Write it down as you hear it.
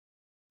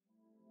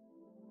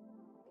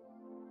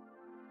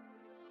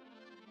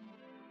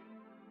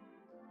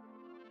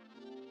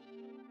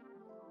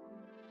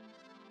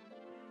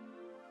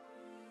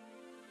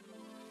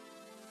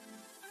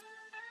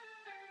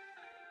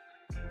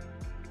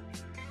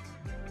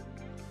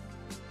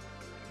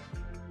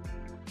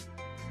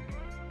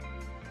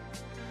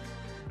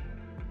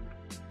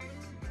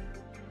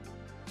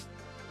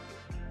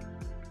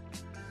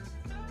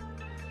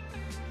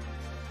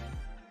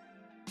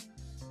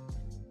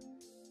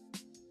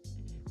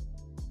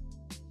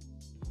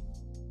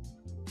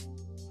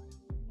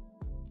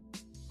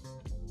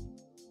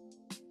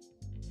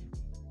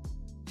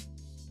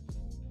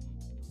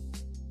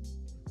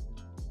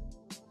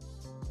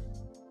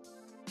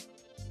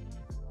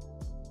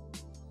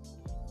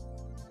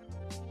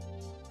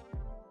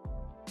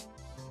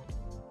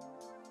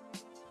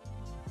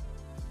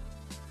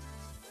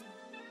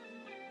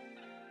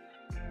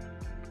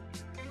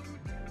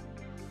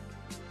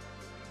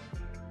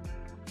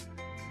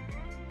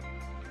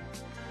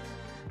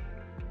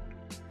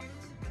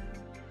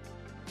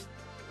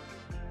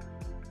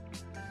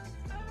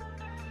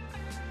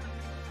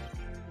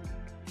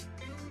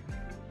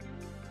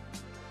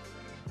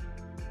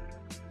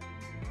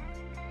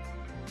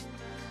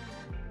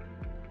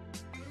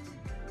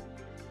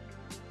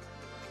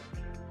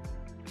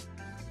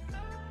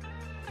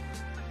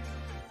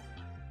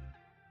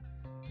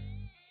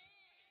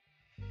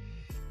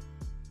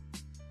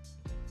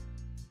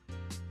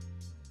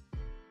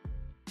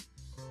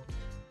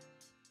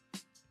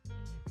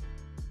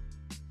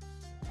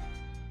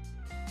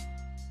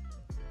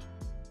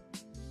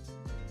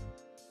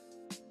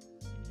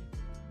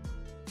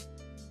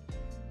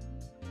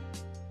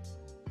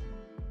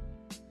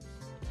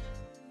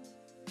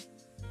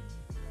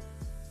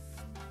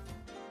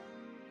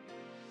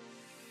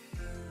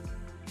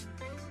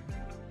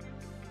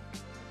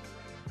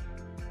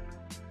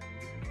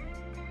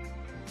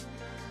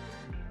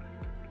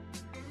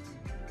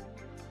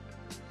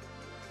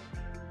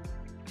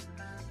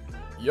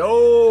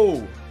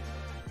Yo!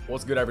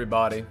 What's good,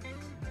 everybody?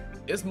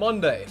 It's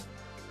Monday,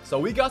 so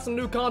we got some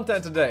new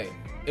content today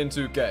in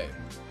 2K.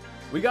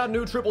 We got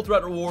new triple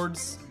threat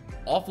rewards,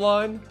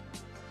 offline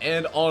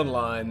and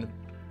online,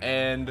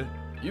 and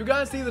you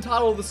guys see the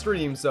title of the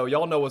stream, so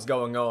y'all know what's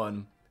going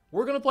on.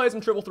 We're gonna play some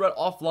triple threat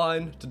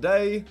offline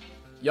today.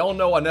 Y'all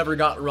know I never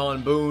got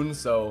Ron Boone,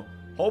 so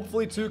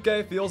hopefully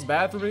 2K feels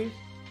bad for me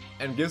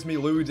and gives me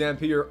Louis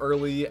Dampier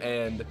early,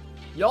 and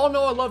y'all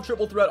know I love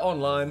triple threat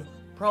online.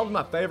 Probably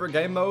my favorite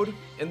game mode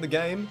in the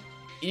game,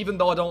 even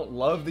though I don't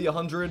love the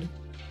 100.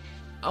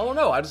 I don't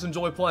know, I just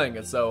enjoy playing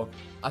it, so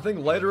I think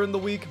later in the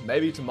week,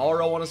 maybe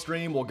tomorrow on a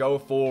stream, we'll go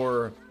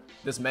for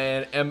this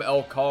man,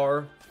 M.L.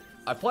 CARR.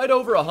 I played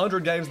over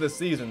 100 games this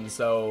season,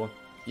 so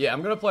yeah,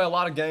 I'm gonna play a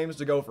lot of games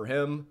to go for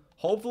him.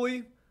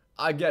 Hopefully,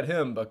 I get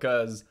him,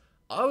 because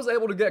I was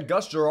able to get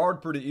Gus Gerard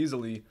pretty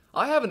easily.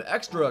 I have an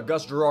extra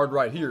Gus Gerard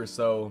right here,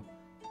 so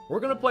we're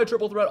gonna play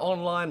triple threat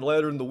online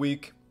later in the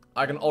week.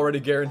 I can already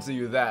guarantee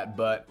you that,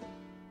 but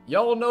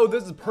y'all know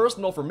this is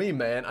personal for me,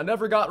 man. I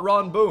never got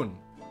Ron Boone.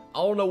 I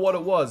don't know what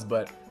it was,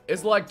 but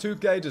it's like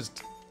 2K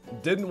just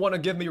didn't want to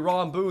give me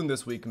Ron Boone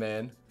this week,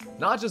 man.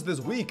 Not just this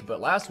week, but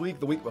last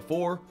week, the week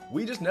before,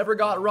 we just never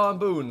got Ron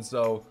Boone,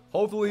 so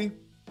hopefully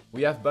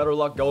we have better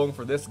luck going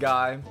for this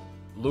guy,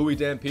 Louis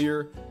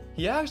Dampier.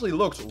 He actually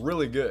looks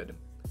really good.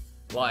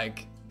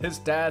 Like, his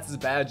stats, his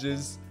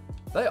badges,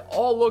 they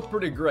all look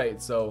pretty great,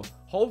 so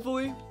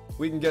hopefully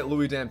we can get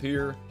Louis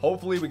Dampier.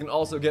 Hopefully we can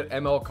also get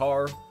M.L.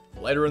 CARR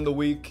later in the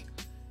week.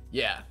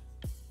 Yeah,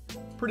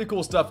 pretty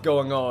cool stuff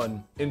going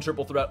on in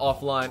triple threat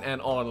offline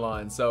and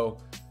online. So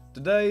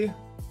today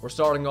we're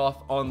starting off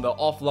on the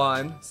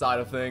offline side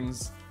of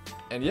things,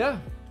 and yeah,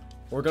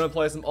 we're gonna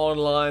play some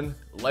online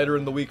later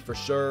in the week for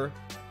sure.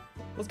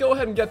 Let's go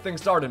ahead and get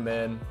things started,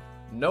 man.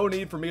 No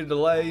need for me to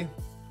delay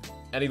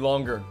any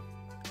longer.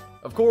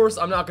 Of course,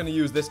 I'm not gonna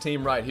use this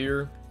team right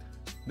here.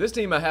 This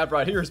team I have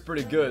right here is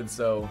pretty good,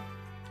 so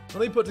let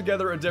me put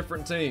together a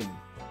different team.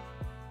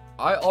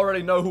 I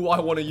already know who I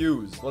want to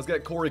use. Let's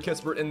get Corey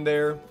Kispert in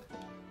there.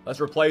 Let's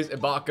replace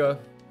Ibaka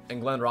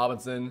and Glenn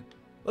Robinson.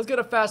 Let's get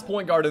a fast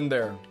point guard in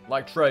there,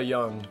 like Trae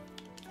Young.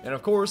 And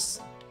of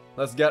course,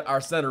 let's get our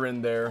center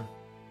in there.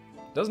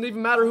 Doesn't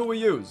even matter who we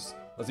use.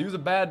 Let's use a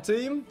bad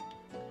team,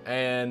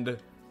 and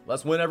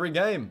let's win every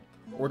game.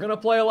 We're gonna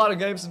play a lot of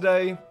games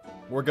today.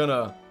 We're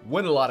gonna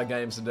win a lot of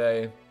games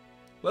today.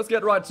 Let's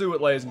get right to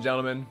it, ladies and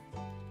gentlemen.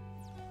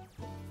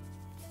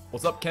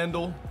 What's up,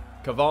 Kendall,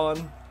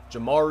 Kavan,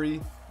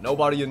 Jamari,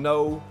 Nobody You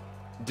Know,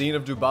 Dean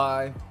of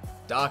Dubai,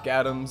 Doc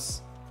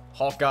Adams,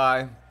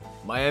 Hawkeye,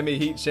 Miami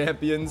Heat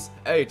champions.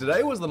 Hey,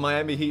 today was the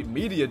Miami Heat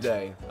Media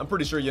Day. I'm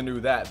pretty sure you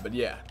knew that, but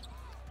yeah.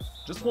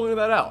 Just pointing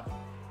that out.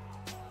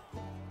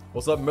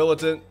 What's up,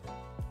 Militant,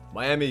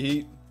 Miami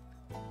Heat,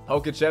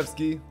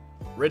 Pokachevsky,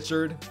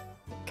 Richard,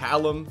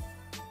 Callum.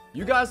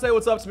 You guys say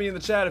what's up to me in the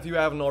chat if you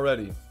haven't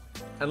already.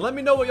 And let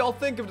me know what y'all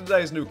think of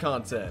today's new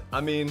content.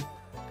 I mean,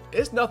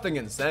 it's nothing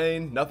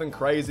insane, nothing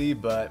crazy,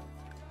 but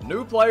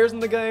new players in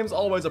the game's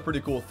always a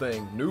pretty cool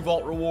thing. New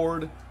vault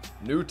reward,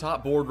 new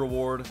top board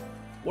reward.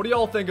 What do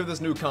y'all think of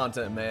this new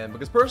content, man?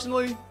 Because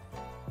personally,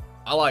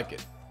 I like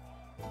it.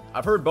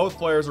 I've heard both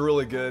players are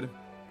really good.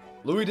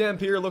 Louis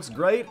Dampier looks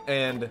great,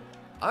 and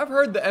I've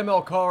heard the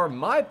M.L. CARR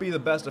might be the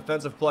best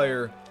defensive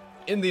player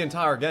in the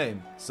entire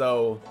game.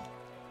 So,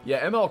 yeah,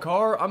 M.L.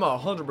 CARR, I'm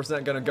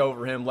 100% gonna go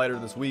for him later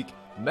this week.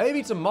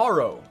 Maybe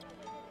tomorrow.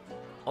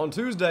 On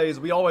Tuesdays,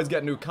 we always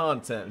get new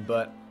content,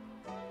 but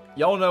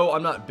y'all know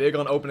I'm not big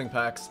on opening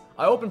packs.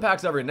 I open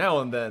packs every now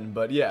and then,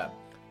 but yeah,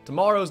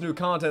 tomorrow's new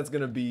content's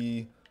gonna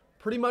be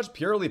pretty much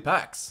purely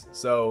packs.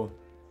 So,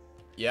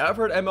 yeah, I've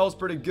heard ML's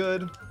pretty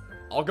good.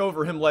 I'll go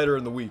for him later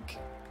in the week.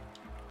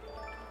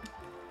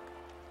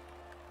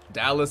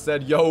 Dallas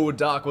said, yo,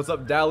 Doc, what's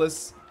up,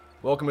 Dallas?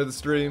 Welcome to the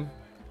stream.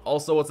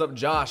 Also, what's up,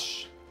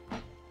 Josh?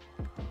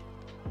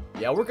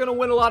 Yeah, we're gonna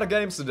win a lot of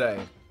games today.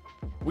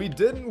 We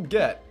didn't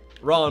get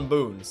Ron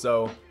Boone,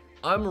 so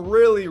I'm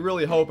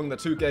really hoping that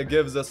 2K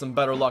gives us some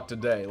better luck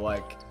today.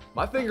 Like,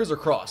 my fingers are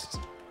crossed.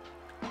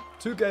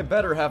 2K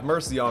better have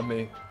mercy on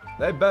me.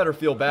 They better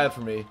feel bad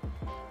for me.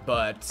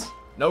 But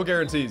no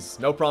guarantees,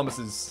 no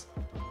promises.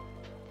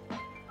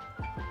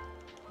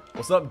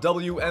 What's up,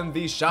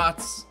 WMV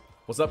Shots?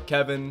 What's up,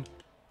 Kevin?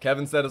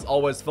 Kevin said it's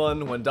always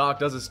fun when Doc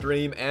does a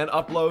stream and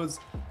uploads.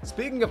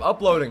 Speaking of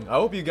uploading, I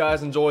hope you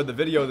guys enjoyed the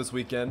video this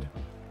weekend.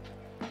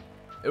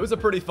 It was a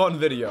pretty fun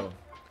video.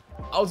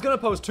 I was gonna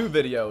post 2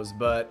 videos,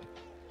 but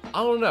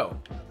I don't know.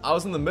 I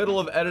was in the middle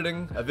of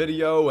editing a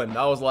video and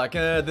I was like,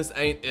 this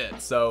ain't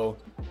it. So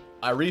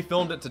I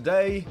refilmed it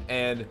today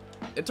and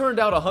it turned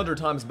out 100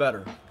 times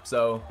better.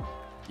 So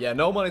yeah,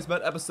 No Money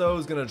Spent episode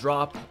is gonna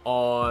drop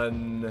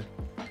on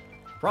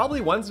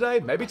probably Wednesday,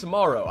 maybe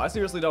tomorrow. I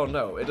seriously don't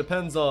know. It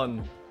depends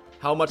on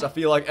how much I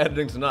feel like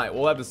editing tonight.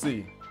 We'll have to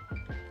see.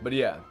 But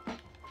yeah.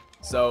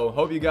 So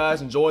hope you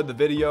guys enjoyed the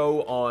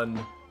video on,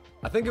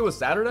 I think it was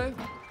Saturday.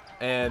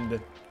 And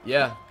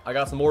yeah, I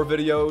got some more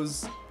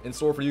videos in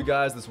store for you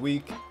guys this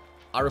week.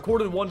 I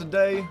recorded one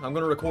today. I'm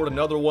gonna record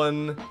another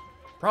one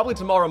probably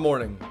tomorrow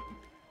morning.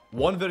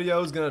 One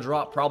video is gonna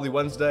drop probably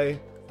Wednesday,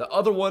 the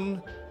other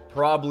one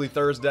probably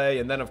Thursday,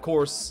 and then of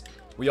course,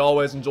 we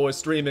always enjoy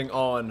streaming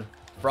on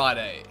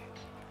Friday.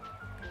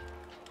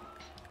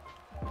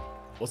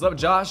 What's up,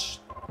 Josh?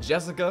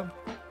 Jessica?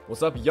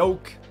 What's up,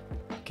 Yoke?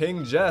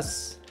 King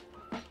Jess?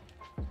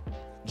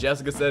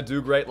 Jessica said,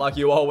 do great like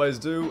you always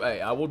do.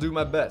 Hey, I will do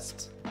my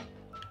best.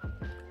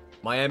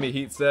 Miami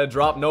Heat said,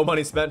 drop no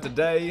money spent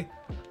today.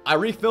 I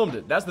refilmed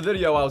it. That's the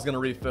video I was going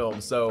to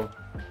refilm. So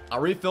I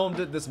refilmed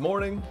it this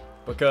morning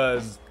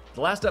because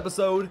the last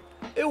episode,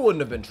 it wouldn't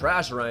have been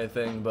trash or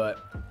anything,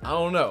 but I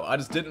don't know. I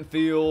just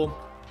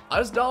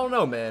don't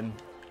know, man.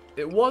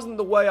 It wasn't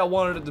the way I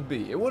wanted it to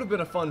be. It would have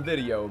been a fun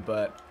video,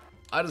 but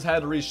I just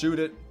had to reshoot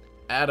it.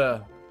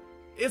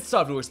 It's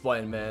tough to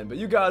explain, man, but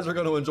you guys are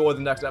going to enjoy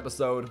the next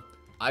episode.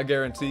 I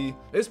guarantee.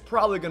 It's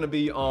probably going to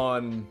be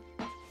on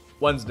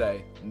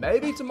Wednesday.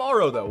 Maybe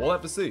tomorrow, though. We'll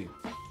have to see.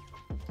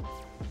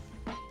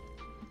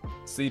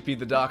 CP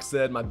the Doc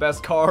said, my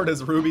best card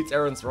is Ruby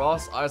Terrence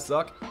Ross. I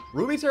suck.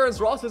 Ruby Terrence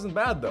Ross isn't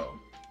bad, though.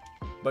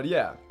 But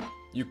yeah,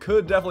 you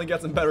could definitely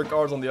get some better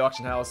cards on the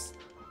auction house.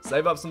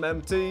 Save up some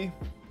MT,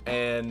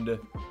 and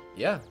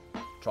yeah,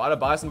 try to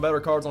buy some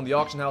better cards on the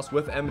auction house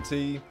with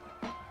MT.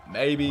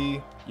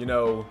 Maybe, you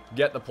know,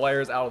 get the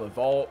players out of the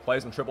vault, play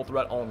some triple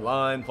threat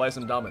online, play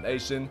some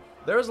domination.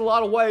 There's a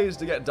lot of ways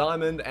to get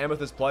diamond,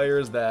 amethyst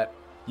players that,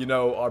 you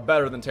know, are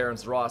better than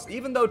Terrence Ross,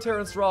 even though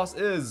Terrence Ross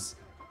is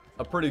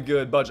a pretty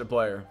good budget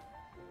player.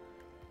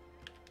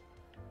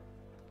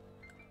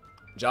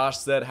 Josh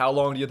said, how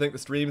long do you think the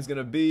stream is going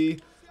to be?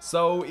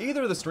 So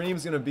either the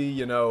stream's going to be,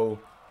 you know,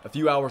 a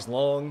few hours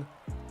long,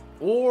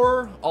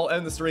 or I'll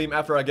end the stream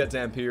after I get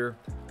Dampier.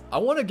 I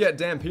want to get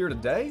Dampier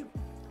today,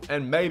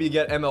 and maybe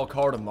get ML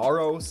CARR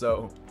tomorrow,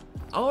 so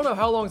I don't know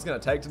how long it's going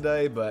to take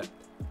today, but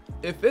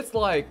if it's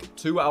like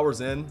 2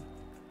 hours in,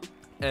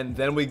 and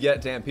then we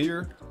get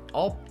Dampier,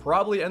 I'll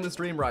probably end the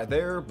stream right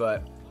there,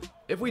 but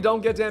if we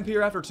don't get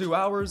Dampier after 2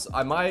 hours,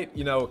 I might,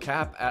 you know,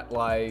 cap at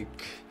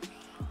like,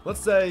 let's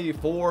say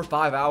 4 or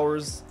 5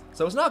 hours.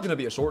 So it's not going to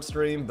be a short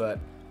stream, but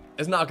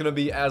it's not going to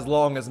be as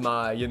long as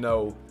my, you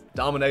know,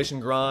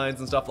 domination grinds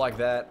and stuff like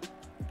that.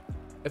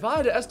 If I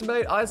had to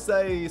estimate, I'd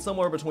say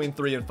somewhere between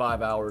 3 and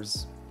 5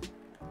 hours.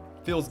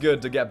 Feels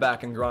good to get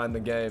back and grind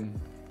the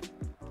game.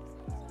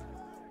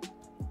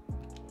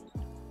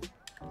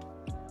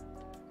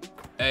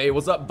 Hey,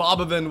 what's up,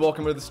 Bobavin?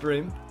 Welcome to the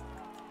stream.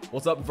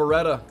 What's up,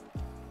 Veretta?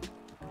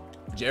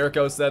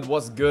 Jericho said,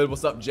 what's good?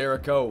 What's up,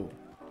 Jericho?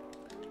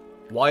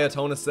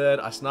 Wyatona said,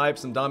 I sniped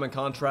some diamond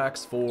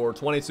contracts for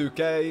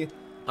 22K.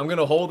 I'm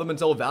gonna hold them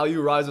until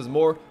value rises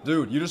more.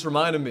 Dude, you just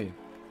reminded me.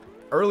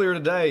 Earlier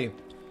today,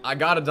 I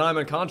got a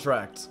diamond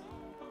contract.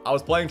 I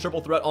was playing triple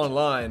threat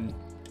online,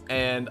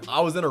 and I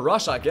was in a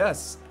rush, I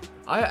guess.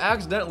 I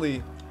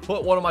accidentally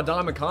put one of my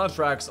diamond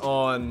contracts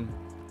on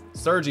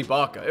Serge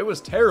Ibaka. It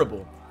was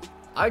terrible.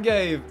 I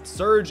gave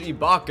Serge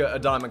Ibaka a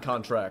diamond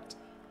contract.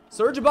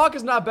 Serge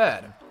Ibaka's not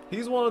bad.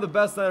 He's one of the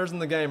best centers in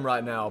the game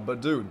right now, but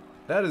dude,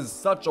 that is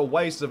such a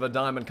waste of a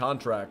diamond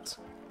contract.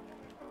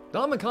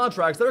 Diamond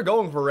contracts, they're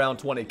going for around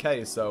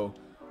 20K, so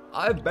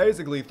I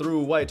basically threw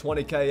away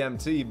 20K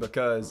MT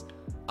because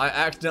I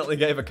accidentally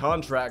gave a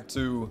contract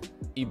to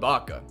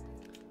Ibaka.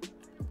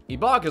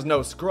 Ibaka's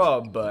no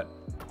scrub, but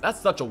that's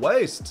such a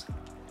waste.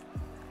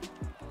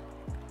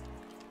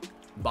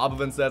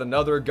 Bobavin said,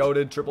 another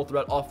goated triple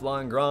threat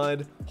offline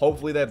grind.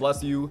 Hopefully they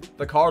bless you.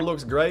 The card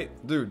looks great.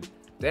 Dude,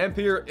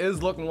 Dampier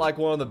is looking like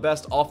one of the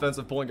best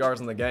offensive point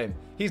guards in the game.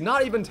 He's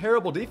not even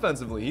terrible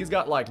defensively. He's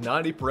got like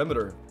 90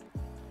 perimeter.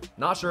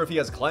 Not sure if he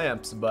has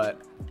clamps,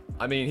 but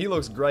I mean, he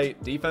looks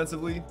great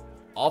defensively.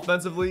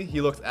 Offensively,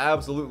 he looks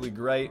absolutely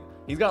great.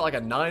 He's got like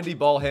a 90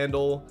 ball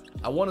handle.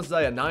 I want to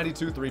say a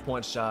 92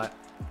 three-point shot,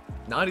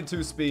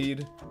 92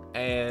 speed,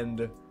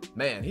 and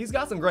man, he's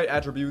got some great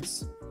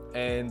attributes.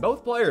 And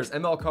both players,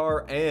 M.L.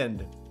 CARR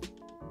and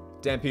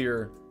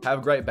Dampier,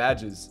 have great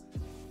badges.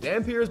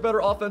 Dampier is better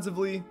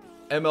offensively.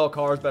 M.L.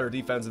 CARR is better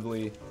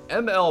defensively.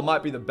 M.L.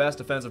 might be the best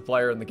defensive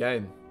player in the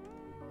game.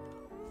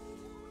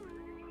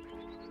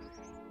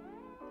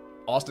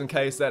 Austin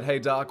K said, hey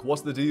Doc,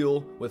 what's the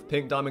deal with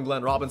Pink Diamond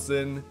Glenn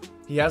Robinson?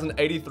 He has an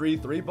 83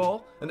 three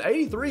ball. An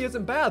 83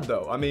 isn't bad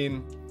though. I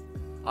mean,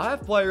 I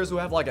have players who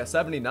have like a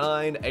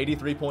 79,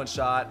 83 point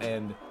shot,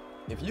 and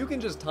if you can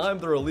just time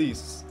the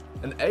release,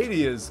 an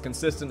 80 is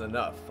consistent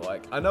enough.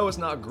 Like, I know it's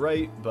not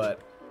great,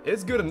 but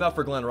it's good enough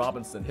for Glenn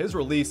Robinson. His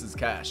release is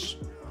cash.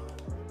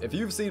 If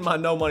you've seen my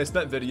no money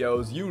spent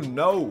videos, you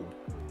know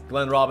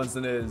Glenn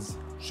Robinson is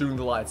shooting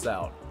the lights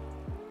out.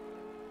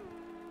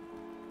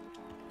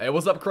 Hey,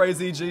 what's up,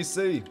 Crazy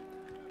GC?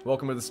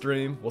 Welcome to the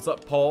stream. What's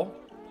up, Paul?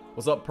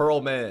 What's up,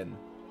 Pearl Man?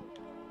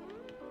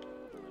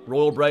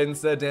 Royal Braden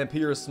said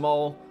Dampier is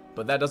small,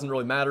 but that doesn't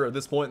really matter at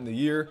this point in the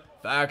year.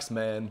 Facts,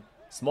 man.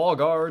 Small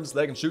guards,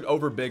 they can shoot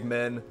over big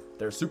men.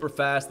 They're super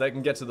fast, they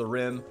can get to the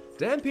rim.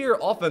 Dampier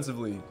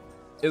offensively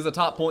is a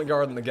top point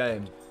guard in the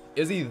game.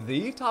 Is he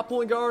the top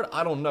point guard?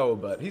 I don't know,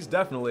 but he's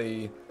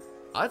definitely,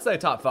 I'd say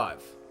top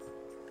 5.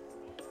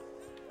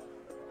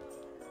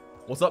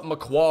 What's up,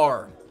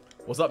 McQuarr?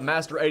 What's up,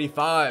 Master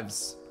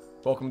 85s?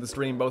 Welcome to the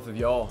stream, both of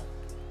y'all.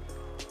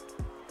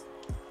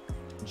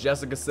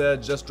 Jessica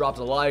said, just dropped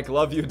a like.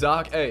 Love you,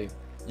 Doc. Hey,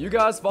 you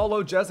guys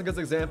follow Jessica's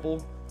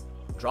example.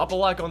 Drop a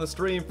like on the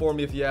stream for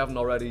me if you haven't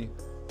already.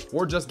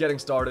 We're just getting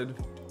started,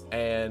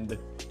 and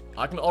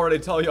I can already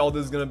tell y'all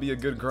this is going to be a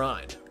good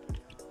grind.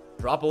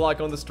 Drop a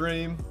like on the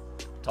stream.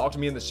 Talk to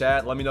me in the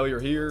chat. Let me know you're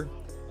here.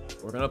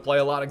 We're going to play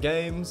a lot of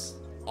games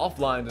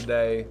offline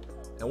today,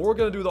 and we're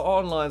going to do the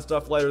online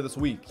stuff later this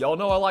week. Y'all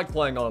know I like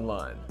playing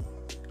online.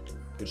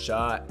 Good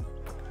shot.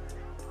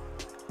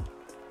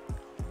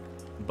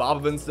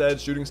 Bobovin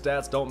said shooting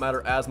stats don't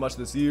matter as much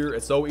this year.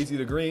 It's so easy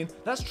to green.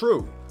 That's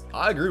true.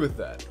 I agree with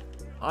that.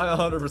 I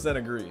 100%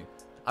 agree.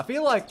 I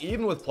feel like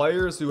even with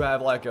players who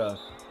have like a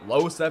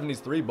low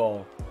 70s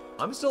 3-ball,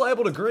 I'm still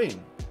able to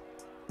green.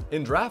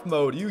 In draft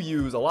mode, you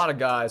use a lot of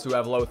guys who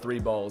have low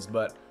 3-balls,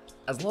 but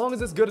as long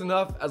as it's good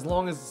enough, as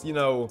long as, you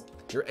know,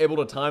 you're able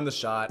to time the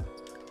shot,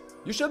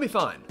 you should be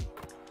fine.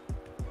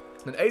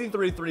 An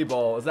 83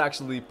 3-ball is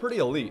actually pretty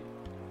elite.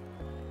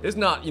 It's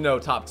not, you know,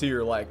 top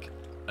tier like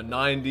a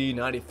 90,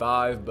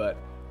 95, but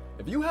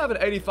if you have an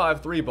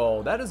 85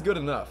 3-ball, that is good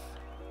enough.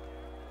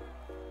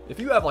 If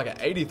you have like an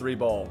 83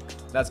 ball,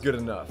 that's good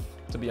enough,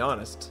 to be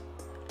honest.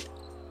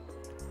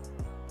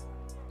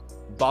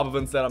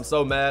 Bobovin said, I'm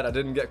so mad I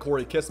didn't get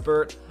Corey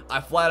Kispert. I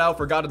flat out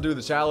forgot to do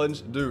the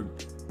challenge.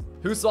 Dude,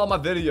 who saw my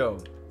video?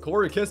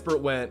 Corey Kispert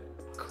went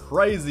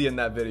crazy in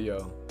that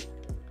video.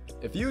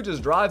 If you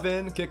just drive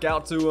in, kick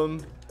out to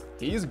him,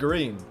 he's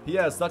green. He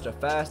has such a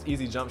fast,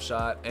 easy jump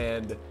shot,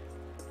 and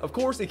of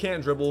course he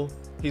can't dribble.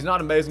 He's not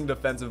amazing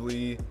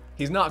defensively.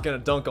 He's not gonna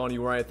dunk on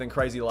you or anything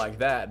crazy like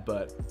that,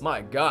 but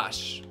my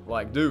gosh,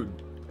 like,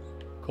 dude,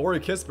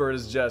 Corey Kispert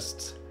is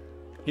just,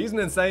 he's an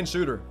insane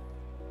shooter.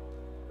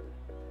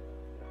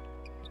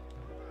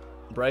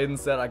 Braden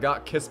said, I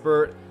got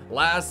Kispert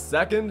last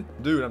second.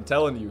 Dude, I'm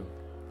telling you,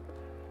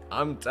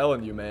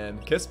 man,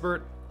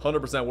 Kispert,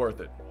 100%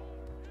 worth it.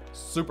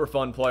 Super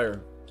fun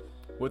player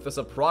with a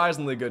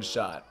surprisingly good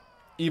shot,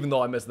 even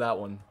though I missed that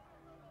one.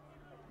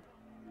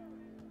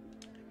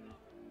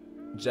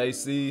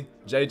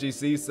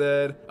 JGC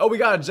said, oh, we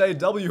got a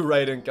JW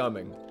raid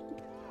incoming.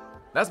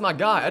 That's my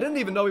guy. I didn't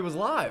even know he was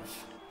live.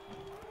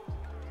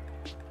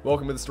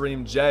 Welcome to the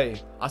stream,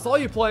 Jay. I saw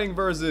you playing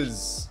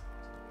versus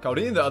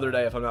Codine the other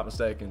day, if I'm not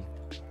mistaken.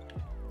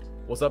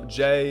 What's up,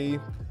 Jay?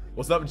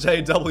 What's up,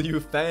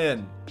 JW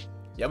fan?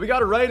 Yeah, we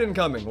got a raid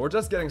incoming. We're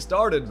just getting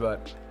started,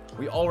 but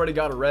we already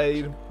got a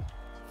raid.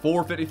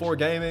 454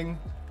 Gaming,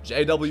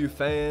 JW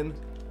fan,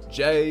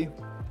 Jay.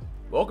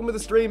 Welcome to the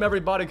stream,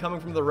 everybody coming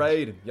from the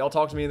raid. Y'all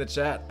talk to me in the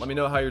chat. Let me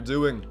know how you're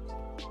doing.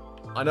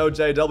 I know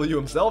JW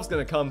himself's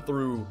gonna come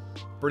through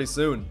pretty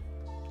soon.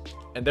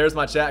 And there's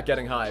my chat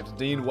getting hyped.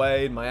 Dean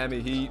Wade, Miami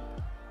Heat.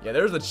 Yeah,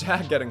 there's the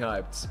chat getting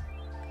hyped.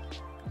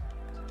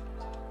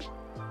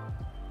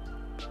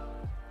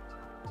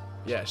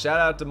 Yeah, shout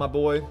out to my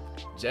boy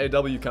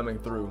JW coming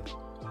through.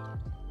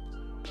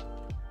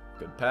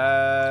 Good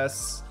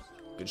pass.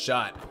 Good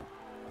shot.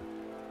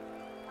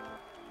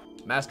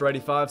 Master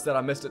 85 said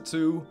I missed it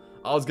too.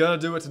 I was gonna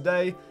do it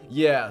today.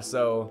 Yeah,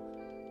 so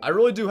I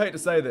really do hate to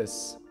say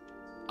this.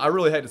 I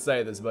really hate to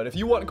say this, but if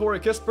you want Corey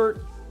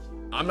Kispert,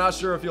 I'm not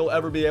sure if you'll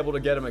ever be able to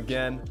get him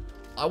again.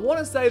 I want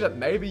to say that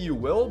maybe you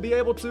will be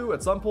able to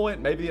at some point.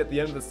 Maybe at the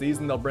end of the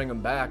season they'll bring him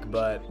back,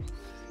 but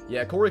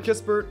yeah, Corey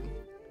Kispert,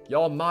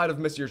 y'all might have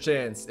missed your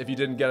chance if you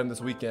didn't get him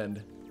this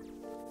weekend.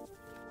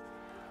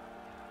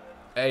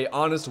 A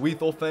Honest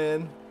Weethel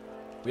fan.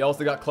 We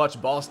also got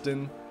Clutch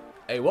Boston.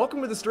 Hey,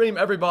 welcome to the stream,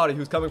 everybody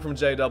who's coming from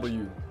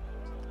JW.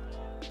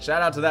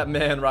 Shout out to that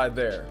man right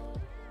there.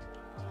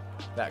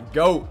 That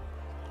GOAT.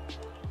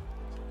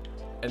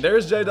 And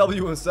there's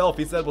JW himself.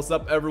 He said, what's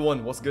up,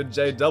 everyone? What's good,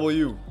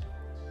 JW?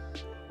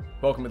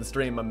 Welcome to the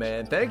stream, my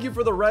man. Thank you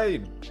for the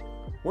raid.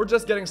 We're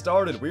just getting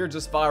started. We are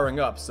just firing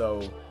up,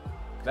 so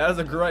that is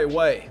a great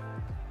way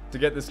to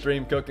get this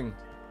stream cooking.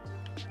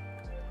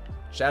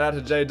 Shout out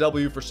to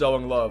JW for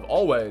showing love,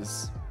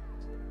 always.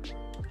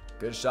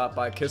 Good shot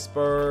by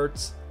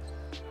Kispert.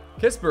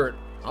 Kispert,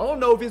 I don't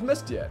know if he's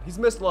missed yet. He's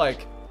missed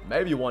like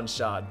maybe one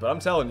shot, but I'm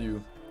telling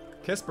you,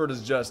 Kispert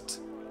is just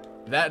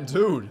that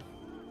dude.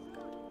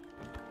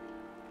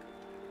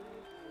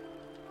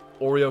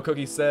 Oreo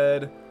Cookie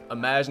said,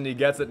 imagine he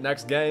gets it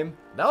next game.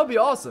 That would be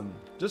awesome.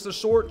 Just a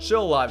short,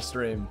 chill live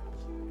stream.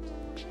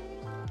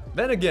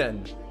 Then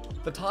again,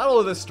 the title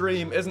of this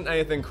stream isn't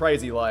anything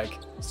crazy like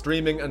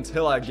streaming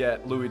until I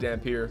get Louis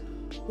Dampier.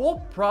 We'll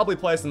probably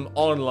play some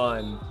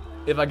online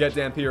if I get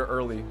Dampier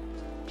early.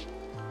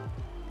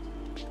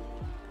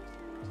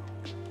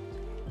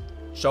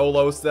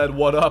 Cholo said,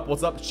 what up?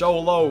 What's up,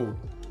 Cholo?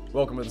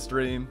 Welcome to the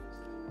stream.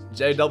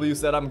 JW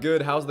said, I'm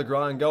good. How's the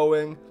grind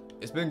going?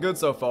 It's been good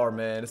so far,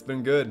 man. It's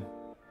been good.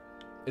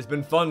 It's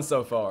been fun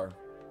so far.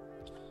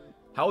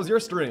 How was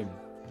your stream?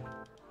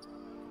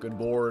 Good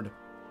board.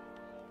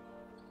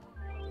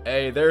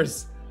 Hey,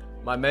 there's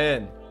my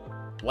man.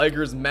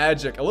 Lakers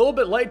Magic. A little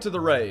bit late to the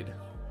raid,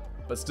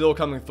 but still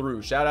coming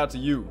through. Shout out to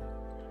you.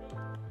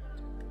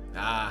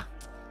 Ah,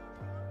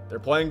 they're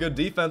playing good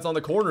defense on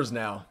the corners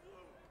now.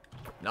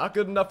 Not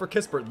good enough for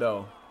Kispert,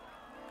 though.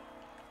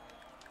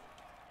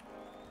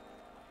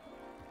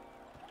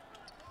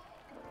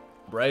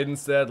 Braden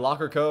said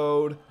locker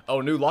code.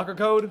 Oh, new locker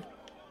code?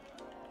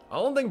 I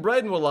don't think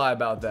Braden will lie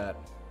about that.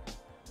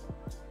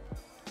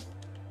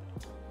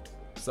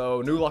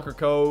 So, new locker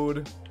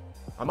code.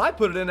 I might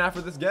put it in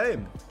after this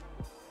game.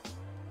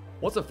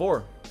 What's it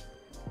for?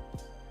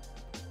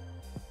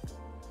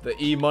 The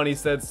E-Money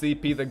said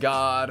CP the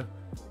God.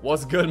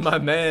 What's good, my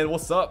man?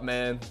 What's up,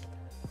 man?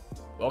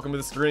 Welcome to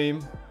the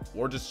stream.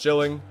 We're just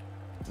chilling,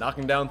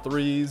 knocking down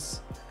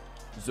threes,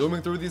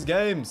 zooming through these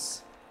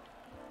games.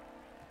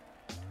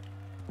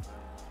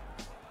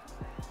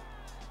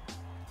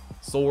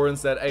 Soren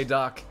said, hey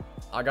Doc,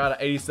 I got an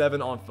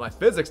 87 on my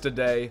physics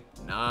today.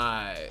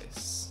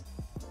 Nice.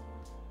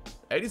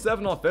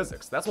 87 on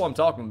physics. That's what I'm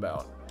talking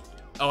about.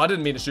 Oh, I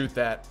didn't mean to shoot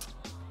that.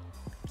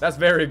 That's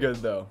very good,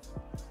 though.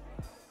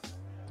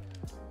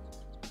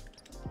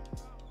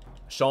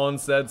 Sean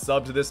said,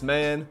 sub to this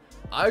man.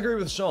 I agree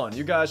with Sean.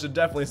 You guys should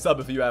definitely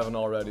sub if you haven't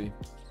already.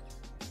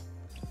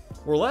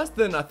 We're less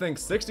than, I think,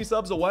 60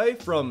 subs away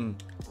from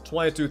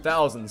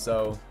 22,000,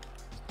 so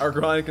our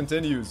grind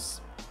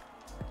continues.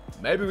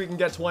 Maybe we can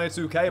get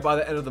 22K by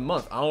the end of the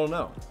month. I don't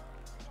know.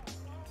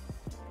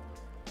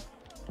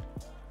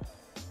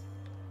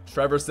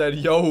 Trevor said,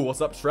 yo,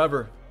 what's up,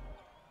 Trevor?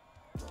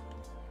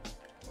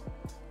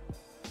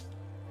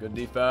 Good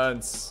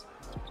defense.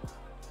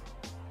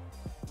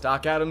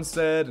 Doc Adams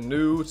said,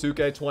 new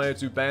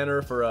 2K22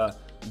 banner for a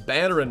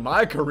banner in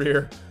my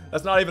career.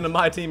 That's not even a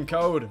Myteam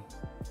code.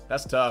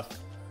 That's tough.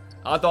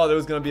 I thought there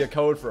was going to be a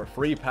code for a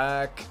free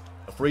pack,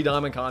 a free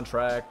diamond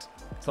contract,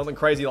 something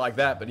crazy like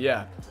that. But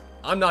yeah,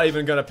 I'm not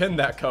even going to pin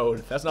that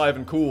code. That's not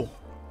even cool.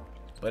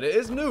 But it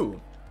is new.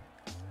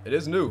 It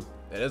is new.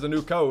 It is a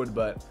new code,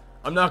 but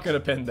I'm not going to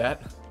pin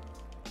that.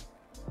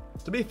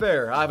 To be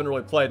fair, I haven't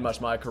really played much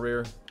in my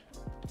career.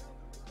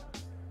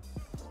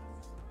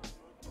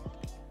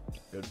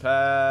 Good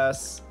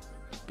pass.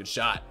 Good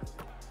shot.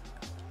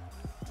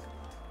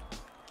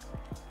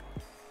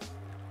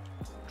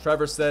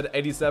 Trevor said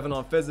 87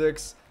 on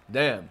physics.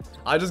 Damn.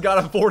 I just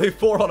got a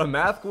 44 on a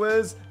math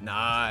quiz.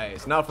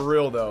 Nice. Not for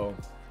real, though.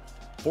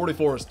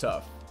 44 is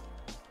tough.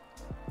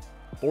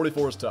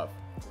 44 is tough.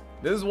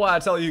 This is why I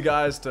tell you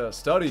guys to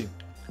study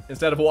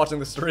instead of watching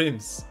the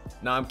streams.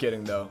 Nah, I'm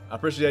kidding, though. I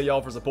appreciate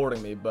y'all for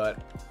supporting me, but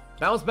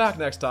bounce back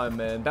next time,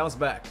 man. Bounce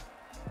back.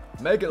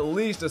 Make at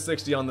least a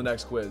 60 on the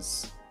next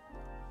quiz.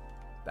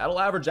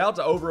 That'll average out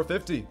to over a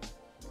 50.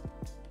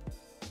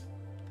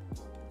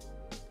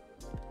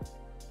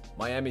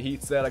 Miami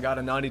Heat said I got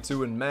a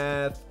 92 in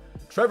math.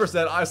 Trevor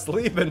said I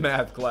sleep in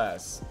math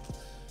class.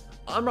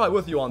 I'm right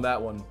with you on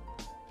that one.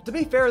 To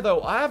be fair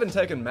though, I haven't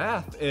taken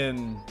math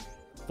in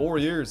 4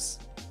 years.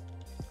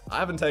 I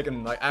haven't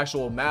taken like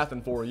actual math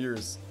in 4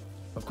 years.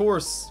 Of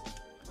course,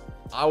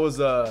 I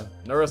was a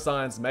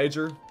neuroscience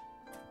major,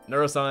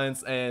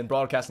 neuroscience and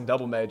broadcasting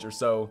double major,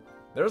 so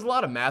there's a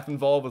lot of math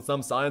involved with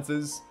some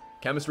sciences.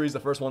 Chemistry is the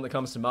first one that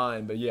comes to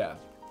mind, but yeah.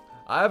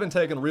 I haven't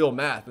taken real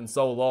math in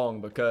so long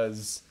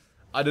because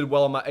I did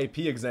well on my AP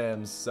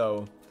exams,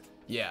 so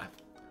yeah.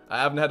 I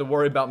haven't had to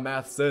worry about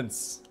math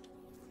since.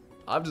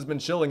 I've just been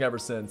chilling ever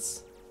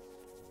since.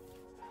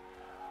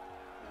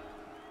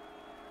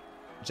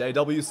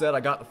 JW said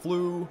I got the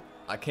flu.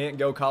 I can't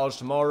go college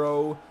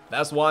tomorrow.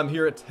 That's why I'm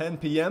here at 10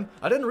 p.m.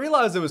 I didn't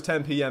realize it was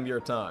 10 p.m.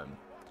 your time.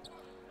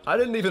 I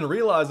didn't even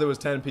realize it was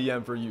 10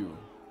 p.m. for you.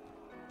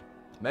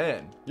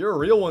 Man, you're a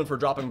real one for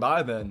dropping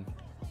by then.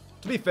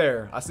 To be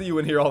fair, I see you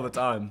in here all the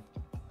time.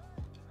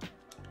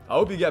 I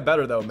hope you get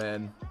better though,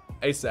 man.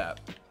 ASAP.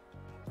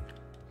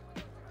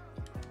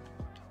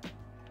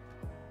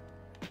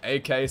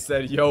 AK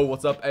said, yo,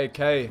 what's up,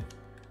 AK?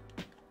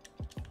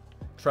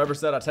 Trevor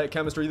said, I take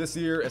chemistry this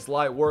year. It's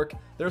light work.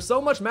 There's so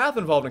much math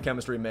involved in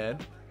chemistry, man.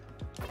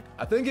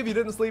 I think if you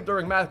didn't sleep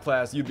during math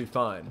class, you'd be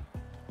fine.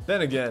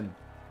 Then again,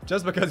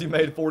 just because you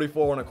made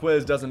 44 on a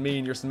quiz doesn't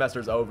mean your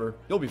semester's over.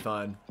 You'll be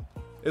fine.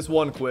 It's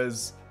one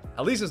quiz.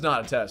 At least it's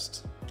not a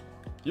test.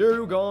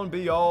 You're gonna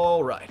be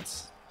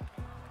alright.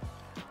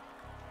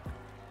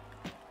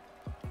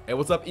 Hey,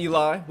 what's up,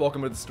 Eli?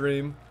 Welcome to the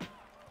stream.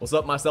 What's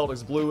up, my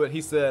Celtics blew it.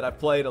 He said, I've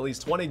played at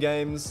least 20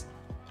 games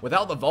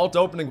without the vault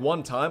opening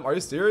one time. Are you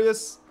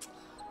serious?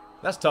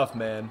 That's tough,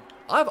 man.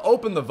 I've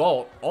opened the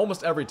vault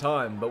almost every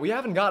time, but we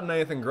haven't gotten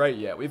anything great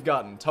yet. We've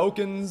gotten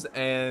tokens,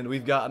 and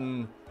we've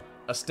gotten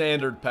a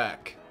standard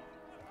pack.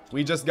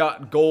 We just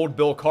got gold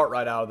Bill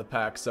Cartwright out of the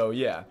pack, so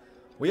yeah.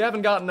 We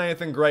haven't gotten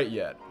anything great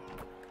yet.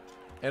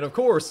 And of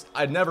course,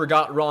 I never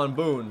got Ron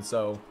Boone,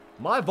 so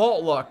my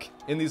vault luck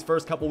in these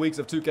first couple weeks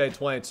of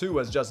 2K22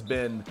 has just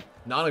been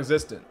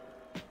non-existent.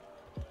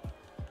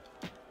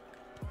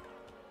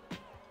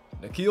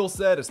 Nikhil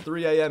said it's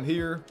 3 a.m.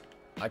 here.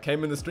 I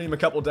came in the stream a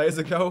couple days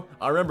ago.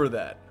 I remember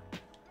that.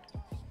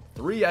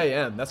 3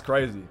 a.m. That's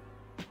crazy.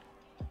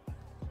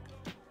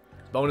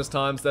 Bonus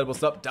Time said,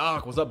 what's up,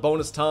 Doc? What's up,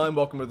 Bonus Time?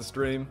 Welcome to the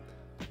stream.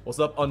 What's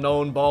up,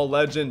 Unknown Ball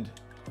Legend?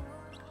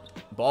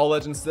 Ball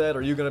Legend said,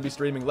 are you going to be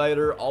streaming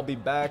later? I'll be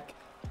back.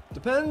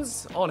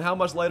 Depends on how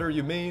much later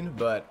you mean,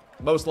 but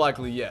Most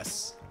likely,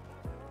 yes.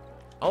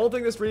 I don't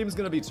think this stream is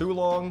going to be too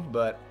long,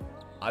 but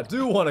I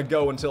do want to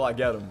go until I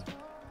get them.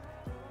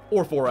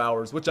 Or 4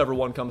 hours, whichever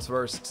one comes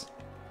first.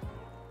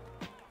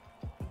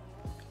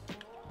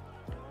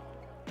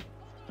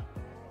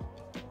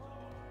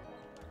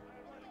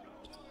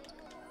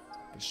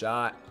 Good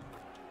shot.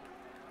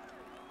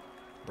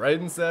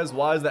 Braden says,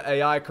 why is the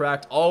AI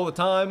cracked all the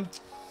time?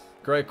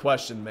 Great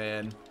question,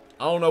 man.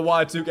 I don't know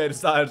why 2K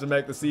decided to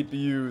make the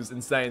CPUs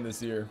insane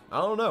this year.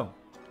 I don't know.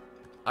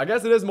 I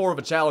guess it is more of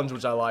a challenge,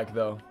 which I like,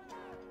 though.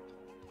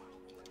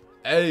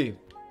 Hey,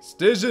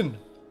 Stision.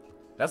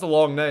 That's a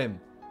long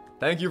name.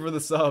 Thank you for the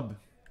sub.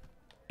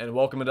 And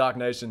welcome to Doc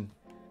Nation.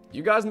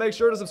 You guys make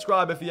sure to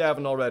subscribe if you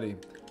haven't already.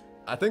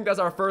 I think that's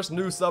our first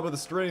new sub of the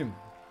stream.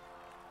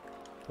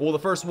 Well, the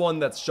first one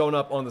that's shown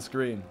up on the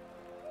screen.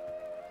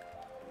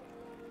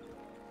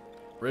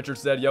 Richard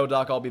said, yo,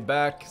 Doc, I'll be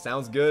back.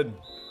 Sounds good.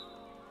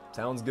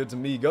 Sounds good to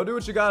me. Go do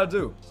what you gotta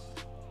do.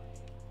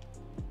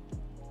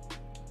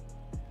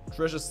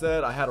 Trisha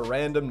said, I had a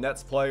random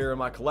Nets player in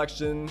my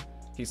collection.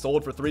 He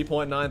sold for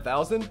 3.9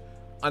 thousand.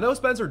 I know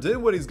Spencer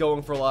Dinwiddie's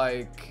going for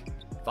like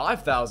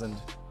 5,000.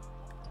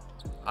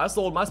 I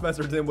sold my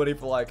Spencer Dinwiddie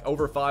for like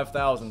over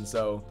 5,000.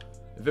 So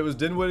if it was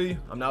Dinwiddie,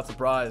 I'm not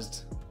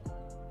surprised.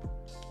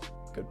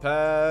 Good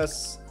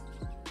pass.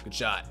 Good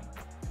shot.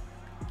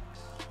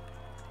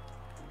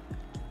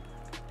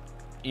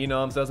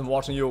 Enum says, I'm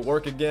watching you at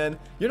work again.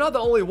 You're not the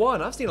only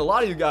one. I've seen a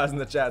lot of you guys in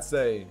the chat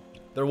say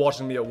they're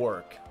watching me at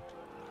work.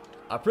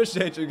 I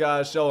appreciate you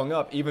guys showing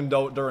up, even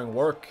though during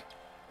work.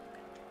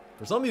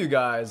 For some of you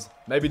guys,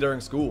 maybe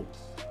during school.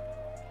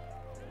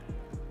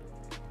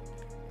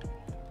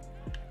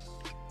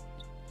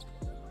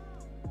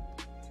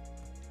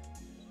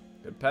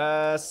 Good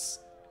pass.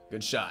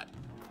 Good shot.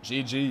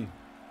 GG.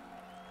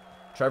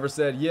 Trevor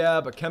said,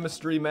 yeah, but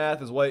chemistry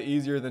math is way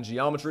easier than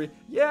geometry.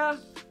 Yeah.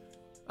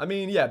 I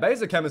mean, yeah,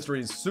 basic chemistry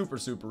is super,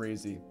 super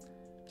easy.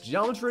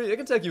 Geometry, it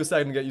can take you a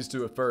second to get used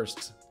to it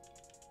first.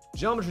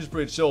 Geometry's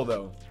pretty chill,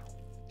 though.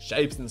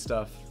 Shapes and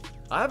stuff.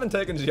 I haven't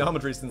taken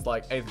geometry since,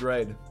 like, 8th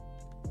grade.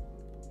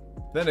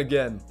 Then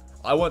again,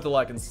 I went to,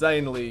 like,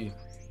 insanely,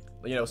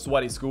 you know,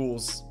 sweaty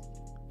schools.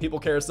 People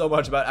care so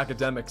much about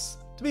academics.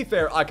 To be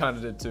fair, I kind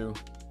of did, too.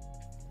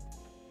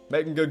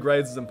 Making good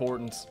grades is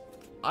important.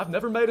 I've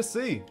never made a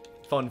C.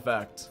 Fun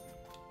fact.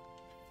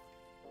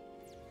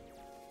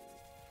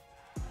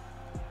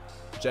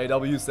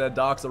 JW said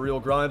Doc's a real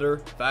grinder.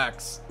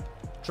 Facts.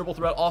 Triple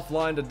threat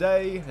offline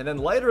today, and then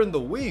later in the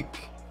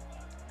week,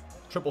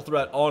 triple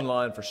threat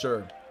online for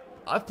sure.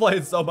 I've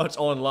played so much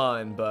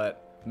online,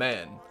 but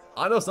man,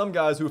 I know some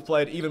guys who've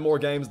played even more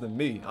games than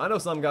me. I know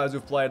some guys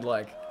who've played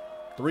like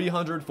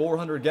 300,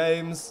 400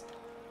 games.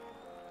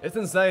 It's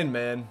insane,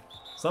 man.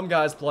 Some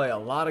guys play a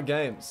lot of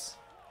games.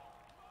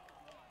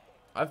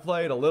 I've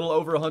played a little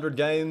over 100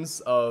 games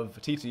of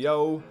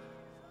TTO.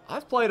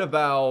 I've played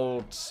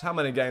about, how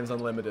many games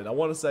unlimited? I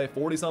want to say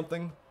 40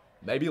 something,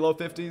 maybe low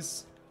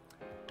 50s.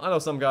 I know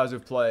some guys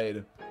who've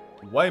played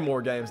way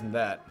more games than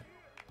that.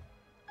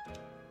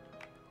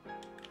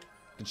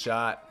 Good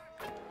shot.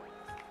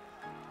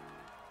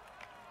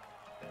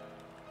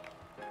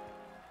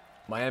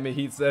 Miami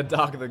Heat said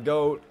Doc the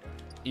GOAT.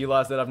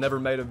 Eli said I've never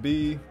made a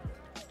B.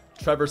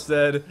 Trevor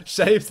said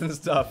shapes and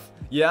stuff.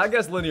 Yeah, I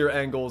guess linear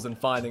angles and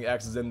finding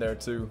X is in there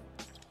too.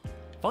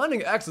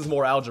 Finding X is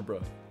more algebra.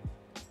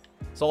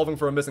 Solving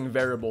for a missing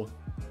variable.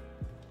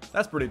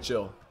 That's pretty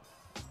chill.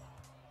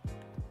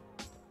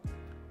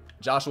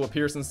 Joshua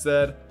Pearson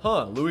said,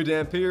 huh, Louis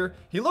Dampier,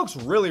 he looks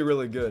really,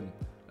 really good.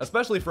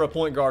 Especially for a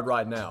point guard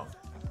right now.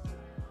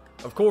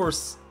 Of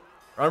course,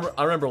 I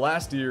remember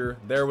last year,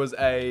 there was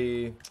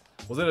a...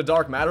 Was it a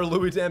Dark Matter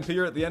Louis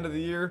Dampier at the end of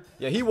the year?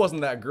 Yeah, he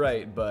wasn't that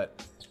great,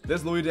 but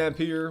this Louis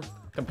Dampier,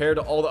 compared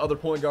to all the other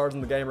point guards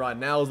in the game right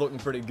now, is looking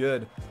pretty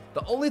good.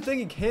 The only thing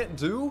he can't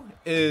do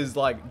is,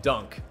 like,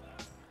 dunk.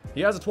 He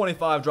has a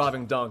 25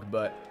 driving dunk,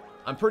 but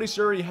I'm pretty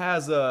sure he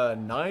has a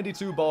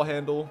 92 ball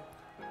handle.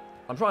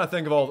 I'm trying to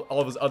think of all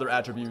of his other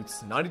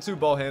attributes. 92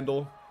 ball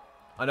handle.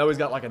 I know he's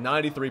got like a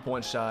 93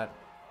 point shot.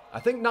 I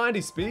think 90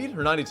 speed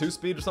or 92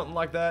 speed or something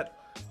like that.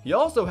 He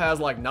also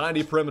has like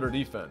 90 perimeter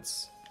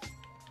defense.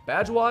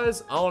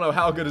 Badge-wise, I don't know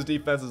how good his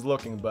defense is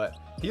looking, but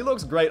he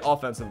looks great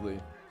offensively.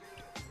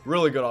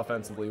 Really good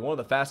offensively. One of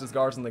the fastest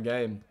guards in the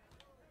game.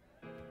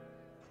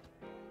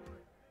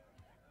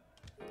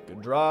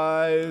 Good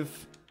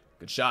drive.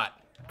 Good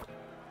shot.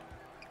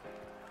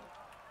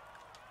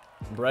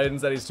 Braden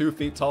said he's 2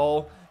 feet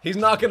tall. He's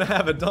not going to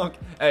have a dunk.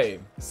 Hey,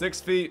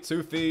 6 feet,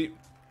 2 feet.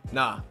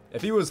 Nah.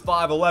 If he was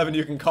 5'11",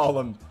 you can call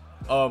him,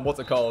 what's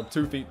it called?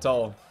 2 feet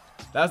tall.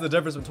 That's the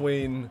difference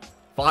between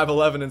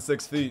 5'11" and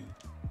 6 feet.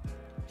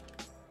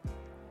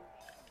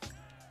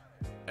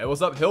 Hey,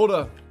 what's up,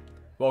 Hilda?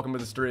 Welcome to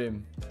the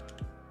stream.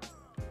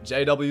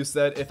 JW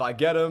said, if I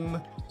get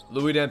him,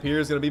 Louis Dampier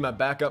is going to be my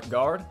backup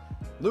guard.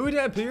 Louis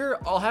Dampier,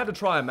 I'll have to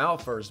try him out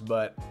first,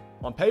 but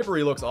on paper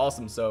he looks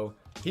awesome, so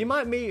he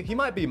might be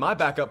my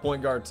backup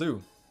point guard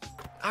too.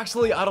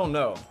 Actually, I don't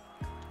know.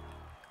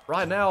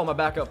 Right now, my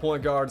backup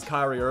point guard is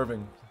Kyrie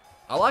Irving.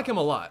 I like him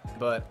a lot,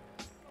 but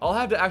I'll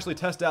have to actually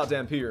test out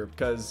Dampier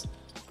because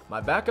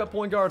my backup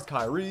point guard's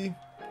Kyrie,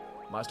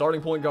 my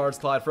starting point guard's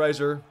Clyde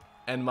Frazier,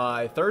 and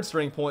my third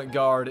string point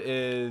guard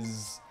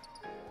is,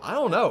 I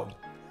don't know.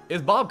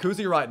 It's Bob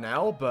Cousy right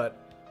now,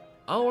 but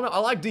I don't know. I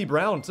like D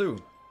Brown too.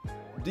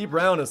 D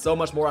Brown is so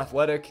much more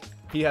athletic.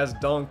 He has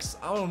dunks.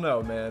 I don't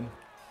know, man.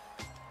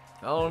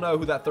 I don't know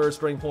who that third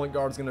string point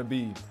guard is going to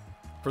be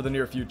for the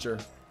near future.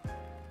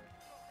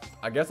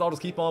 I guess I'll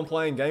just keep on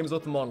playing games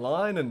with them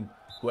online, and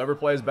whoever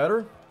plays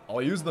better,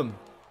 I'll use them.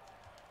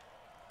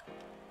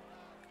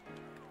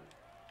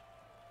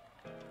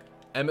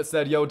 Emmett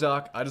said, yo,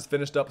 Doc, I just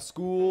finished up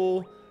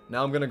school.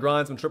 Now I'm going to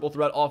grind some triple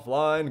threat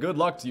offline. Good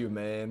luck to you,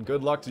 man.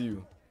 Good luck to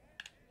you.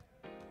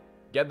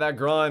 Get that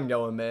grind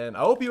going, man.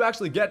 I hope you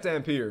actually get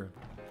Dampier.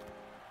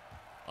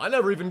 I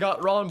never even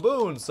got Ron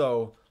Boone,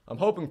 so I'm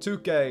hoping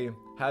 2K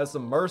has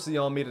some mercy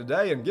on me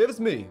today and gives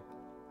me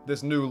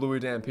this new Louis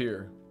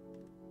Dampier.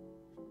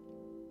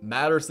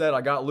 Matter said,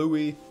 I got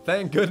Louis.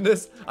 Thank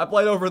goodness. I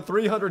played over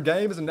 300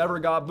 games and never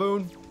got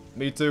Boone.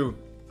 Me too.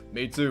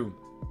 Me too.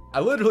 I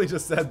literally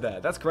just said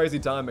that. That's crazy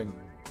timing.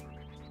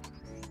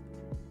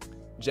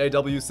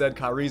 JW said,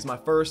 Kyrie's my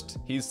first.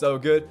 He's so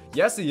good.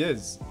 Yes, he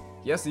is.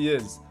 Yes, he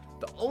is.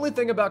 The only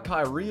thing about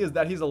Kyrie is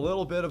that he's a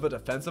little bit of a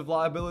defensive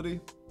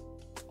liability.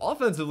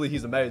 Offensively,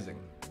 he's amazing.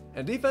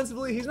 And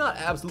defensively, he's not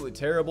absolutely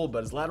terrible,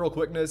 but his lateral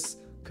quickness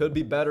could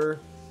be better.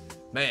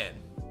 Man.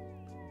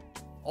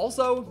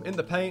 Also, in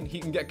the paint, he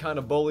can get kind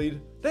of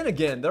bullied. Then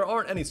again, there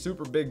aren't any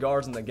super big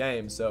guards in the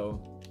game, so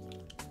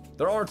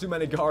there aren't too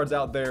many guards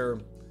out there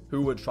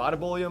who would try to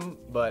bully him.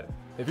 But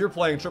if you're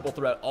playing triple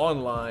threat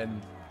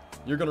online,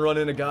 you're going to run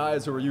into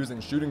guys who are using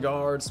shooting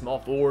guards, small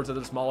forwards are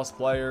the smallest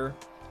player.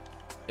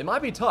 It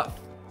might be tough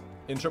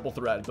in triple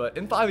threat, but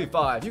in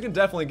 5v5, you can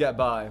definitely get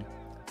by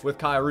with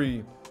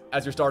Kyrie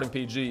as your starting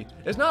PG.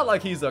 It's not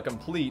like he's a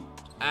complete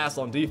ass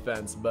on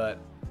defense, but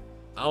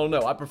I don't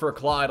know. I prefer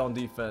Clyde on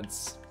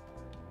defense.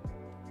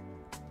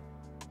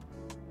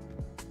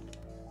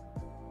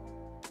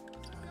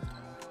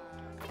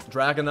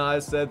 Dragon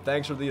Eyes said,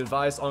 thanks for the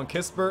advice on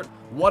Kispert.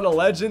 What a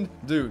legend.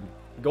 Dude,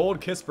 gold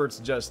Kispert's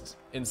just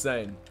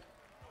insane.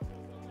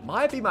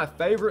 Might be my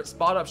favorite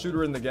spot-up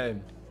shooter in the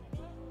game.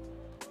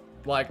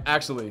 Like,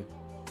 actually.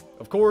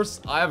 Of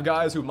course, I have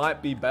guys who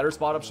might be better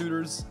spot-up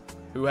shooters,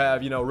 who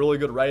have, you know, really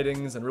good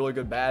ratings and really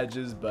good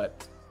badges,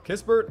 but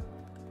Kispert,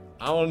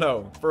 I don't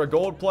know. For a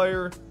gold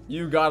player,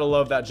 you gotta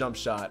love that jump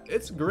shot.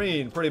 It's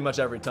green pretty much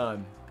every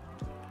time.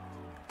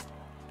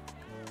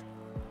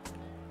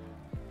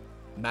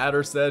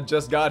 Matter said,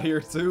 just got here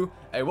too.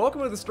 Hey,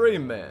 welcome to the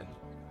stream, man.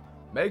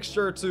 Make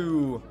sure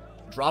to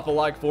drop a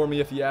like for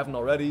me if you haven't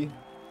already,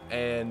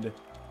 and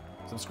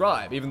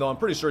subscribe, even though I'm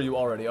pretty sure you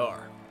already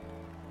are.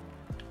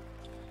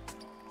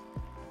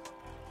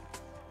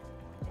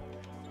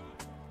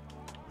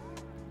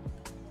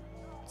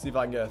 See if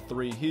I can get a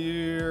 3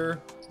 here.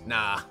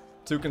 Nah,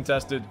 2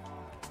 contested.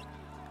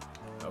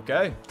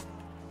 Okay.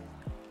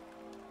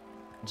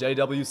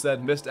 JW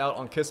said, missed out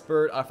on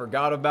Kispert. I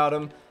forgot about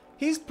him.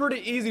 He's pretty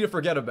easy to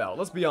forget about,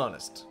 let's be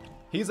honest.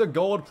 He's a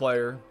gold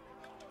player,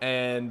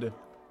 and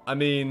I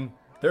mean,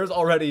 there's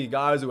already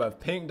guys who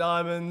have pink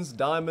diamonds,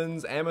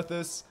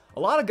 amethysts. A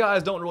lot of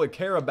guys don't really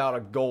care about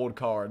a gold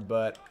card,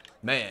 but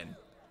man,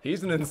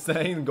 he's an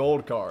insane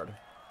gold card.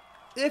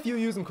 If you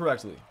use him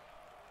correctly.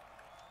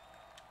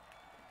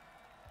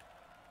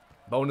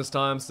 Bonus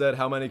Time said,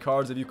 how many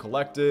cards have you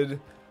collected?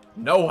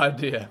 No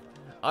idea.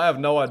 I have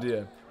no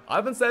idea.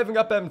 I've been saving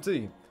up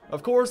MT.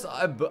 Of course,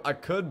 I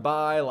could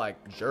buy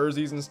like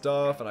jerseys and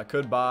stuff, and I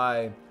could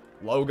buy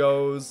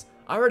logos.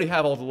 I already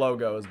have all the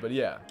logos, but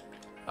yeah.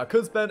 I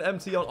could spend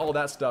MT on all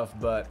that stuff,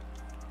 but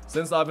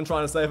since I've been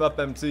trying to save up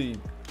MT,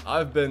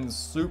 I've been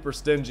super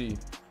stingy,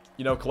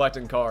 you know,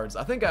 collecting cards.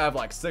 I think I have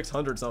like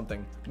 600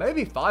 something,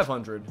 maybe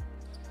 500.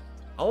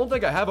 I don't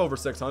think I have over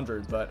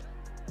 600, but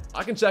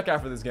I can check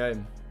after this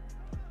game.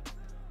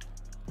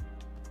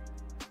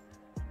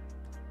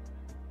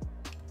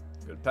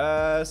 Good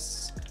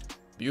pass.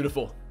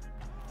 Beautiful.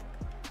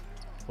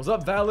 What's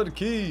up, Valid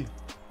Key?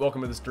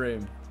 Welcome to the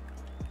stream.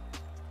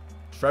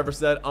 Trevor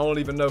said, I don't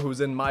even know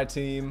who's in my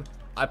team.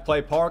 I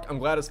play Park. I'm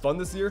glad it's fun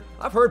this year.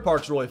 I've heard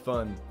Park's really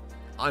fun.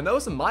 I know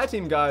some My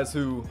Team guys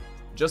who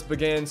just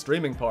began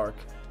streaming Park.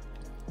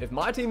 If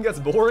my team gets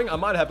boring, I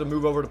might have to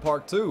move over to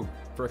Park too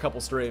for a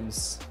couple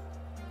streams.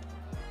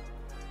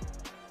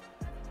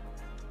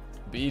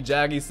 B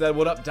Jaggy said,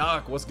 what up,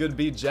 Doc? What's good,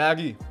 B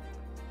Jaggy?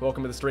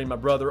 Welcome to the stream, my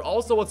brother.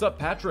 Also, what's up,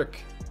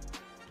 Patrick?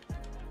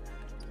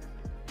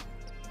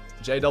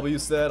 JW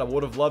said, I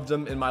would have loved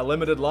him in my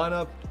limited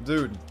lineup.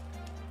 Dude,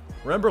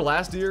 remember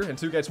last year in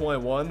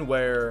 2K21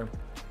 where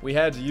we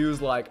had to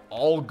use like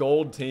all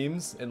gold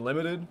teams in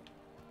limited?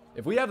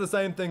 If we have the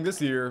same thing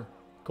this year,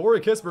 Corey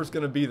Kispert's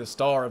going to be the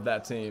star of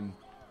that team.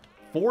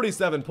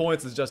 47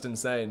 points is just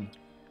insane.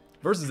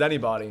 Versus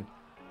anybody.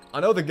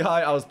 I know the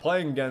guy I was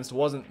playing against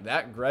wasn't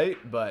that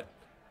great, but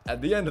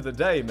at the end of the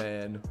day,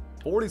 man,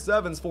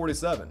 47's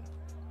 47.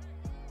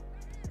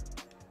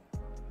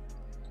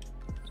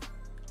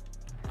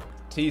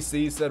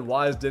 TC said,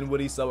 why is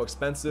Dinwiddie so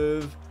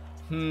expensive?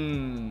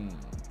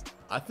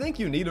 I think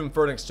you need him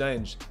for an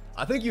exchange.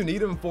 I think you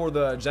need him for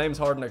the James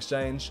Harden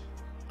exchange.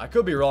 I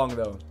could be wrong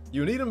though.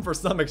 You need him for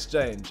some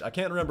exchange. I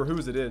can't remember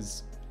whose it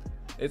is.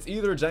 It's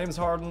either James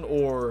Harden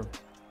or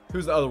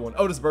who's the other one?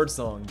 Otis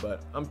Birdsong,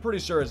 but I'm pretty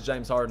sure it's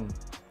James Harden.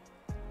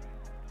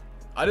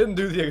 I didn't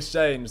do the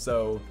exchange,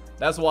 so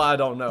that's why I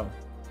don't know.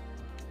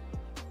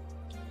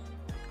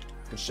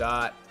 Good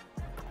shot.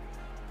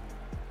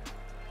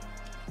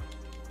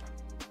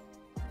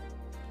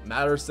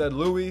 Matter said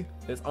Louis.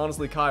 It's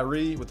honestly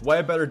Kyrie with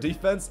way better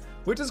defense,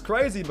 which is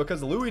crazy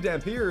because Louis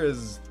Dampier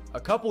is a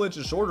couple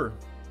inches shorter.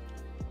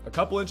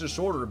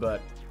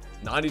 But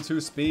 92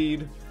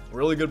 speed,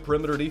 really good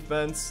perimeter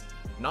defense.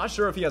 Not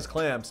sure if he has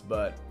clamps,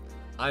 but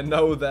I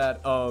know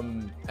that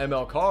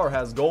M.L. CARR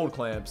has gold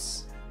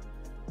clamps.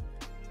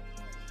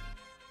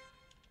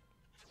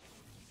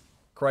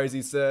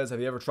 Crazy says,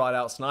 have you ever tried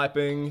out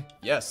sniping?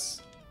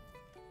 Yes.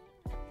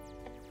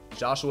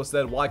 Joshua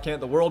said, why can't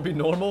the world be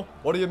normal?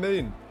 What do you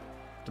mean?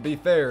 To be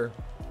fair,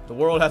 the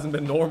world hasn't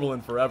been normal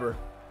in forever.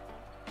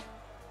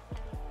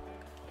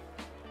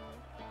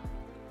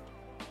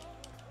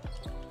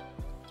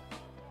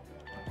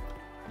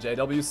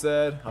 JW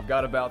said, I've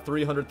got about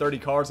 330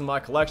 cards in my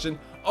collection.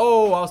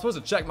 Oh, I was supposed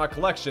to check my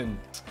collection.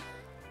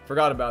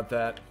 Forgot about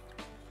that.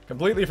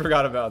 Completely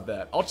forgot about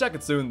that. I'll check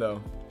it soon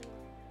though.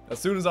 As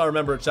soon as I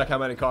remember to check how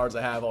many cards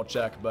I have, I'll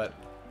check, but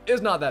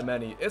it's not that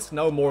many. It's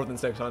no more than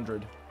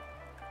 600.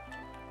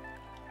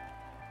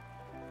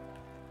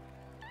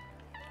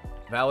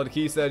 Valid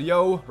Key said,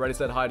 yo. Reddy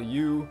said hi to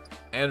you.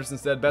 Anderson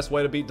said, best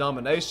way to beat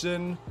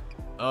domination.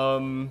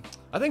 I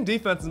think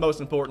defense is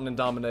most important in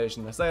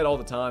domination. I say it all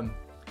the time.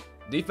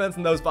 Defense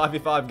in those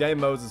 5v5 game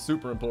modes is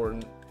super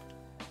important.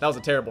 That was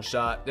a terrible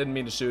shot. Didn't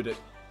mean to shoot it.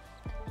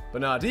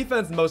 But nah,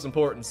 defense is most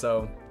important,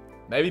 so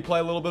maybe play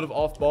a little bit of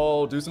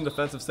off-ball, do some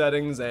defensive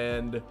settings,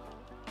 and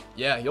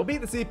yeah, you'll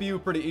beat the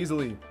CPU pretty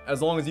easily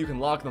as long as you can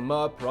lock them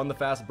up, run the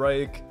fast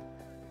break,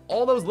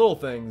 all those little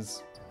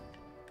things.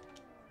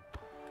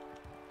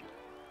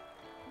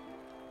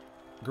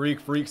 Greek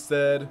Freak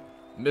said,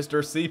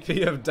 Mr.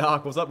 CP of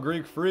Doc. What's up,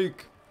 Greek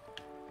Freak?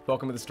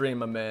 Welcome to the stream,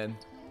 my man.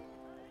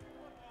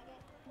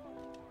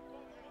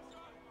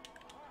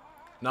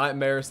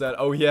 Nightmare said,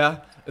 oh yeah,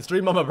 a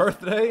stream on my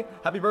birthday?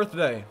 Happy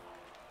birthday.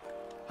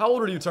 How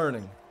old are you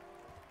turning?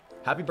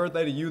 Happy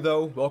birthday to you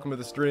though. Welcome to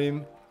the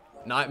stream.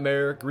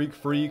 Nightmare, Greek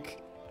Freak,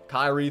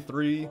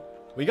 Kyrie3.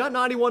 We got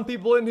 91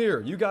 people in here.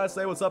 You guys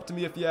say what's up to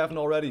me if you haven't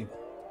already.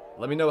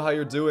 Let me know how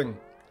you're doing.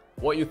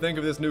 What you think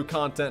of this new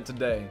content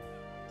today.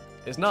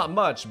 It's not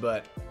much,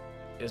 but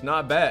it's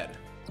not bad.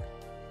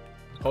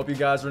 Hope you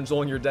guys are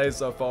enjoying your day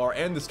so far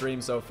and the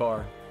stream so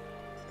far.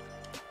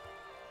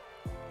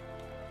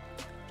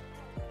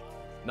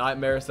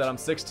 Nightmare said I'm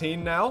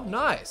 16 now.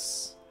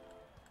 Nice.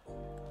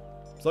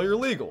 So you're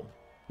legal.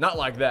 Not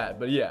like that,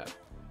 but yeah.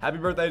 Happy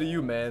birthday to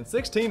you, man.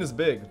 16 is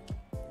big.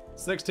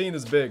 16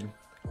 is big.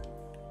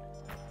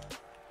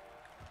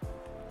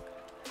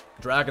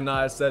 Dragon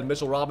Eyes said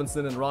Mitchell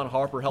Robinson and Ron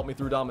Harper helped me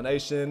through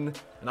domination,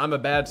 and I'm a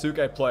bad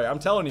 2K player. I'm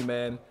telling you,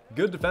 man,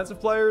 good defensive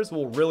players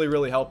will really,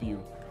 really help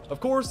you. Of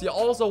course, you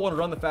also want to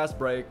run the fast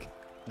break,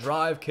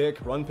 drive,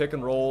 kick, run pick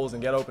and rolls,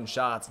 and get open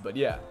shots, but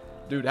yeah.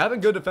 Dude, having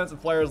good defensive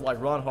players like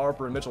Ron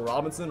Harper and Mitchell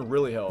Robinson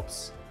really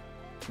helps.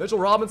 Mitchell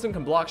Robinson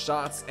can block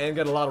shots and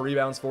get a lot of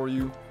rebounds for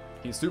you.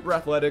 He's super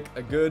athletic,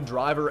 a good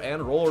driver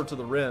and roller to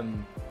the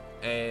rim.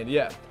 And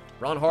yeah,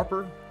 Ron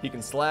Harper, he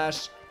can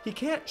slash. He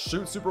can't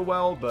shoot super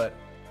well, but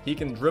he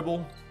can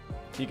dribble,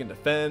 he can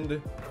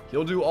defend.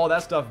 He'll do all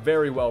that stuff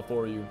very well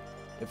for you.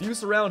 If you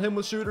surround him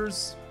with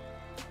shooters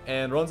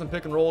and run some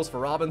pick and rolls for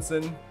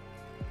Robinson,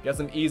 get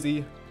some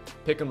easy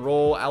pick and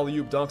roll,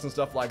 alley-oop dunks and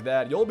stuff like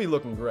that, you'll be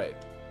looking great.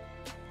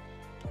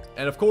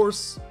 And of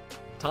course,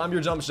 time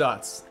your jump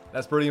shots.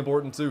 That's pretty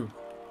important too.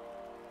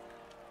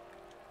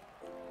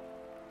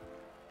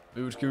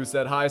 Uchku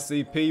said, hi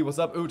CP. What's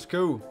up,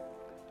 Uchku?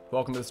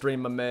 Welcome to the stream,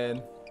 my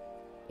man.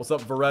 What's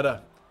up, Veretta?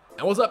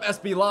 And what's up,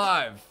 SB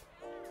Live?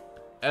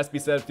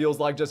 SB said, feels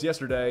like just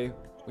yesterday.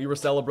 We were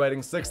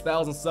celebrating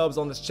 6,000 subs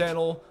on this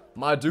channel.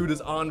 My dude is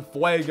on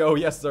fuego.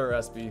 Yes, sir,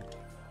 SB.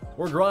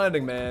 We're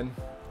grinding, man.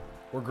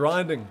 We're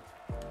grinding.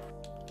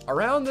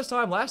 Around this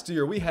time last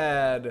year, we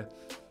had,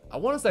 I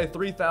want to say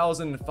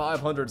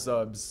 3,500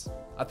 subs.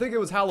 I think it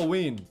was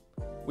Halloween.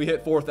 We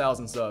hit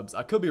 4,000 subs.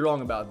 I could be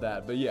wrong about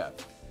that, but yeah.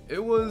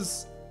 It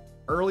was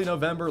early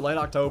November, late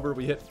October.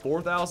 We hit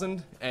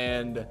 4,000,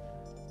 and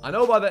I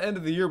know by the end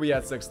of the year we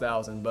had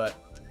 6,000, but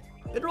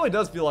it really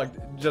does feel like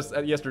just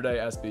yesterday,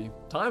 SB.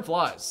 Time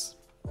flies.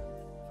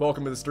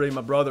 Welcome to the stream,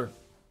 my brother.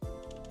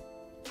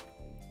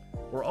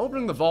 We're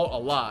opening the vault a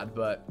lot,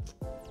 but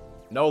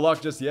no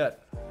luck just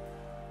yet.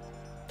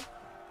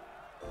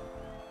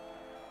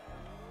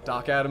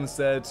 Doc Adams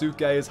said,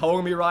 2K is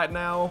holding me right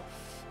now.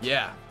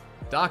 Yeah,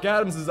 Doc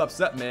Adams is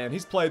upset, man.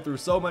 He's played through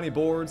so many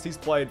boards. He's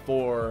played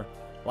for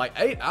like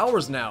 8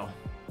 hours now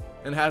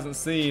and hasn't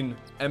seen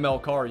M.L.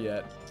 CARR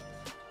yet.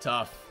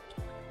 Tough.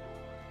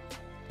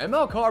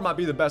 M.L. CARR might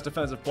be the best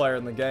defensive player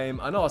in the game.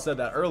 I know I said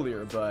that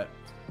earlier, but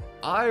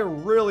I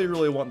really,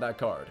 really want that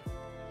card.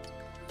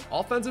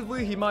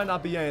 Offensively, he might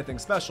not be anything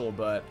special,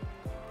 but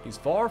he's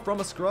far from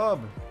a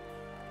scrub.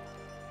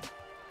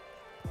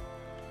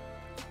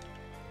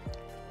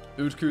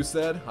 Utku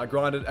said, I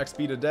grinded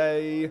XP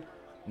today.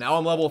 Now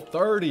I'm level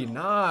 30.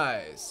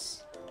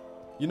 Nice.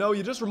 You know,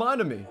 you just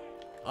reminded me.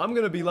 I'm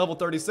going to be level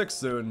 36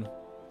 soon.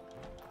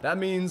 That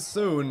means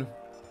soon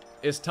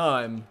it's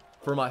time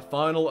for my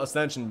final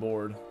Ascension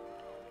board.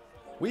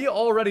 We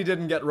already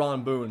didn't get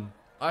Ron Boone.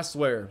 I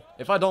swear,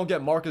 if I don't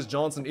get Marcus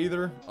Johnson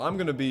either, I'm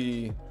going to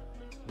be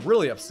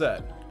really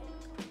upset.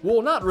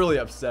 Well, not really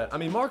upset. I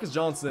mean, Marcus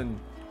Johnson,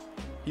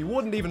 he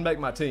wouldn't even make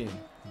my team.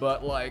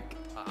 But, like,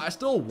 I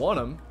still want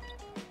him.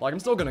 Like, I'm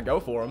still going to go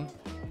for him.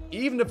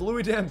 Even if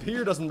Louis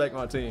Dampier doesn't make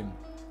my team,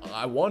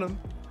 I want him.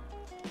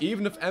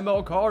 Even if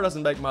M.L. CARR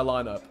doesn't make my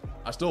lineup,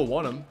 I still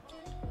want him.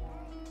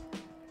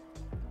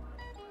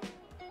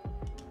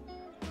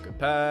 Good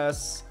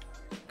pass.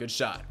 Good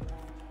shot.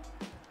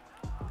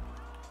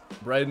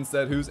 Braden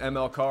said, who's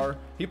M.L. CARR?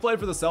 He played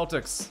for the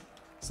Celtics.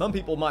 Some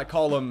people might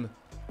call him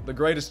the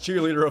greatest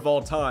cheerleader of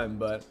all time,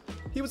 but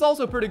he was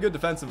also pretty good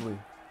defensively.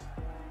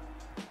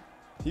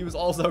 He was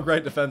also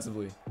great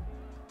defensively.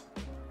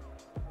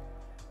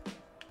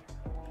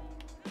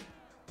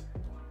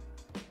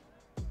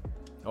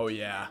 Oh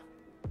yeah.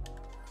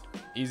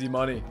 Easy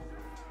money.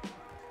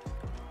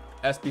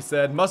 SB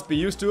said, must be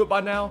used to it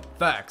by now.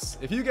 Facts.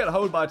 If you get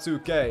hoed by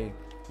 2K,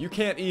 you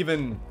can't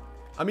even...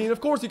 I mean,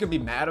 of course you can be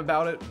mad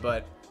about it,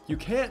 but you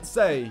can't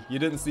say you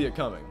didn't see it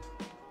coming.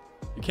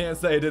 You can't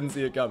say you didn't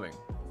see it coming.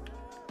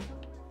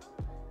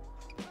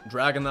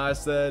 Dragon Eye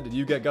said, did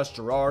you get Gus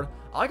Gerard?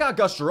 I got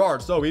Gus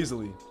Gerard so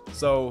easily.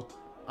 So,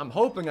 I'm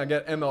hoping I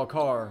get M.L.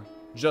 CARR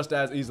just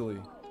as easily.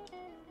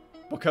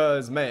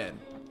 Because, man,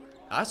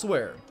 I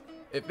swear,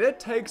 if it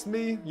takes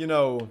me, you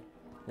know,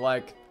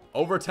 like,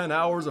 over 10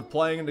 hours of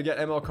playing to get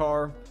M.L.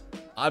 CARR,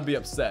 I'd be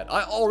upset.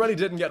 I already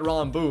didn't get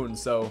Ron Boone,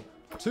 so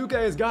 2K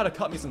has got to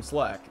cut me some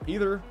slack.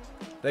 Either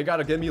they got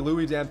to give me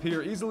Louis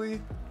Dampier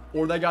easily,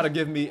 or they got to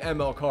give me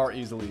M.L. CARR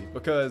easily,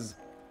 because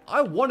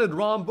I wanted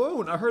Ron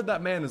Boone. I heard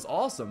that man is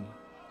awesome.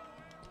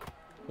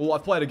 Well,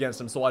 I've played against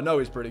him, so I know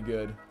he's pretty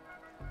good.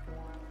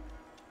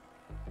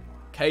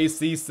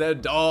 KC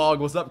said, dog.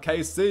 What's up,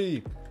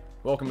 KC?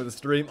 Welcome to the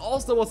stream.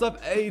 Also, what's up,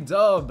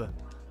 A-Dub?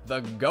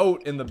 The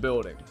GOAT in the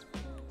building.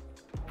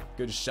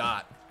 Good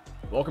shot.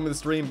 Welcome to the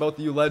stream, both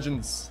of you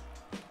legends.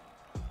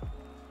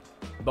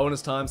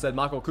 Bonus Time said,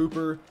 Michael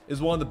Cooper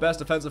is one of the best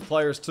defensive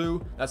players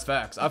too. That's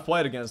facts. I've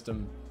played against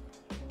him.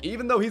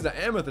 Even though he's an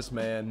amethyst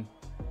man,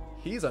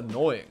 he's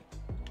annoying.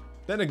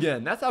 Then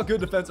again, that's how good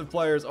defensive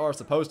players are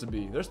supposed to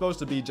be. They're supposed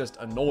to be just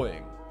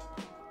annoying.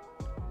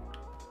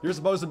 You're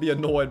supposed to be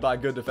annoyed by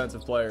good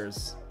defensive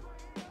players.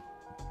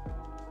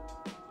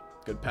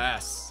 Good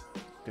pass.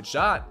 Good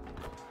shot.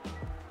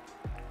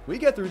 We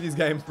get through these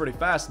games pretty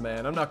fast,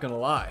 man. I'm not gonna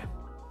lie.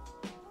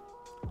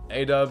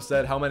 A-Dub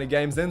said, how many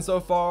games in so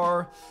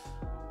far?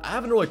 I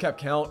haven't really kept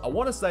count. I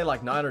want to say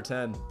like 9 or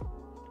 10.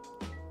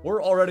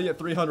 We're already at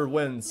 300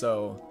 wins,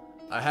 so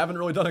I haven't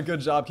really done a good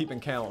job keeping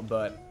count,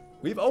 but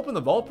we've opened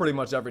the vault pretty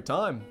much every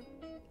time.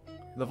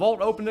 The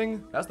vault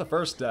opening, that's the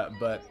first step,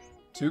 but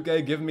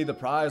 2K giving me the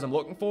prize I'm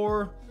looking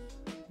for,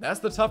 that's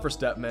the tougher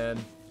step, man.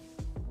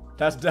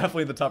 That's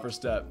definitely the tougher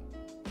step.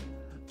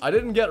 I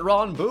didn't get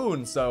Ron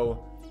Boone,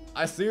 so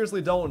I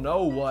seriously don't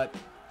know what,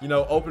 you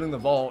know, opening the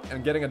vault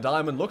and getting a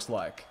diamond looks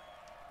like.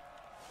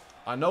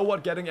 I know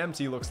what getting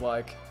MT looks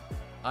like.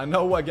 I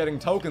know what getting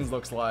tokens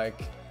looks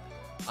like.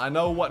 I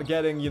know what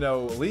getting, you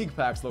know, league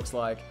packs looks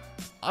like.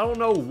 I don't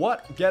know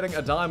what getting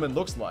a diamond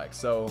looks like,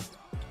 so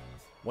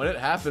when it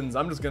happens,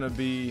 I'm just gonna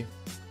be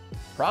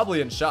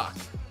probably in shock.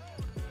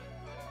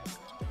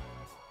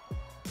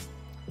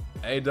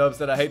 A-Dub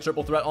said, I hate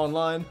triple threat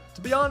online.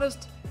 To be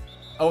honest,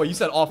 oh, you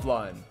said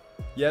offline.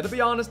 Yeah, to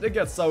be honest, it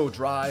gets so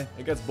dry.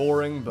 It gets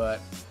boring, but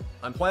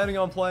I'm planning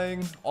on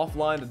playing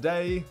offline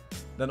today,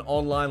 then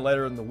online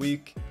later in the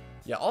week.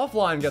 Yeah,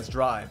 offline gets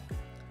dry,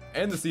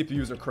 and the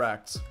CPUs are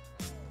cracked.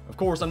 Of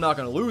course, I'm not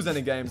going to lose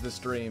any games this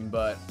stream,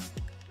 but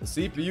the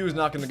CPU is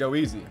not going to go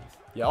easy.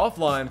 Yeah,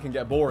 offline can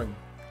get boring.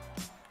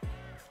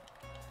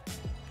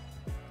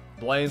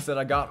 Blaine said,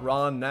 I got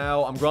Ron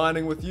now. I'm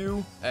grinding with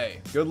you. Hey,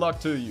 good luck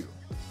to you.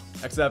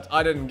 Except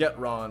I didn't get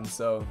Ron,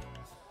 so...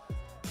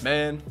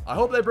 Man, I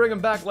hope they bring him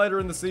back later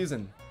in the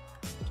season.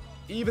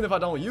 Even if I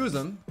don't use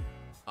him,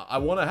 I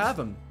want to have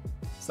him.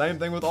 Same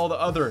thing with all the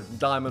other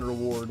diamond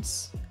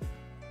rewards.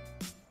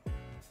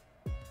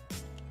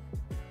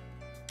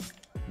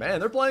 Man,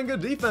 they're playing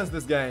good defense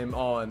this game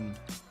on...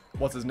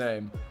 What's his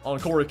name? On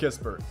Corey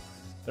Kispert.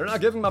 They're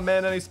not giving my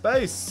man any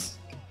space.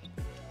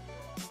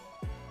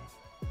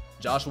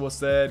 Joshua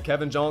said,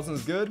 Kevin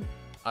Johnson's good?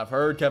 I've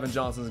heard Kevin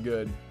Johnson's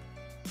good.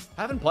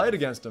 Haven't played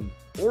against him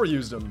or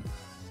used him.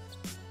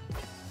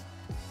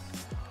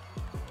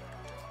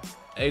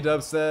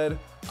 A-Dub said,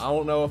 I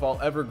don't know if I'll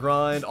ever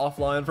grind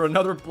offline for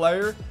another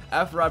player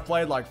after I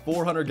played like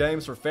 400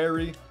 games for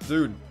Fairy.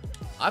 Dude,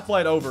 I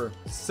played over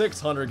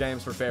 600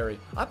 games for Fairy.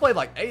 I played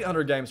like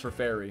 800 games for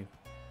Fairy.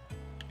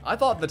 I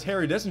thought the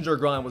Terry Dissinger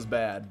grind was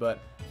bad, but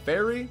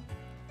Fairy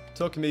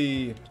took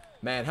me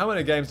Man, how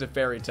many games did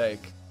Ferry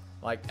take?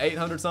 Like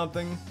 800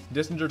 something?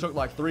 Dissinger took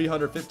like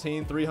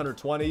 315,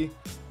 320.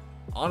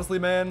 Honestly,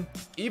 man,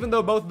 even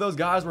though both of those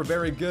guys were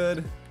very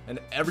good and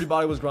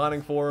everybody was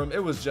grinding for him,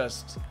 it was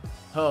just,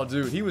 oh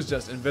dude, he was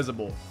just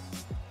invisible.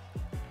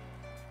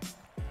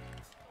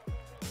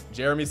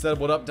 Jeremy said,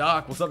 what up,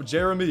 Doc? What's up,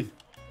 Jeremy?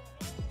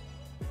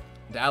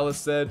 Dallas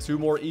said 2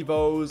 more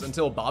Evos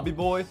until Bobby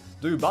Boy.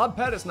 Dude, Bob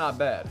Pettit's not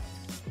bad.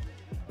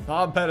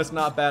 Bob Pettit's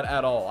not bad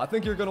at all. I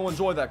think you're going to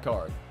enjoy that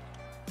card.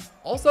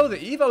 Also, the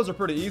Evos are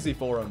pretty easy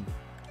for him.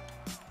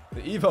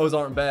 The Evos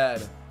aren't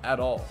bad at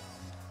all.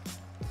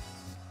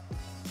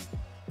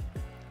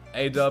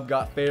 A-Dub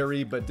got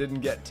Ferry, but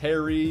didn't get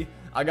Terry.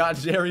 I got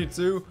Jerry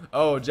too.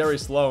 Oh, Jerry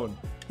Sloan.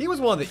 He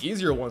was one of the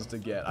easier ones to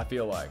get, I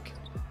feel like.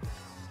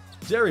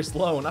 Jerry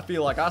Sloan, I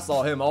feel like I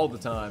saw him all the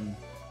time.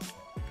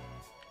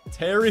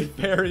 Terry,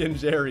 Ferry, and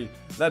Jerry.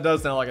 That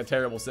does sound like a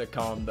terrible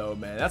sitcom though,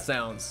 man. That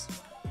sounds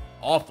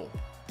awful.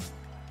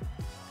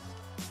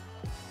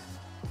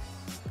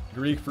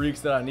 Greek Freak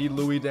said I need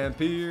Louis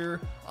Dampier.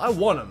 I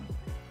want him.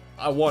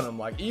 I want him.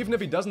 Like, even if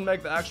he doesn't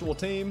make the actual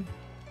team,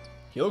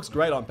 he looks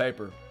great on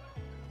paper.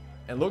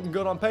 And looking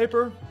good on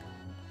paper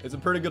is a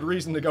pretty good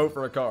reason to go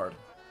for a card.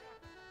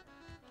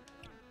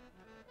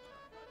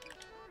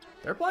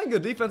 They're playing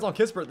good defense on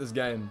Kispert this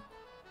game.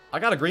 I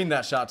gotta green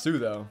that shot too,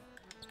 though.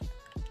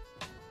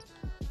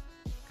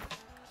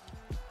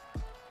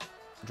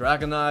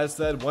 Dragon Eyes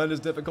said, when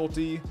does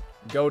difficulty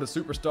go to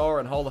Superstar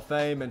and Hall of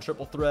Fame and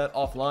Triple Threat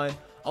offline?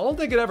 I don't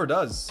think it ever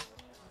does.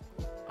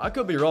 I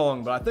could be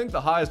wrong, but I think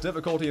the highest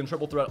difficulty in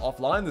Triple Threat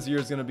offline this year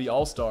is going to be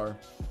All-Star.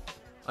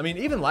 I mean,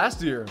 even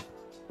last year,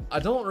 I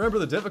don't remember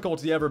the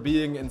difficulty ever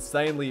being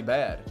insanely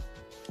bad.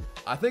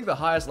 I think the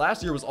highest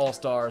last year was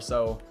All-Star,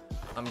 so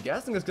I'm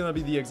guessing it's going to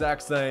be the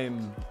exact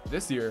same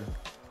this year.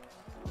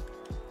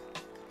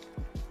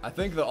 I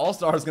think the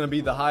All-Star is going to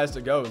be the highest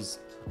it goes.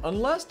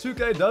 Unless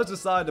 2K does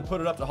decide to put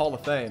it up to Hall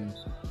of Fame.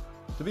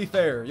 To be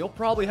fair, you'll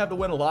probably have to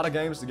win a lot of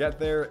games to get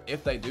there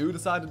if they do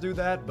decide to do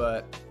that,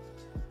 but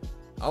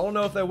I don't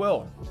know if they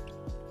will.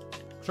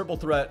 Triple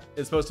Threat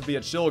is supposed to be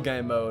a chill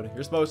game mode.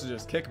 You're supposed to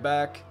just kick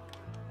back,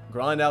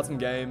 grind out some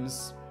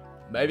games,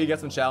 maybe get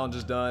some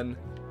challenges done.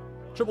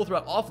 Triple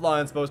Threat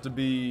offline is supposed to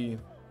be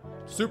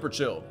super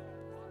chill.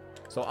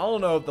 So I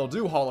don't know if they'll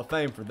do Hall of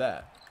Fame for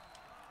that.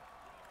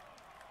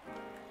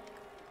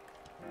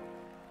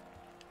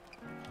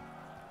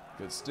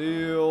 Good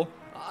steal.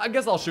 I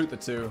guess I'll shoot the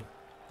 2.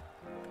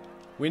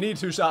 We need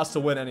 2 shots to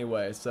win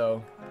anyway,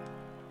 so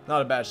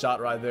not a bad shot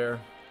right there.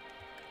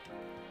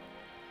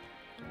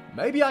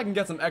 Maybe I can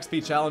get some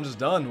XP challenges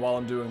done while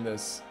I'm doing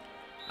this.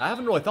 I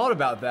haven't really thought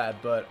about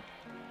that, but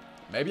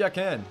maybe I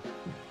can.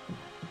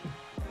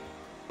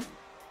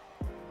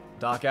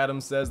 Doc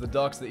Adams says the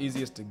Duck's the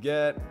easiest to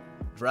get.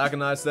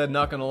 Dragon Eye said,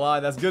 not gonna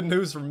lie, that's good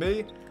news for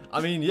me. I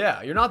mean,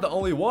 yeah, you're not the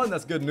only one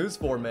that's good news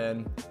for,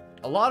 man.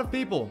 A lot of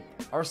people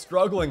are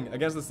struggling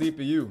against the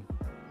CPU.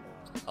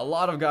 A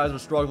lot of guys are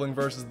struggling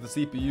versus the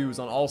CPUs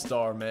on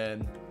All-Star,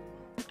 man.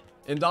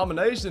 In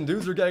Domination,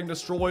 dudes are getting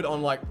destroyed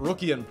on, like,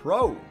 Rookie and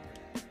Pro.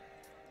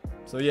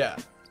 So, yeah.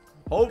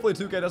 Hopefully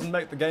 2K doesn't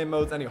make the game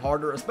modes any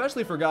harder,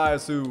 especially for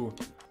guys who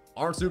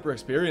aren't super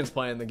experienced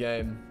playing the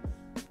game.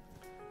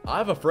 I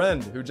have a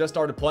friend who just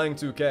started playing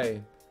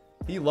 2K.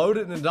 He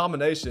loaded in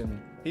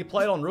Domination. He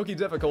played on Rookie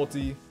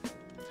difficulty,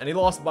 and he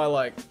lost by,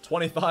 like,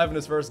 25 in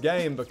his first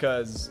game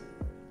because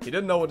he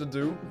didn't know what to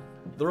do.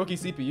 The Rookie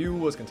CPU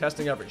was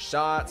contesting every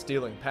shot,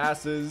 stealing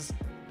passes.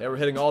 They were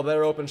hitting all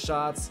their open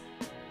shots.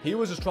 He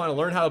was just trying to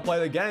learn how to play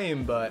the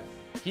game, but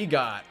he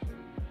got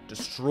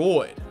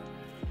destroyed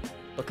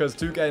because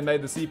 2K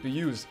made the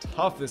CPUs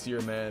tough this year,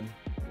 man.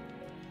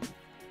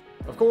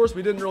 Of course,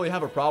 we didn't really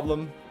have a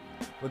problem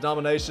with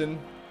Domination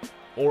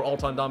or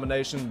all-time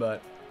Domination,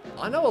 but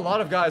I know a lot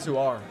of guys who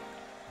are.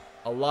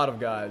 A lot of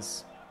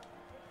guys.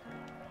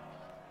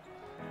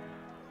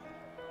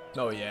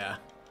 Oh, yeah.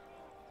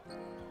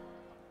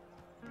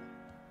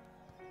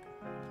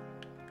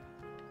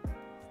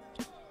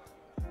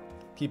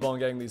 Keep on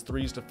getting these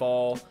 3s to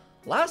fall.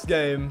 Last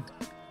game,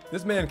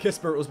 this man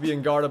Kispert was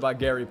being guarded by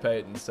Gary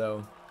Payton,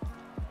 so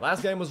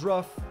last game was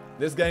rough.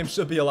 This game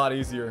should be a lot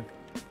easier.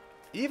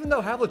 Even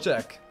though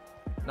Havlicek,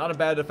 not a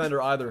bad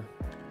defender either.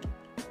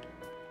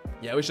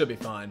 Yeah, we should be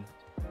fine.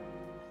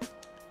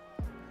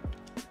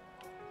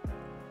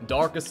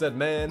 Darkus said,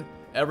 man,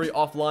 every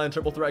offline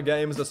triple threat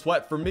game is a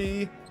sweat for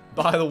me.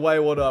 By the way,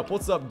 what up?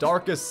 What's up,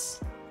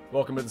 Darkus?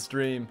 Welcome to the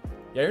stream.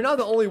 Yeah, you're not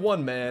the only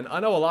one, man. I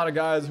know a lot of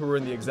guys who are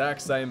in the exact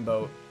same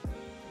boat.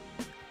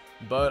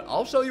 But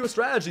I'll show you a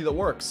strategy that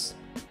works.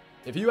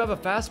 If you have a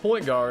fast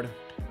point guard,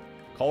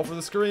 call for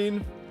the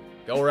screen,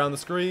 go around the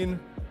screen,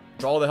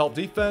 draw the help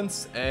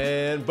defense,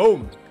 and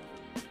boom.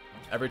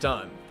 Every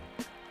time.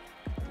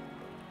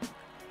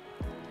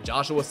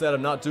 Joshua said,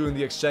 I'm not doing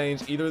the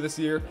exchange either this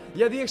year.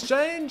 Yeah, the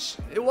exchange,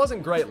 it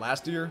wasn't great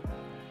last year.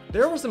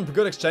 There were some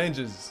good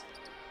exchanges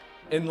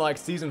in like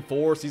Season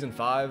 4, Season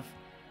 5,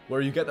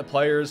 where you get the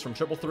players from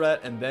Triple Threat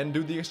and then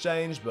do the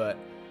exchange, but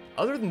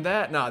other than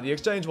that, nah, the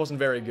exchange wasn't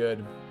very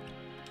good.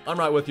 I'm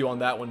right with you on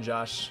that one,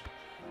 Josh.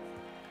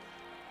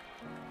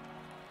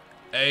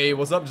 Hey,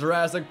 what's up,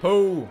 Jurassic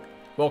Pooh?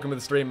 Welcome to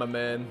the stream, my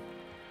man.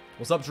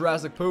 What's up,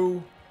 Jurassic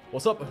Pooh?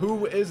 What's up,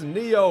 Who is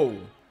Neo?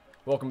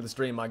 Welcome to the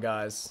stream, my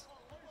guys.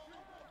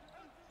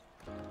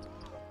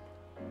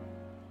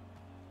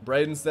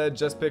 Braden said,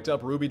 just picked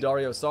up Ruby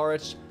Dario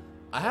Saric.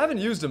 I haven't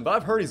used him, but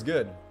I've heard he's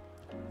good.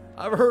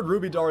 I've heard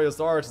Ruby Dario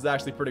Saric is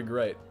actually pretty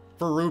great.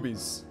 For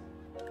rubies.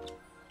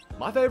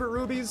 My favorite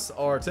rubies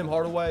are Tim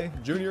Hardaway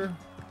Jr.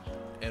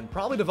 and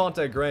probably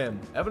Devontae Graham.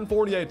 Evan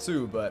Fournier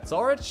too, but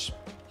Saric,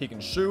 he can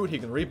shoot, he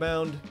can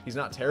rebound. He's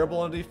not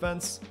terrible on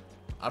defense.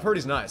 I've heard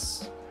he's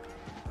nice.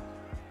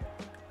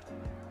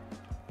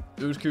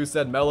 Ushku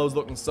said Melo's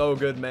looking so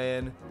good,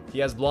 man. He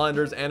has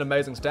blinders and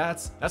amazing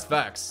stats. That's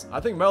facts. I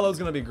think Melo's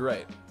gonna be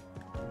great.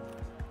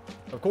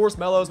 Of course,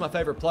 Melo's my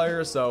favorite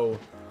player, so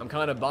I'm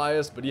kind of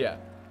biased, but yeah.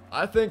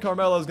 I think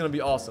Carmelo's gonna be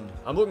awesome.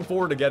 I'm looking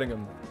forward to getting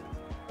him.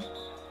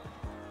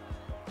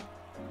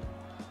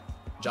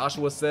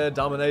 Joshua said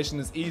domination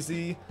is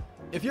easy.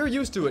 If you're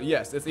used to it,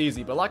 yes, it's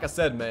easy. But like I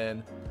said,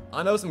 man,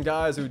 I know some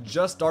guys who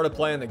just started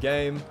playing the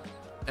game,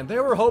 and they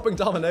were hoping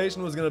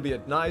domination was going to be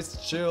a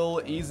nice,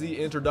 chill,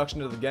 easy introduction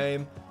to the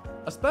game,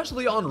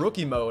 especially on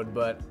rookie mode,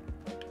 but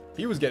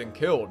he was getting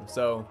killed.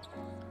 So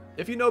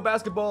if you know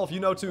basketball, if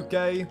you know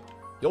 2K,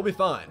 you'll be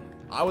fine.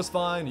 I was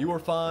fine, you were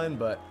fine,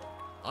 but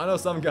I know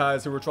some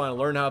guys who were trying to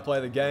learn how to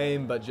play the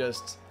game, but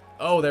just,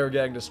 oh, they were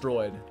getting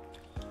destroyed.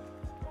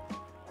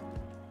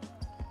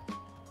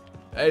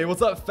 Hey,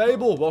 what's up,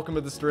 Fable? Welcome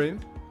to the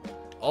stream.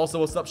 Also,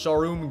 what's up,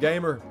 Sharoom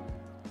Gamer?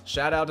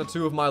 Shout out to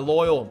 2 of my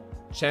loyal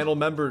channel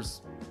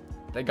members.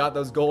 They got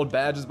those gold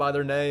badges by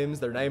their names.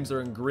 Their names are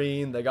in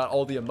green. They got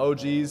all the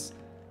emojis.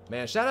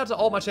 Man, shout out to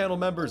all my channel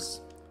members.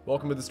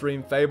 Welcome to the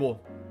stream,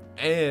 Fable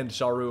and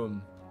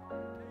Sharoom.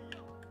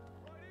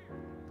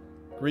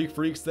 Greek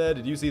Freak said,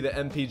 did you see the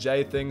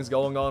MPJ things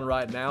going on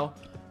right now?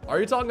 Are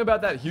you talking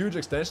about that huge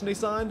extension he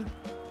signed?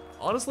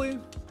 Honestly,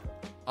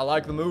 I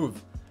like the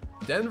move.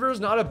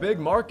 Denver's not a big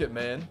market,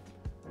 man.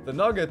 The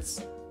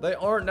Nuggets, they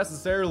aren't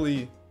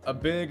necessarily a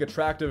big,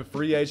 attractive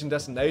free agent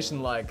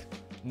destination like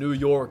New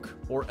York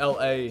or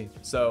LA.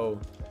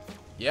 So,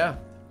 yeah,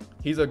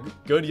 he's a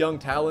good young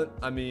talent.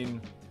 I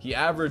mean, he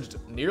averaged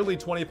nearly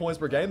 20 points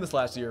per game this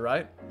last year,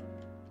 right?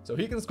 So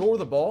he can score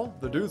the ball.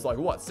 The dude's like,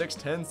 what,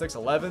 6'10",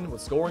 6'11", with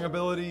scoring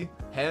ability,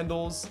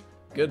 handles,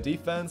 good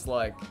defense.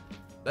 Like,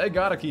 they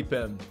gotta keep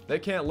him. They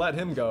can't let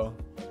him go.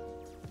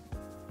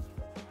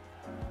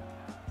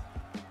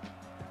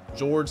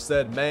 George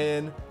said,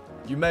 man,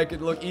 you make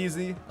it look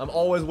easy. I'm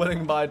always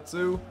winning by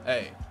 2.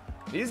 Hey,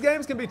 these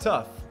games can be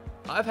tough.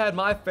 I've had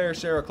my fair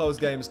share of close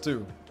games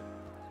too.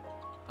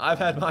 I've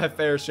had my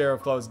fair share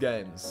of close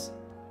games.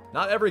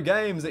 Not every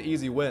game's an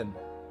easy win.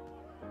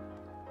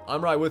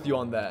 I'm right with you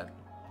on that.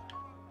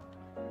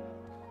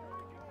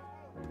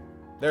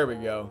 There we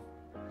go.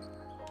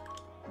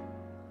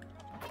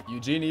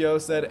 Eugenio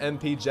said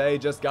MPJ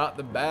just got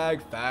the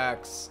bag.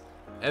 Facts.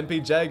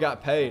 MPJ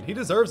got paid. He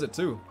deserves it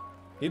too.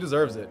 He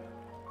deserves it.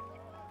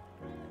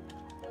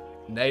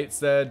 Nate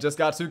said, just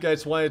got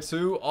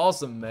 2K22.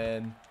 Awesome,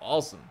 man.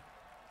 Awesome.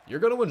 You're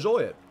going to enjoy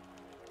it.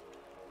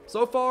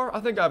 So far, I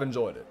think I've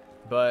enjoyed it.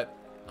 But,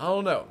 I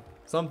don't know.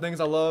 Some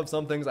things I love,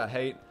 some things I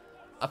hate.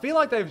 I feel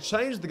like they've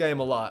changed the game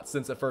a lot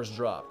since it first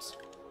dropped.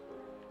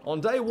 On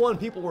day 1,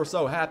 people were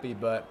so happy,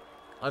 but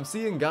I'm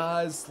seeing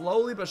guys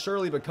slowly but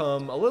surely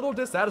become a little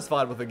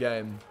dissatisfied with the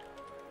game.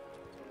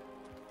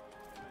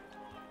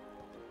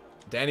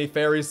 Danny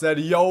Ferry said,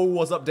 yo,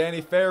 what's up, Danny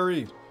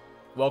Ferry?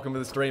 Welcome to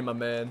the stream, my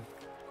man.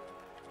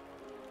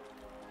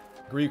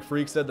 Greek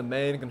Freak said the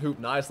man can hoop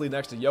nicely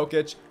next to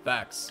Jokic.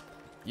 Facts.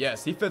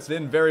 Yes, he fits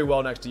in very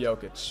well next to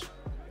Jokic.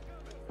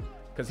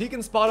 Because he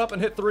can spot up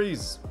and hit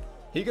threes.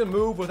 He can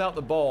move without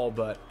the ball,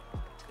 but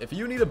if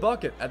you need a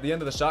bucket at the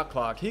end of the shot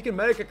clock, he can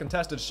make a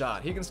contested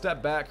shot. He can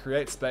step back,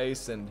 create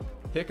space, and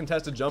hit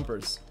contested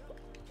jumpers.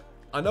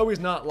 I know he's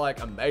not,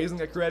 like,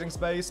 amazing at creating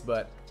space,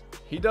 but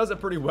he does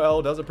it pretty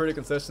well, does it pretty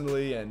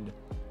consistently, and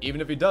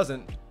even if he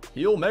doesn't,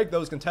 he'll make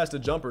those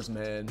contested jumpers,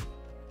 man.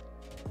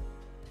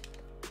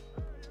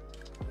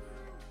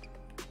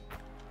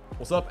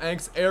 What's up,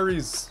 Anks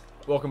Aries?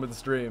 Welcome to the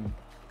stream.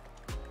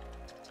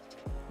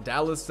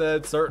 Dallas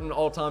said certain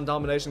all-time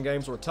domination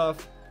games were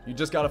tough. You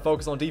just gotta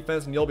focus on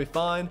defense and you'll be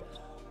fine.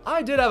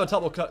 I did have a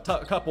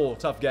couple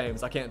tough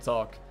games. I can't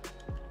talk.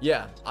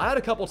 Yeah, I had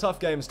a couple tough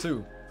games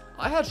too.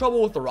 I had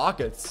trouble with the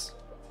Rockets.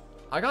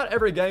 I got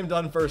every game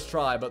done first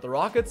try, but the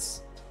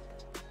Rockets,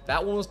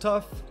 that one was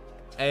tough.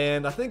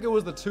 And I think it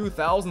was the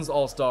 2000s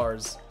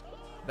All-Stars.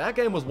 That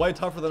game was way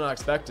tougher than I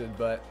expected,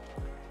 but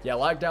yeah,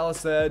 like Dallas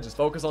said, just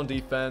focus on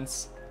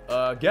defense.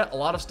 Get a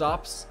lot of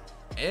stops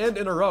and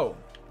in a row.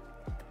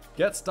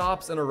 Get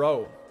stops in a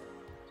row.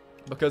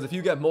 Because if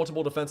you get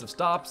multiple defensive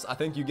stops, I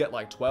think you get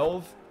like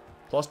 12,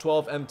 plus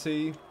 12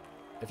 MT.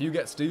 If you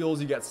get steals,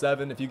 you get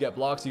 7. If you get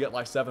blocks, you get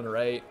like 7 or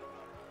 8.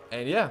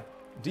 And yeah,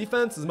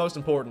 defense is most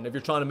important if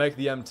you're trying to make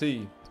the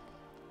MT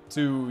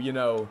to, you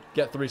know,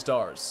 get 3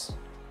 stars.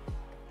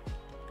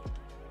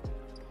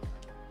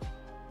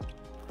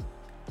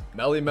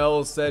 Melly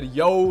Mells said,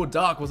 yo,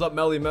 Doc, what's up,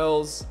 Melly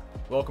Mells?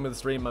 Welcome to the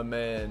stream, my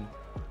man.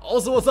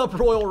 Also, what's up,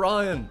 Royal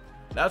Ryan?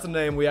 That's a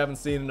name we haven't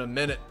seen in a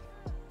minute.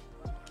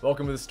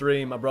 Welcome to the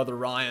stream, my brother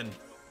Ryan.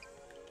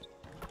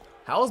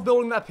 How's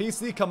building that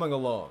PC coming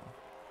along?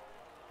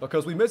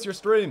 Because we miss your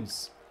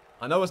streams.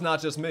 I know it's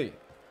not just me.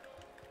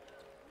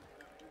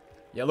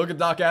 Yeah, look at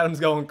Doc Adams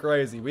going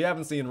crazy. We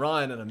haven't seen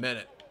Ryan in a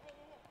minute.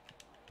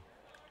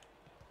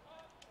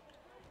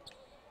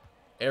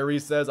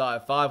 Aries says, I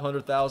have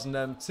 500,000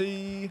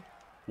 MT.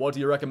 What do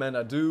you recommend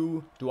I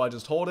do? Do I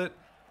just hold it?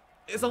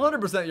 It's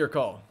 100% your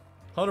call.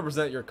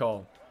 100% your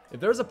call. If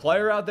there's a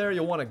player out there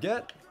you want to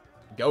get,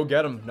 go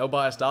get him.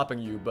 Nobody's stopping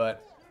you.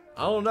 But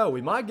I don't know.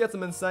 We might get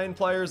some insane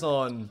players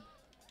on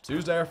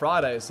Tuesday or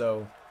Friday.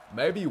 So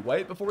maybe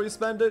wait before you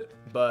spend it.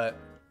 But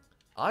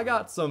I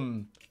got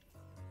some...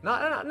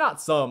 Not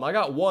some. I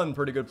got one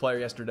pretty good player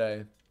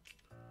yesterday.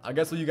 I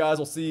guess you guys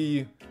will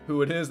see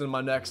who it is in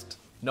my next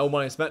No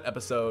Money Spent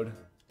episode.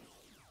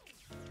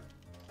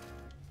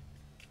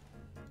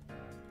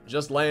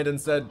 Just Landon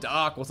said,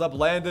 Doc, what's up,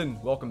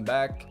 Landon? Welcome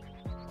back.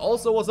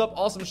 Also, what's up,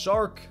 Awesome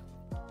Shark?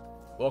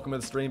 Welcome to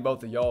the stream,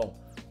 both of y'all.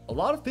 A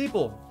lot of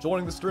people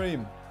joining the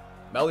stream.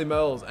 Melly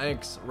Mells,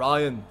 Anks,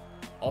 Ryan,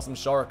 Awesome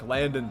Shark,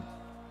 Landon.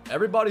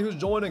 Everybody who's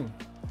joining,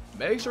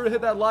 make sure to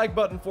hit that like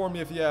button for me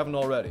if you haven't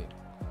already.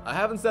 I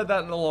haven't said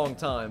that in a long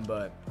time,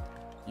 but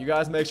you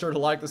guys make sure to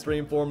like the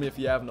stream for me if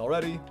you haven't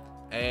already.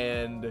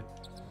 And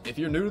if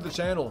you're new to the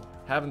channel,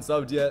 haven't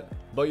subbed yet,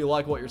 but you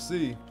like what you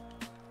see,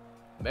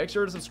 make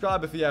sure to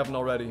subscribe if you haven't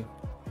already,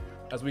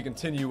 as we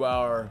continue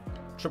our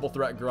triple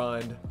threat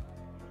grind.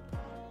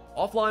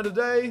 Offline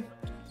today,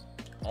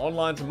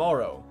 online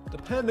tomorrow,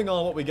 depending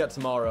on what we get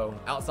tomorrow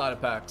outside of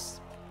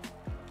packs.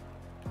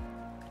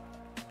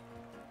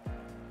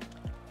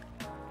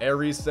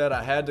 Aries said,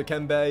 I had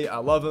Dikembe, I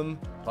love him,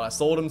 but I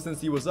sold him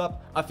since he was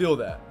up. I feel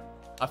that.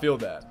 I feel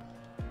that.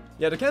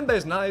 Yeah,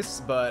 Dikembe's nice,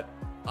 but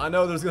I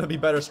know there's going to be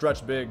better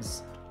stretch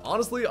bigs.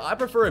 Honestly, I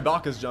prefer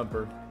Ibaka's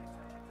jumper.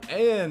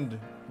 And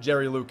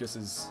Jerry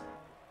Lucas's.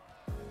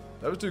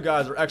 Those two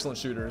guys are excellent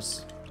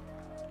shooters.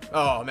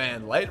 Oh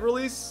man, late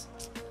release?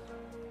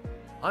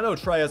 I know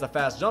Trey has a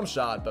fast jump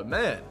shot, but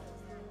man,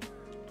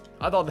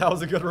 I thought that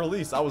was a good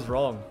release. I was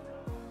wrong.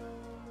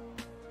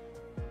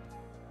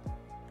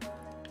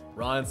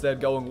 Ryan said,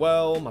 going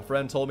well. My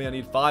friend told me I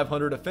need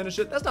 500 to finish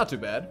it. That's not too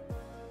bad.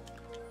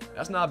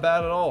 That's not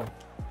bad at all.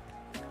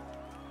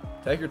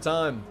 Take your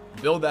time.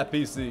 Build that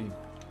PC.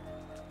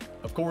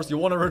 Of course, you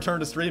want to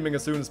return to streaming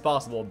as soon as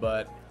possible,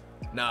 but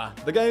nah,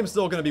 the game's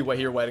still going to be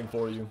here waiting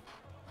for you.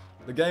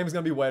 The game's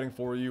going to be waiting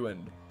for you,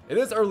 and it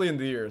is early in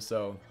the year,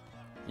 so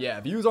yeah,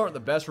 views aren't the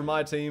best for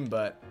my team,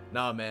 but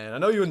nah, man, I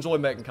know you enjoy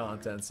making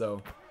content,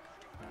 so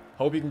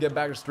hope you can get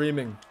back to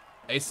streaming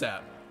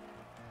ASAP.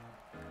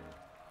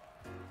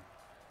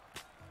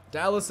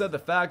 Dallas said the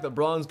fact that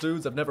bronze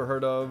dudes I've never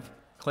heard of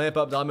clamp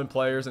up diamond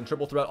players and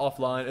triple threat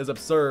offline is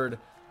absurd.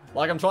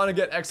 Like I'm trying to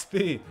get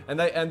XP and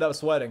they end up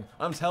sweating.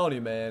 I'm telling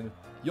you, man,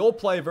 you'll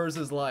play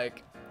versus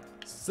like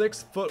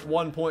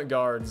 6'1" point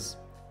guards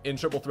in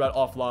triple threat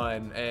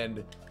offline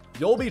and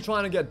you'll be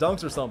trying to get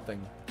dunks or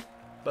something,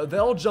 but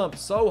they'll jump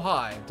so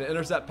high to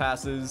intercept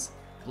passes,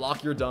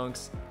 block your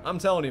dunks. I'm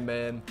telling you,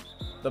 man,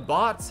 the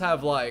bots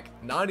have like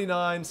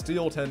 99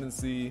 steal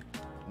tendency,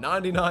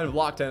 99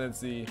 block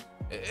tendency.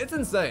 It's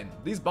insane.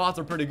 These bots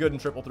are pretty good in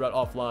triple threat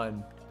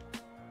offline.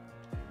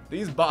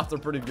 These bots are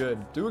pretty good.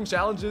 Doing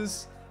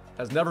challenges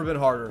has never been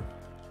harder.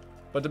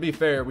 But to be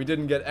fair, we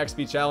didn't get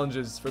XP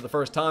challenges for the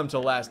first time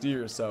till last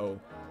year,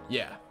 so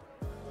yeah.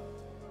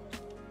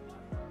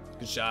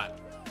 Good shot.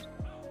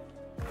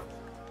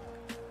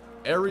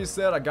 Aries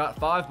said I got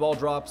 5 ball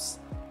drops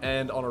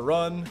and on a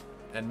run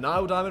and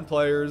no diamond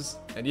players.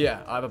 And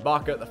yeah, I have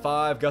Ibaka at the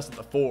 5, Gus at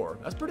the 4.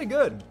 That's pretty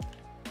good.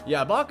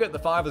 Yeah, Ibaka at the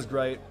 5 is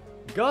great.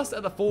 Gus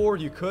at the 4,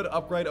 you could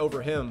upgrade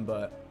over him,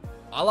 but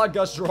I like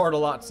Gus Gerard a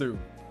lot too.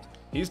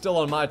 He's still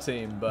on my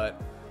team,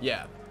 but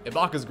yeah,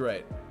 Ibaka's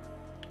great.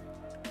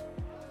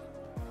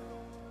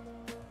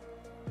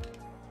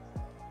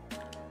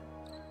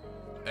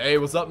 Hey,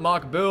 what's up,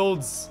 Mock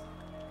Builds?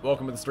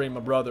 Welcome to the stream, my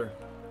brother.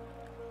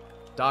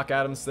 Doc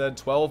Adams said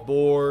 12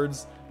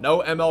 boards,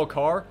 no ML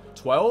CARR.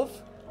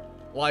 12?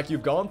 Like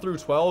you've gone through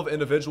 12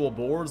 individual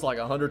boards, like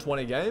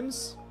 120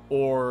 games?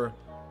 Or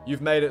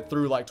you've made it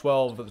through like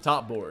 12 of the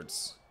top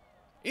boards?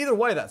 Either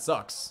way, that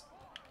sucks.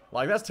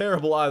 Like, that's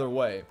terrible either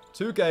way.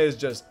 2K is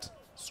just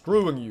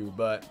screwing you,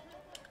 but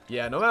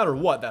yeah, no matter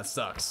what, that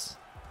sucks.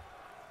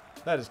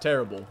 That is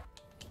terrible.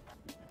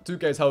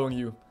 2K's hoeing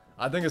you.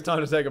 I think it's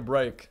time to take a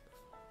break.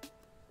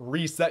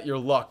 Reset your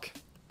luck,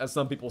 as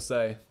some people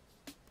say.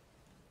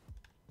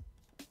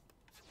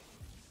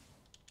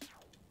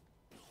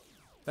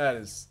 That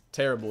is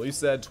terrible. You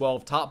said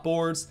 12 top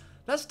boards.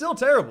 That's still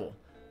terrible.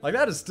 Like,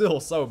 that is still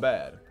so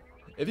bad.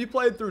 If you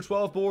played through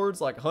 12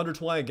 boards, like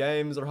 120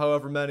 games or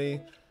however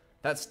many,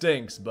 that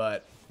stinks,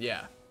 but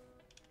yeah.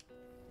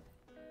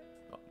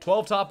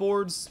 12 top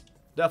boards,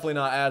 definitely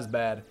not as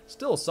bad.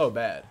 Still so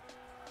bad.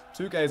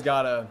 2K's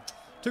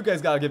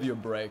gotta give you a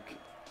break.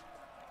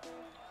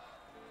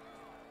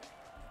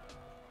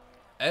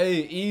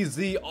 Hey,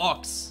 EZ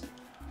Ox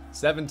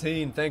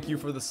 17, thank you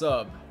for the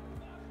sub.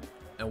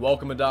 And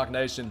welcome to Doc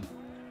Nation.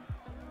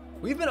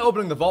 We've been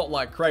opening the vault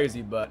like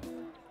crazy, but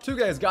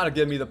 2K's got to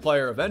give me the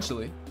player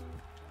eventually.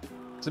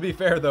 To be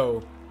fair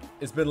though,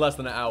 it's been less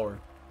than an hour.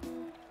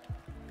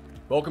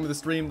 Welcome to the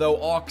stream though,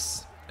 Aux,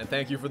 and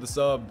thank you for the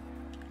sub.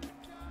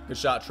 Good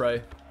shot,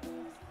 Trey.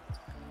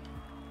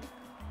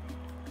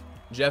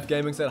 Jeff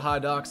Gaming said, hi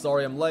Doc,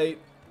 sorry I'm late.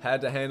 Had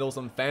to handle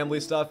some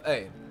family stuff.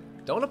 Hey,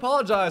 don't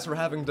apologize for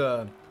having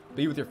to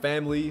be with your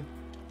family,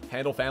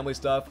 handle family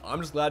stuff.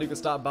 I'm just glad you could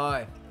stop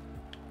by.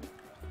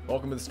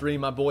 Welcome to the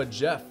stream, my boy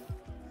Jeff.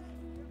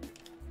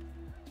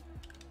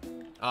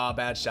 Ah,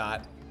 bad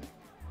shot.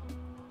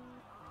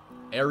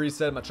 Aries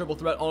said, my triple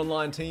threat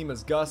online team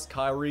is Gus,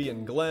 Kyrie,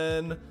 and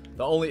Glenn.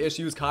 The only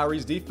issue is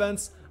Kyrie's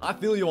defense. I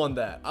feel you on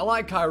that. I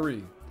like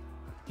Kyrie.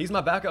 He's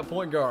my backup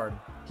point guard.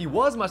 He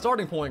was my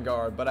starting point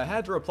guard, but I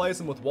had to replace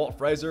him with Walt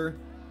Frazier.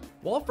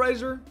 Walt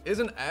Frazier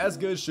isn't as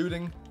good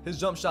shooting. His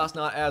jump shot's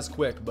not as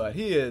quick, but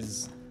he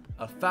is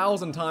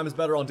 1,000 times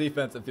better on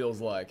defense, it feels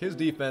like. His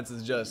defense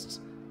is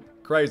just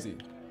crazy.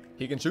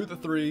 He can shoot the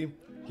three.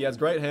 He has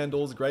great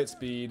handles, great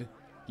speed.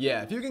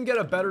 Yeah, if you can get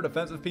a better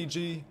defensive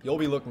PG, you'll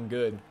be looking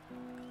good.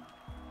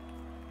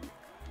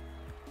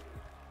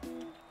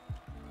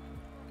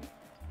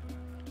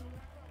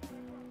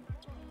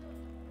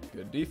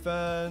 Good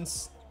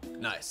defense.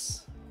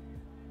 Nice.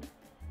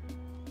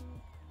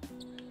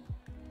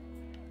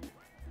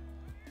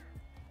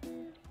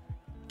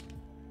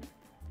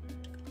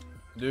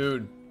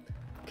 Dude,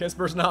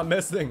 Kispert's not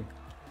missing.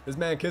 This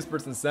man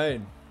Kispert's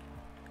insane.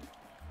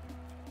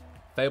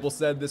 Fable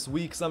said this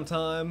week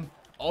sometime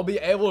I'll be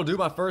able to do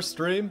my first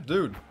stream.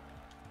 Dude,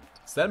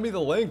 send me the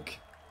link.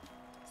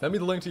 Send me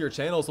the link to your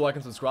channel so I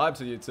can subscribe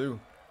to you too.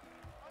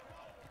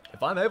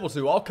 If I'm able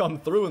to, I'll come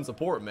through and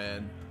support,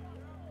 man.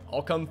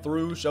 I'll come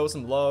through, show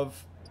some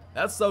love.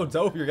 That's so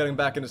dope you're getting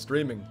back into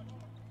streaming.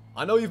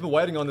 I know you've been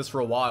waiting on this for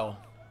a while,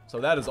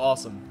 so that is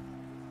awesome.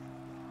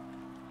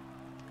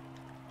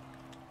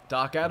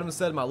 Doc Adams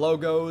said my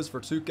logos for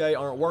 2K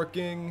aren't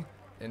working,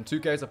 and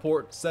 2K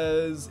support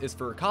says it's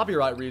for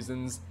copyright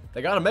reasons.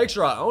 They gotta make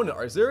sure I own it.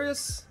 Are you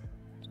serious?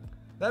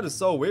 That is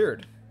so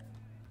weird.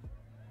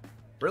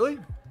 Really?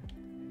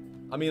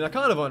 I mean, I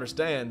kind of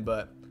understand,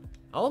 but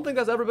I don't think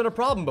that's ever been a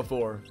problem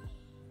before.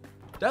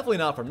 Definitely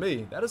not for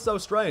me. That is so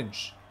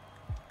strange.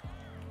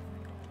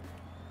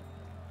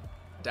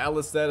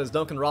 Dallas said, has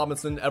Duncan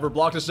Robinson ever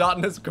blocked a shot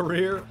in his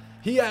career?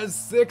 He has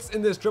 6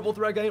 in this triple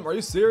threat game. Are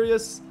you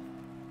serious?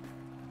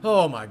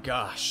 Oh my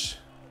gosh.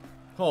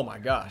 Oh my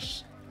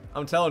gosh.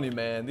 I'm telling you,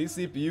 man, these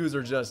CPUs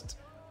are just,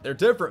 they're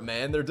different,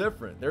 man. They're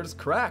different. They're just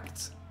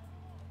cracked.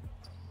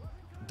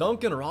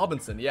 Duncan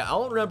Robinson. Yeah, I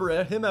don't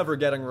remember him ever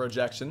getting a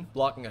rejection,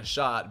 blocking a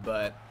shot,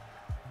 but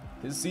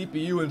his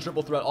CPU in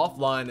triple threat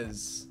offline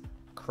is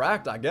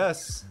cracked, I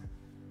guess.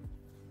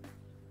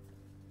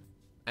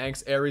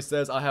 Anx Aries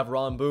says, I have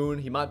Ron Boone.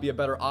 He might be a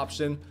better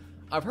option.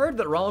 I've heard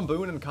that Ron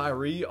Boone and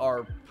Kyrie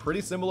are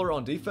pretty similar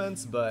on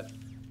defense, but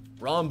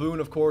Ron Boone,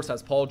 of course,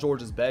 has Paul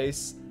George's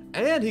base,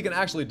 and he can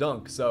actually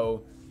dunk.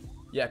 So,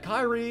 yeah,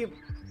 Kyrie,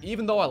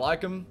 even though I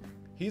like him,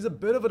 he's a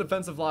bit of a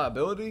defensive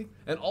liability.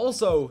 And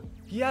also,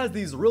 he has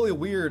these really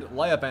weird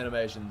layup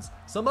animations.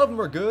 Some of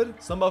them are good,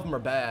 some of them are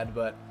bad,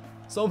 but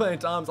so many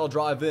times I'll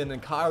drive in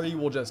and Kyrie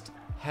will just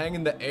hang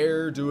in the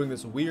air doing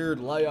this weird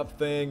layup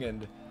thing,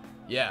 and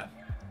yeah,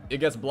 it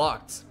gets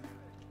blocked.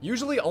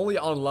 Usually only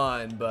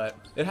online, but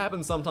it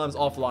happens sometimes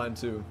offline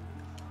too.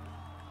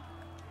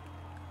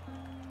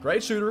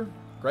 Great shooter,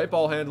 great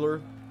ball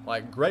handler,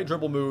 like great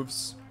dribble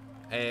moves,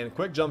 and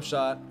quick jump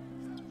shot.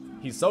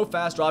 He's so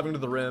fast driving to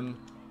the rim,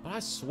 but I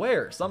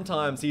swear,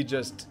 sometimes he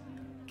just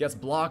gets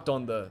blocked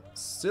on the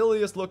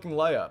silliest looking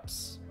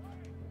layups.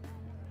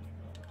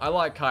 I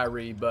like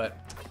Kyrie, but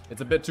it's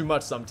a bit too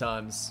much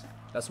sometimes.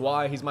 That's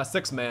why he's my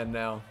 6th man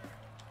now.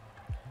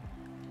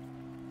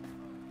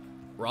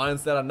 Ryan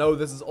said, I know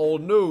this is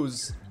old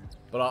news,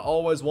 but I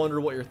always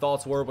wonder what your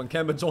thoughts were when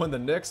Kemba joined the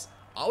Knicks.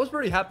 I was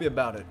pretty happy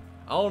about it.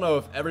 I don't know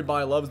if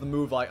everybody loves the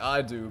move like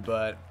I do,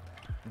 but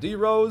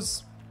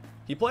D-Rose,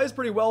 he plays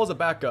pretty well as a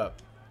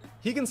backup.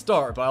 He can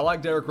start, but I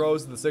like Derrick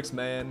Rose as the 6th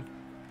man.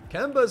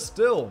 Kemba's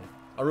still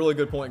a really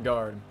good point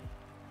guard.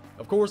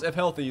 Of course, if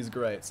healthy, he's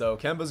great. So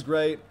Kemba's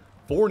great.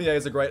 Fournier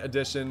is a great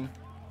addition.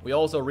 We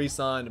also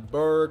re-signed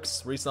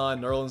Burks,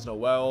 re-signed Nerlens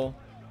Noel.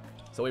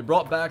 So we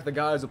brought back the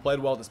guys who played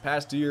well this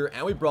past year,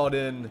 and we brought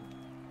in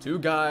 2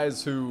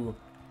 guys who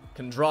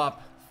can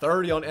drop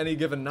 30 on any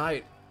given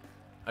night.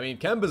 I mean,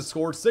 Kemba's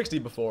scored 60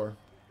 before.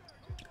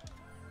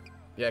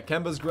 Yeah,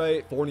 Kemba's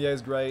great.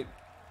 Fournier's great.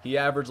 He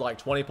averaged like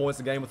 20 points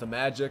a game with the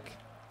Magic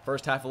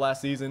first half of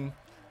last season.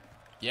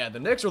 Yeah, the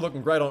Knicks are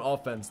looking great on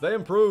offense. They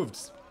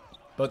improved.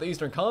 But the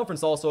Eastern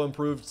Conference also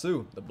improved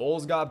too. The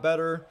Bulls got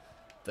better.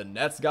 The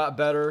Nets got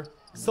better.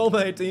 So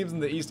many teams in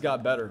the East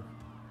got better.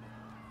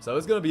 So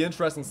it's going to be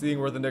interesting seeing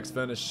where the Knicks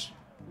finish.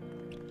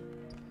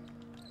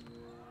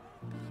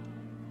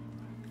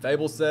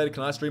 Fable said,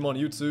 can I stream on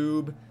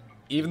YouTube?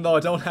 Even though I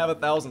don't have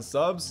 1,000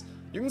 subs,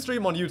 you can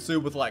stream on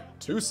YouTube with like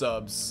 2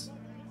 subs.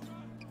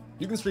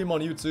 You can stream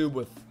on YouTube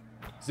with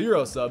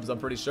 0 subs, I'm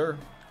pretty sure.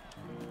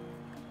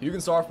 You can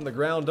start from the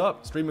ground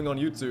up, streaming on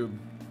YouTube.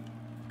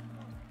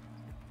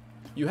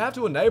 You have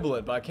to enable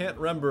it, but I can't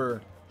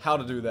remember how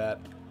to do that.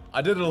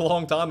 I did it a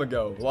long time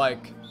ago,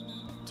 like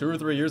 2 or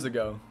 3 years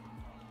ago.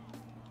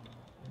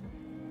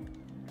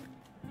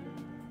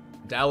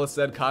 Dallas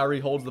said Kyrie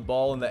holds the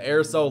ball in the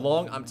air so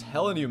long. I'm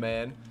telling you,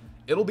 man,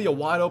 it'll be a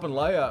wide open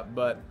layup,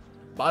 but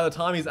by the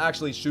time he's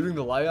actually shooting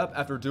the layup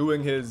after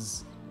doing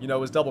his, you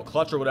know, his double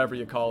clutch or whatever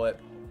you call it,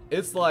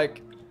 it's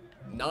like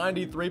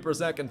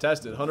 93%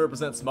 contested,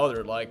 100%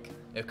 smothered. Like,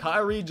 if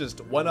Kyrie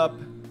just went up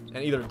and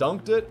either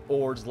dunked it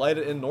or just laid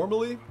it in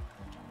normally,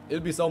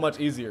 it'd be so much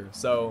easier.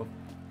 So,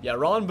 yeah,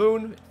 Ron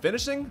Boone,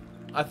 finishing,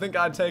 I think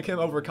I'd take him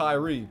over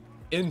Kyrie,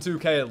 in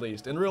 2K at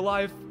least. In real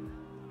life,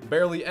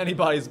 barely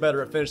anybody's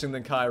better at finishing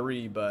than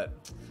Kyrie, but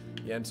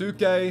yeah, in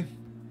 2K,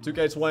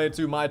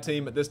 2K22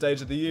 Myteam at this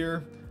stage of the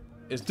year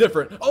is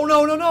different. Oh,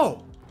 no, no,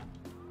 no!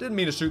 Didn't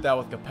mean to shoot that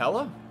with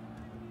Capella.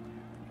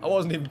 I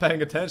wasn't even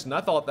paying attention.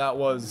 I thought that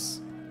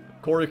was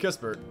Corey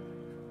Kispert.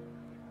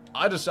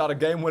 I just shot a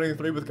game-winning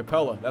 3 with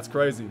Capella. That's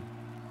crazy.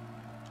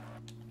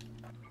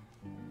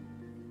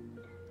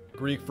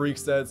 Greek Freak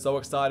said, so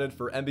excited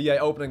for NBA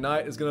opening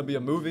night. It's going to be a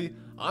movie.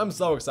 I'm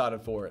so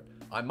excited for it.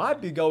 I might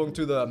be going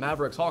to the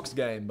Mavericks Hawks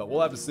game, but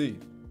we'll have to see.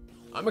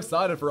 I'm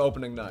excited for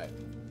opening night.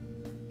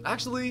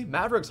 Actually,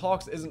 Mavericks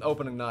Hawks isn't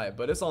opening night,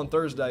 but it's on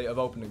Thursday of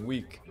opening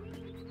week.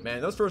 Man,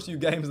 those first few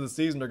games of the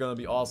season are going to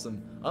be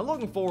awesome. I'm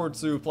looking forward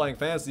to playing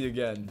fantasy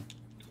again.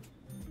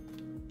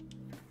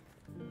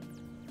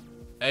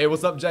 Hey,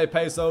 what's up, Jay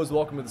Pesos?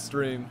 Welcome to the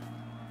stream.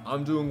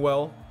 I'm doing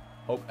well.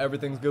 Hope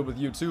everything's good with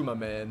you too, my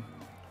man.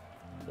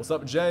 What's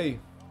up, Jay?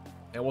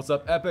 And what's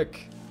up,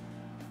 Epic?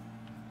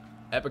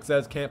 Epic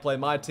says, can't play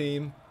my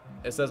team.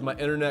 It says my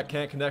internet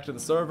can't connect to the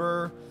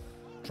server.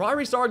 Try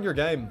restarting your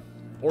game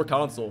or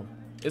console.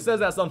 It says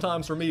that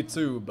sometimes for me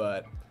too,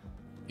 but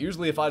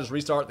usually if I just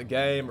restart the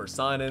game or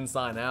sign in,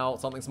 sign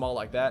out, something small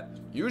like that,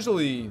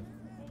 usually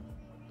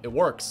it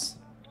works.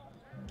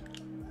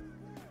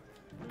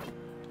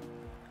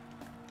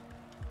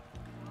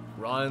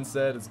 Ryan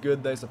said it's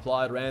good they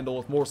supplied Randall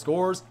with more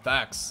scores.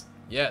 Facts.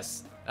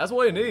 Yes, that's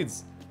what he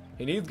needs.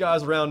 He needs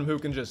guys around him who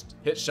can just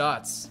hit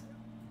shots.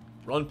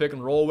 Run pick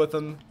and roll with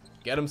him.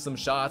 Get him some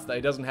shots that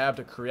he doesn't have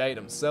to create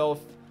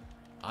himself.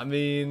 I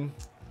mean,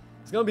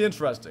 it's going to be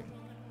interesting.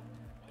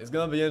 It's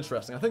going to be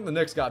interesting. I think the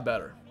Knicks got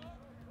better.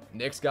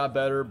 Knicks got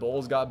better.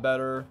 Bulls got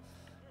better.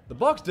 The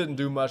Bucks didn't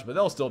do much, but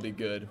they'll still be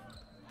good.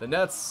 The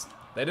Nets,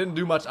 they didn't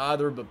do much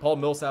either, but Paul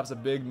Millsap's a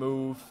big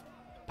move.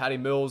 Patty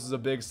Mills is a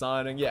big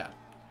signing. Yeah,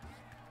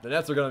 the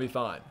Nets are going to be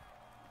fine.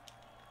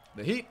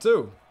 The Heat,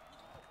 too.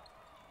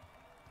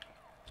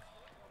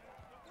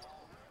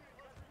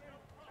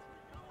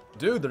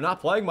 Dude, they're not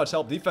playing much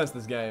help defense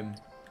this game.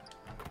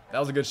 That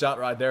was a good shot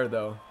right there,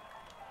 though.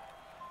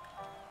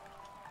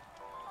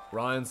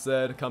 Ryan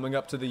said, coming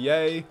up to the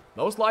yay.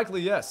 Most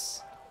likely,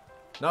 yes.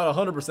 Not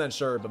 100%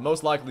 sure, but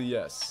most likely,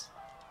 yes.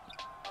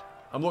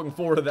 I'm looking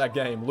forward to that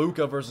game.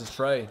 Luka versus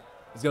Trey.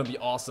 It's going to be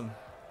awesome.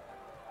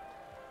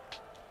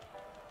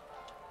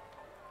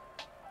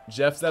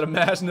 Jeff said,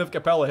 imagine if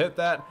Capella hit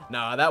that.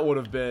 Nah, that would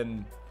have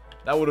been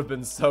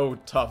so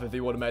tough if he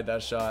would have made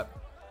that shot.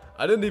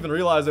 I didn't even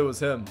realize it was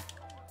him.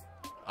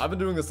 I've been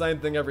doing the same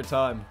thing every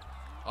time.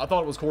 I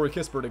thought it was Corey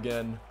Kispert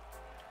again.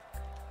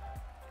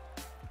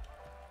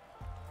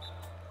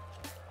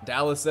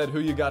 Dallas said, who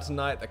you got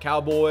tonight? The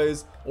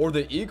Cowboys or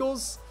the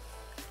Eagles?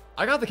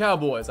 I got the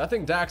Cowboys. I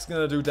think Dak's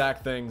going to do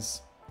Dak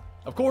things.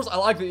 Of course, I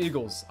like the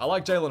Eagles. I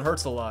like Jalen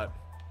Hurts a lot.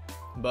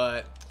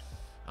 But,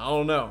 I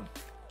don't know.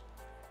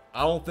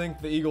 I don't think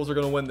the Eagles are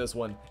going to win this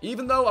one.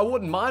 Even though I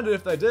wouldn't mind it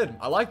if they did.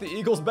 I like the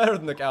Eagles better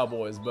than the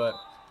Cowboys. But,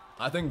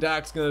 I think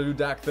Dak's going to do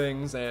Dak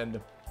things.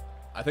 And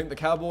I think the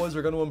Cowboys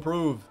are going to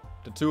improve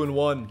to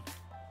 2-1.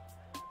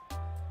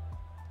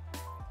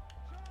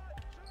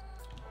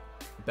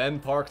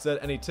 Ben Park said,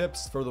 any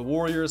tips for the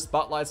Warriors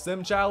Spotlight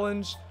Sim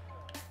Challenge?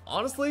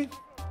 Honestly,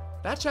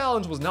 that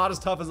challenge was not as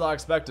tough as I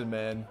expected,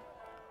 man.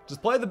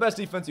 Just play the best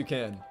defense you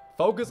can.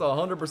 Focus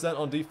 100%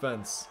 on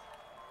defense.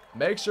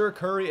 Make sure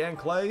Curry and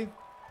Clay,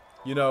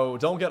 you know,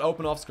 don't get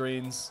open off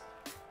screens.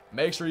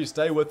 Make sure you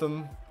stay with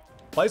them.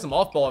 Play some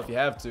off ball if you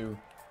have to.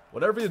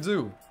 Whatever you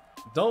do,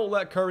 don't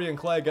let Curry and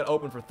Clay get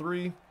open for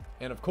 3.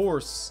 And of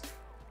course,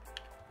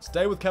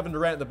 stay with Kevin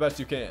Durant the best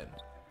you can.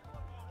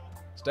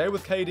 Stay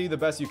with KD the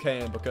best you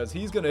can because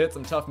he's going to hit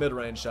some tough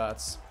mid-range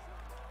shots.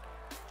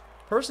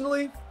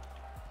 Personally,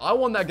 I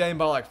won that game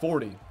by like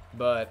 40,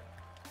 but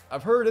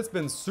I've heard it's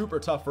been super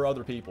tough for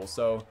other people.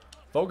 So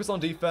focus on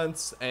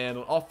defense and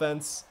on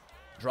offense.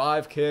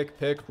 Drive, kick,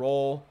 pick,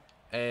 roll,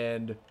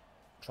 and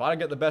try to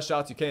get the best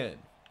shots you can.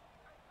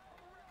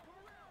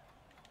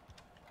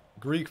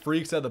 Greek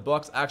Freak said the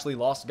Bucks actually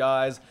lost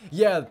guys.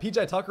 Yeah,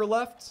 PJ Tucker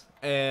left,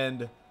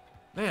 and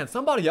man,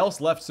 somebody else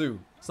left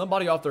too.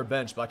 Somebody off their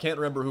bench, but I can't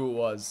remember who it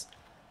was.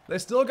 They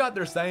still got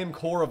their same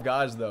core of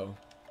guys, though.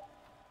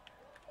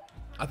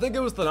 I think it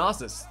was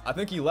Thanasis. I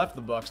think he left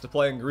the Bucks to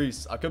play in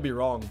Greece. I could be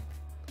wrong.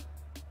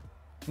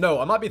 No,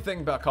 I might be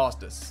thinking about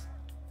Costas.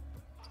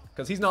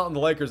 Because he's not in the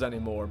Lakers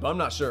anymore, but I'm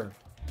not sure.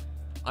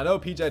 I know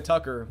PJ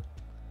Tucker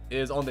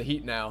is on the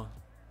Heat now.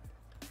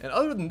 And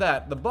other than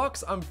that, the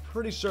Bucks, I'm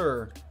pretty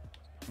sure,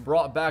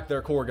 brought back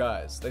their core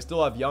guys. They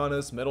still have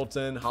Giannis,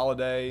 Middleton,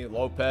 Holiday,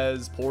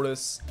 Lopez,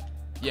 Portis.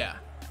 Yeah.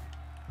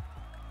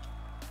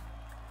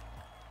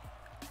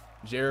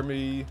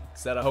 Jeremy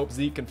said, I hope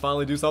Zeke can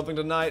finally do something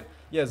tonight.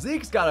 Yeah,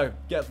 Zeke's got to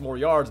get more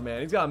yards,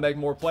 man. He's got to make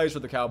more plays for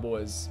the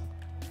Cowboys.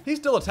 He's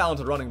still a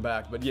talented running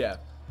back, but yeah,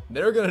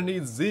 they're going to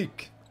need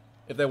Zeke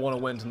if they want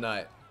to win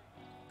tonight.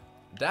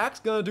 Dak's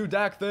going to do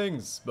Dak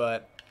things,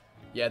 but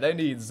yeah, they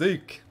need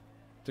Zeke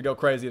to go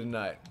crazy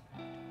tonight.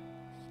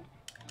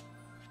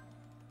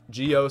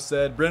 Gio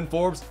said, Bryn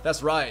Forbes,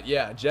 that's right,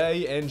 yeah,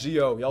 Jay and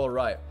Gio, y'all are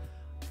right.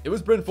 It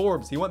was Bryn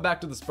Forbes, he went back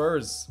to the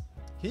Spurs.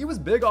 He was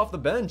big off the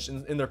bench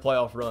in their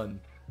playoff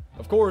run.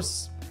 Of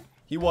course,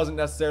 he wasn't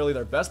necessarily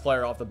their best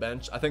player off the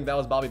bench. I think that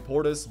was Bobby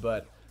Portis,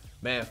 but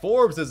man,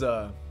 Forbes is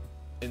a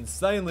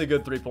insanely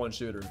good three-point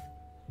shooter.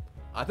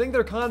 I think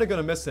they're kind of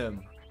going to miss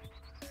him.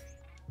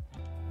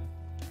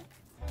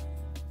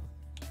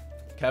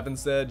 Kevin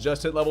said,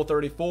 just hit level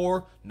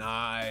 34.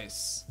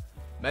 Nice.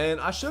 Man,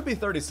 I should be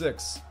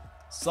 36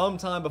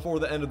 sometime before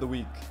the end of the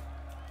week.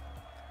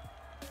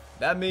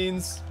 That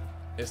means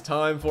it's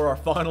time for our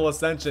final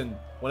ascension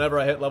whenever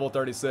I hit level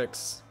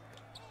 36.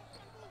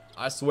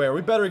 I swear, we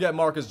better get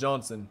Marcus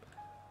Johnson.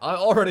 I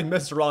already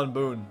missed Ron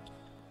Boone.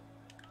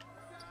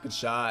 Good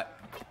shot.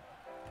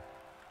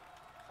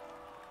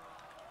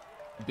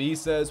 B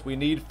says, we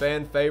need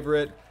fan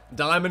favorite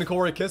Diamond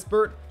Corey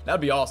Kispert.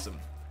 That'd be awesome.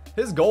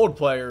 His gold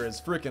player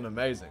is freaking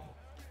amazing.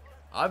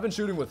 I've been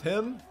shooting with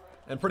him,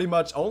 and pretty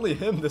much only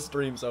him this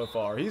stream so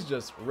far. He's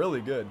just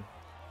really good.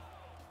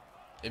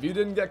 If you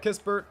didn't get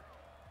Kispert,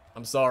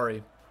 I'm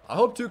sorry. I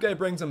hope 2K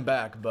brings him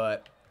back,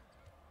 but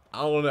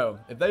I don't know.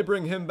 If they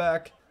bring him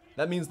back,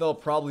 that means they'll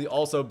probably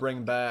also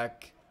bring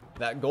back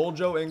that gold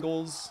Joe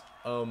Ingles,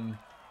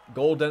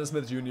 gold Dennis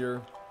Smith Jr.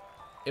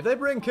 If they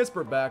bring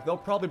Kispert back, they'll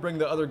probably bring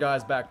the other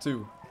guys back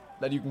too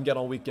that you can get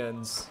on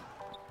weekends.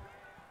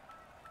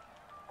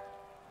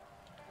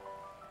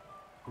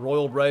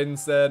 Royal Braden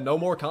said, no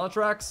more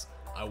contracts?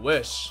 I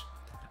wish.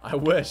 I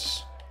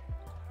wish.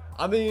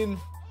 I mean,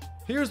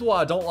 here's what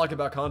I don't like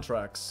about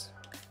contracts.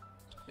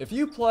 If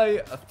you play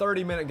a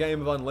 30-minute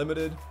game of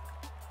Unlimited,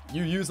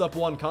 you use up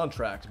one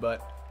contract,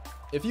 but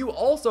if you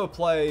also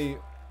play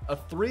a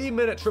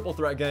 3-minute triple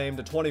threat game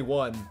to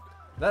 21,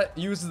 that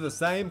uses the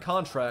same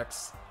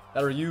contracts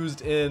that are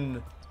used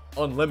in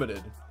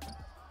Unlimited.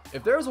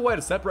 If there's a way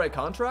to separate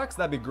contracts,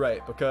 that'd be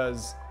great,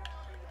 because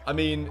I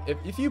mean,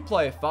 if you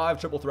play 5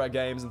 triple threat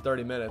games in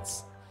 30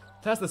 minutes,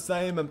 that's the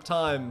same amount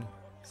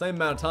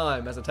of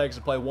time as it takes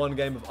to play one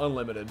game of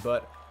Unlimited,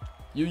 but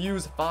you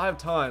use 5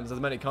 times as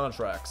many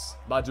contracts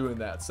by doing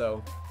that.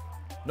 So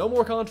no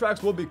more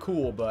contracts would be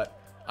cool, but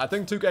I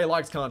think 2K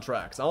likes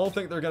contracts. I don't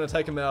think they're going to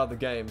take them out of the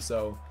game,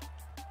 so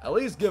at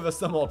least give us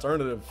some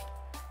alternative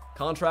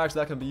contracts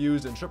that can be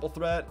used in triple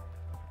threat,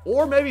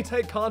 or maybe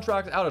take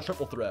contracts out of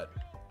triple threat.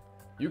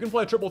 You can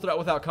play triple threat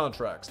without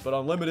contracts, but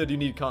Unlimited you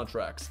need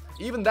contracts.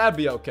 Even that'd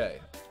be okay.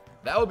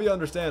 That would be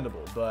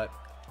understandable, but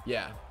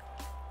yeah.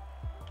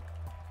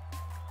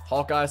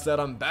 Hawkeye said,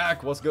 I'm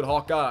back. What's good,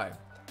 Hawkeye?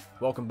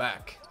 Welcome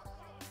back.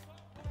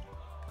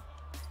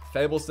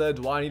 Fable said,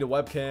 do I need a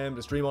webcam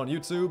to stream on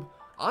YouTube?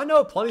 I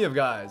know plenty of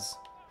guys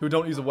who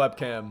don't use a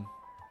webcam.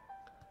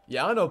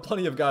 Yeah, I know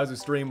plenty of guys who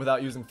stream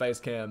without using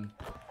Facecam.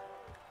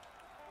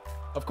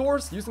 Of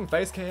course, using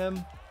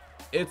Facecam,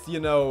 it's, you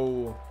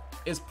know,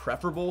 is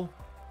preferable.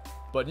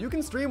 But you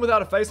can stream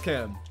without a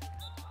Facecam.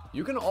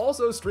 You can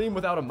also stream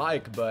without a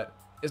mic, but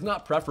it's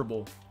not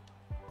preferable.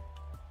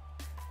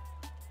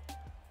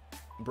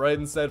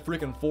 Braden said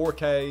freaking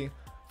 4K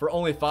for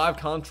only 5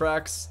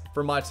 contracts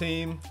for my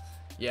team.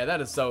 Yeah,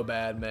 that is so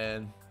bad,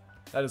 man.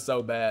 That is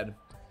so bad.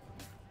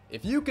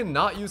 If you can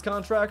not use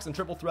contracts in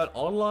triple threat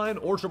online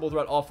or triple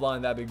threat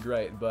offline, that'd be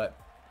great. But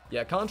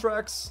yeah,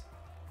 contracts,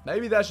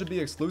 maybe that should be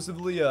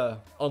exclusively a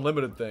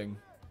Unlimited thing.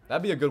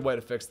 That'd be a good way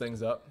to fix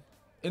things up,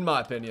 in my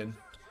opinion.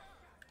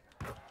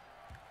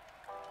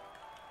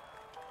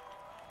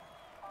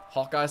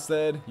 Hawkeye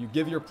said, you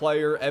give your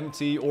player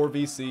MT or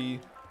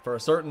VC for a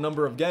certain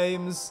number of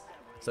games,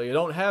 so you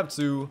don't have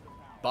to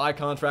buy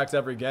contracts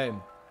every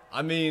game.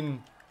 I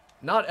mean,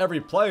 not every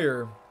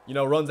player, you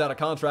know, runs out of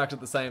contracts at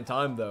the same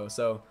time, though,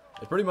 so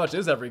it pretty much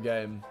is every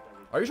game.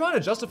 Are you trying to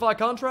justify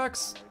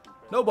contracts?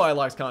 Nobody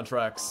likes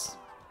contracts.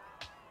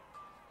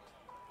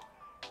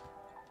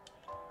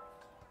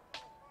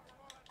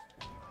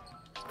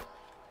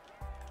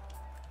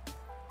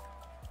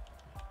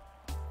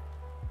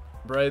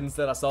 Braden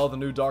said, I saw the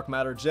new Dark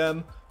Matter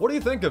gem. What do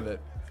you think of it?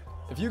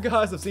 If you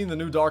guys have seen the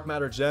new Dark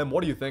Matter gem,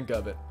 what do you think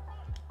of it?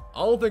 I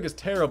don't think it's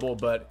terrible,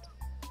 but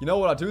you know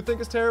what I do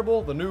think is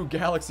terrible? The new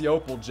Galaxy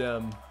Opal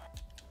gem.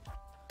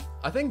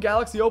 I think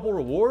Galaxy Opal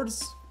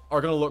rewards are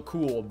going to look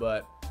cool,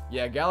 but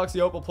yeah, Galaxy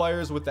Opal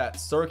players with that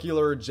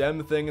circular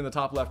gem thing in the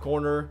top left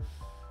corner,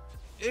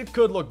 it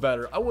could look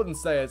better. I wouldn't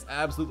say it's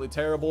absolutely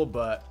terrible,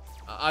 but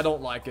I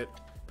don't like it.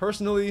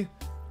 Personally,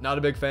 not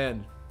a big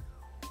fan.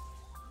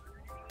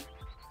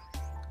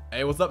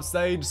 Hey, what's up,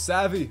 Sage?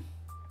 Savvy?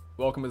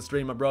 Welcome to the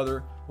stream, my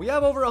brother. We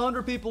have over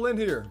 100 people in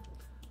here.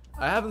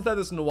 I haven't said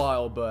this in a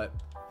while, but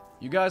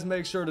you guys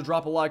make sure to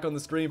drop a like on the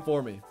stream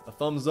for me. A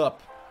thumbs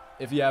up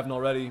if you haven't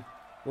already.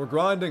 We're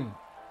grinding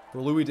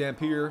for Louis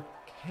Dampier.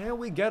 Can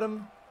we get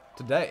him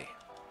today?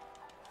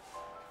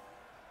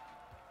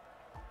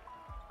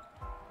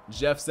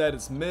 Jeff said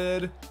it's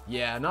mid.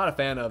 Yeah, not a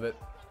fan of it.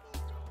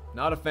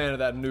 Not a fan of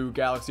that new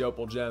Galaxy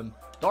Opal gem.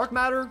 Dark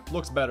Matter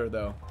looks better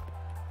though.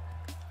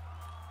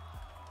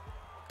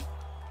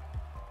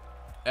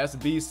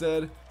 SB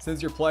said,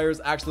 since your players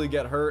actually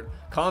get hurt,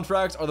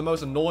 contracts are the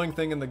most annoying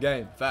thing in the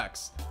game.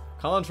 Facts.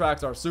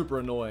 Contracts are super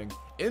annoying.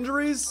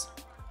 Injuries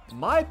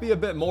might be a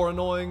bit more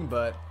annoying,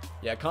 but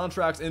yeah,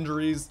 contracts,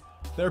 injuries,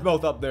 they're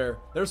both up there.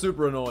 They're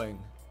super annoying.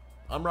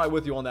 I'm right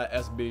with you on that,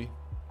 SB.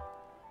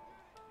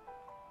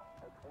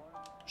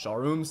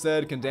 Sharoom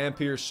said, can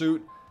Dampier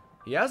shoot?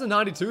 He has a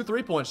 92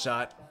 three-point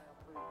shot.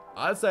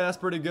 I'd say that's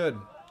pretty good.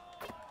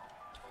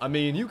 I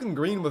mean, you can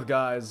green with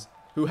guys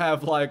who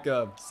have like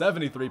a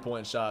 70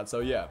 three-point shot, so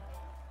yeah.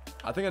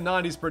 I think a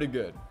 90 is pretty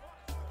good.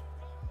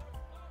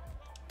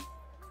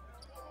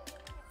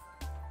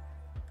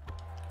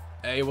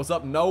 Hey, what's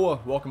up, Noah?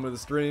 Welcome to the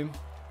stream.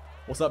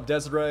 What's up,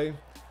 Desiree?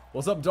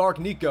 What's up, Dark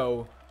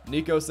Nico?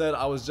 Nico said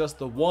I was just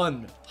the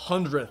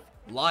 100th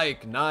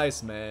like.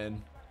 Nice,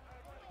 man.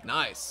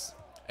 Nice.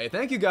 Hey,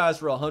 thank you guys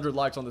for 100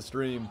 likes on the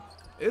stream.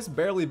 It's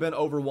barely been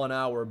over 1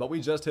 hour, but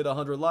we just hit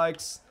 100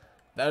 likes.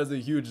 That is a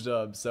huge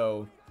dub,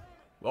 so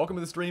welcome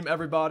to the stream,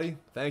 everybody.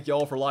 Thank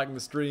y'all for liking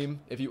the stream,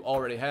 if you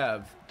already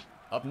have.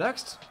 Up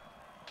next,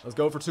 let's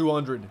go for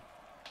 200.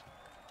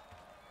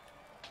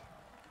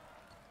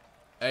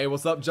 Hey,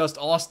 what's up, Just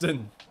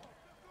Austin?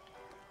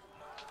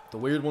 The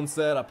weird one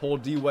said, I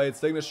pulled D-Wade's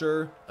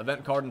signature,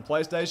 event card and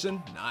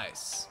PlayStation.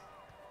 Nice.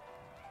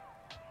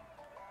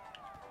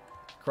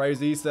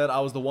 Crazy said I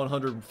was the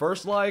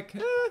 101st like.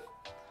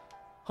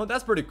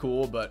 That's pretty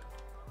cool, but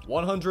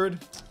 100,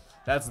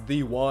 that's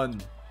the one.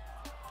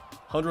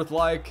 100th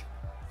like,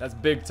 that's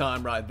big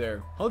time right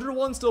there.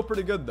 101's still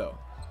pretty good though.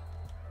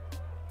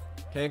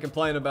 Can't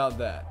complain about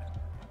that.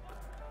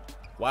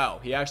 Wow,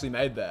 he actually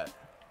made that.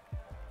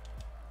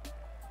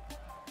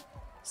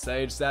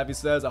 Sage Savvy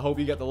says, I hope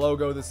you get the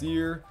logo this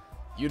year.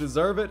 You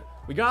deserve it.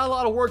 We got a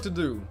lot of work to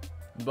do,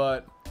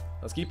 but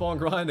let's keep on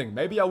grinding.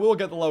 Maybe I will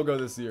get the logo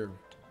this year.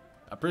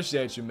 I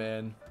appreciate you,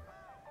 man.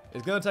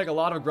 It's gonna take a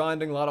lot of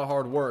grinding, a lot of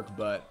hard work,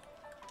 but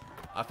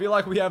I feel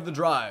like we have the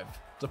drive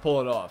to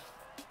pull it off.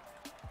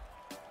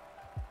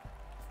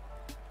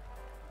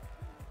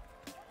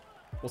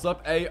 What's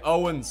up, A.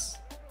 Owens?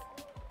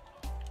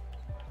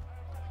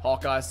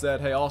 Hawkeye said,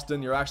 hey,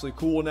 Austin, you're actually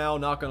cool now,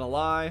 not gonna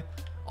lie.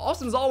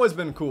 Austin's always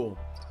been cool.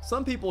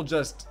 Some people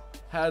just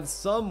had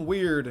some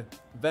weird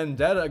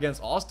vendetta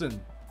against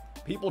Austin.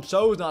 People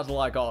chose not to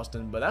like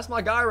Austin, but that's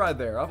my guy right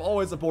there. I've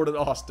always supported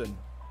Austin.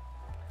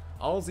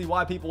 I don't see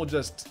why people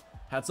just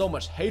had so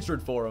much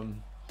hatred for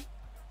him.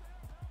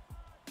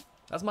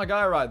 That's my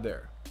guy right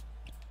there.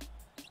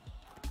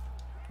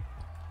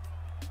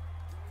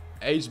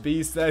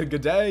 HB said,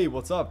 good day.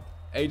 What's up,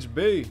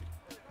 HB?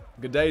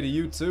 Good day to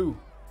you too.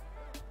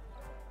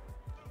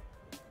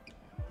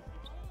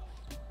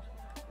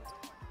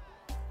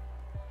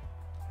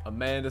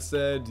 Amanda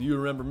said, do you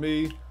remember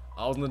me?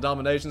 I was in the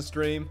Domination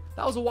stream.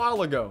 That was a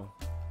while ago.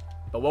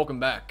 But welcome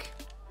back.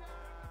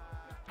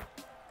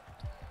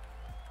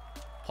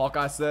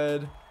 Hawkeye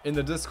said, in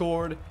the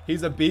Discord,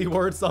 he's a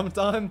B-word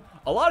sometime.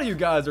 A lot of you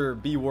guys are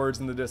B-words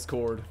in the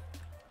Discord.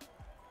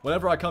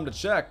 Whenever I come to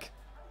check,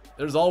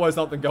 there's always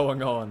something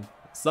going on.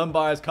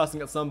 Somebody's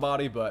cussing at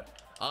somebody, but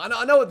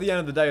I know at the end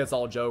of the day it's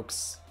all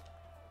jokes.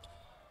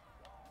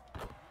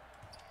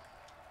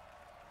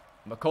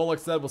 McCulloch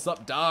said, what's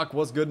up, Doc?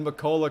 What's good,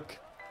 McCulloch?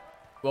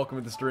 Welcome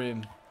to the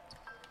stream.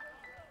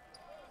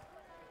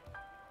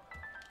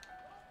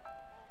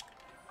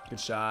 Good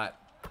shot.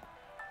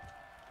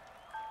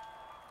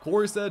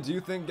 Corey said, do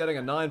you think getting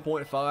a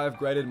 9.5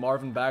 graded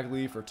Marvin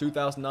Bagley for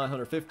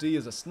 2,950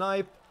 is a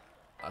snipe?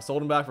 I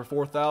sold him back for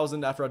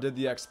 4,000 after I did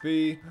the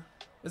XP.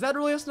 Is that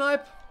really a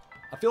snipe?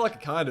 I feel like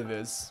it kind of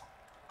is.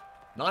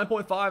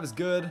 9.5 is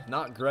good,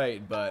 not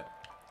great, but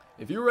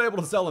if you were able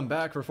to sell him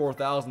back for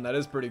 4,000, that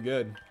is pretty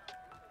good.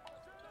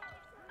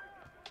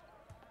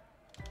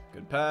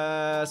 Good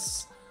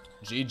pass.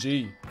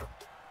 GG.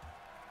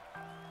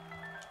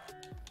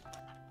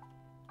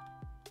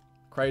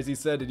 Crazy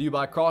said, did you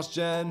buy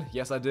cross-gen?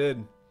 Yes, I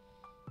did.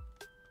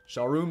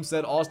 Sharoom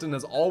said, Austin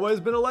has always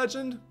been a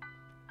legend?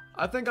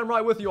 I think I'm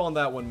right with you on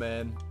that one,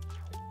 man.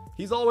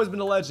 He's always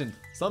been a legend.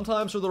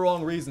 Sometimes for the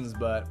wrong reasons,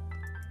 but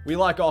we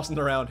like Austin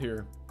around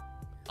here.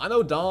 I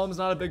know Dom's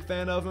not a big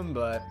fan of him,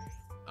 but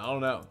I don't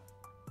know.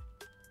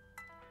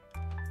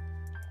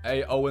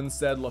 A. Owen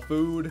said,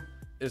 LaFood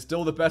is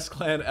still the best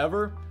clan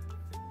ever.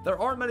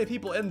 There aren't many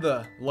people in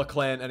the La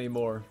Clan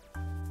anymore.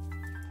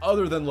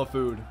 Other than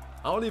LaFood.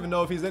 I don't even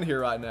know if he's in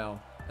here right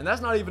now. And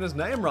that's not even his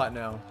name right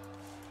now.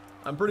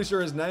 I'm pretty sure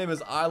his name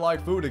is I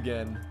Like Food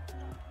Again.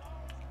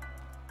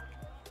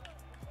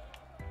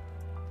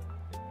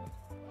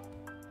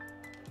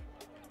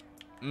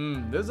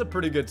 This is a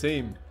pretty good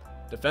team.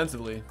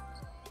 Defensively.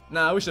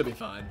 Nah, we should be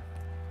fine.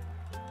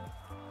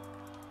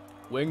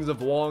 Wings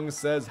of Wong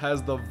says,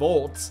 has the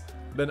vault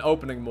been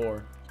opening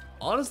more?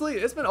 Honestly,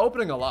 it's been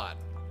opening a lot.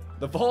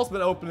 The vault's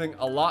been opening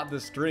a lot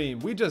this stream.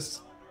 We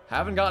just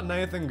haven't gotten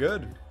anything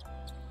good.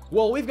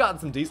 Well, we've gotten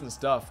some decent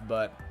stuff,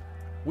 but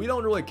we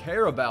don't really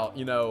care about,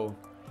 you know,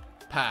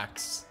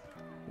 packs.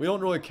 We don't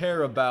really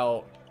care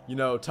about, you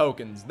know,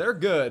 tokens. They're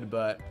good,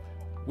 but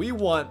we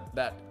want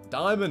that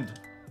diamond.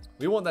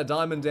 We want that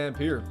diamond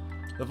Dampier.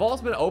 The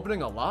vault's been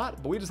opening a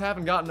lot, but we just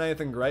haven't gotten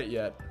anything great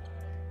yet.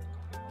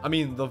 I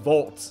mean, the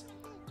vault.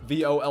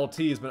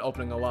 V-O-L-T has been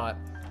opening a lot,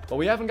 but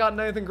we haven't gotten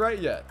anything great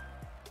yet.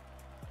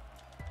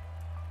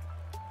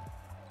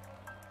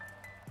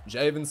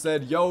 Javen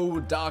said,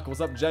 yo, Doc,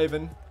 what's up,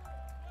 Javen?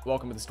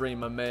 Welcome to the stream,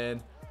 my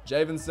man.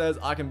 Javen says,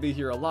 I can be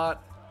here a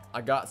lot.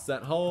 I got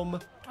sent home.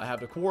 I have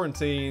to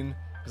quarantine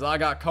because I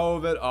got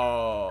COVID.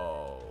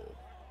 Oh,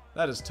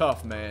 that is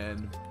tough,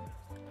 man.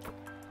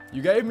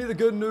 You gave me the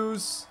good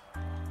news,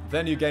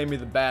 then you gave me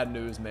the bad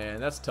news, man.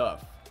 That's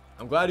tough.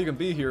 I'm glad you can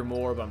be here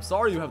more, but I'm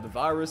sorry you have the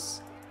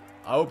virus.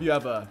 I hope you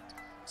have a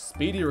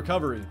speedy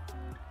recovery.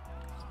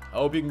 I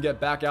hope you can get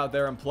back out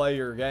there and play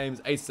your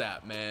games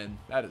ASAP, man.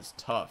 That is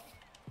tough.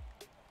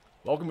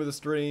 Welcome to the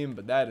stream,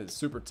 but that is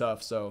super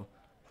tough, so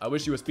I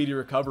wish you a speedy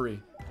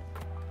recovery.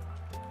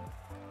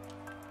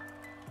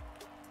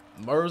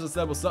 Mirza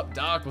said, what's up,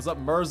 Doc? What's up,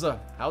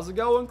 Mirza? How's it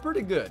going?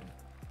 Pretty good.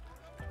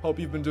 Hope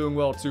you've been doing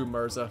well too,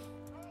 Mirza.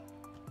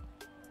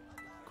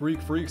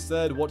 Greek Freak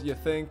said, what do you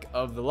think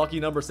of the lucky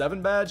number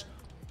 7 badge?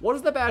 What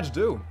does the badge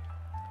do?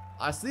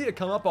 I see it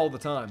come up all the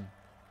time,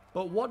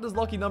 but what does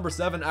lucky number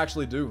 7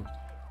 actually do?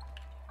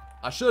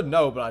 I should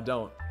know, but I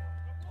don't.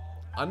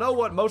 I know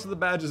what most of the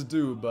badges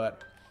do,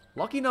 but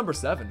lucky number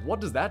 7, what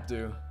does that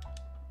do?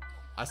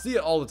 I see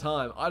it all the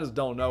time, I just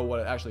don't know what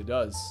it actually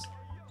does.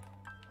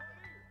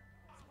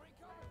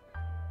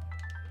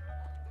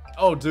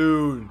 Oh,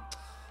 dude.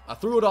 I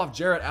threw it off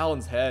Jarrett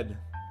Allen's head.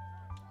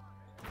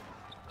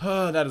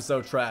 That is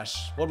so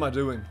trash. What am I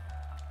doing?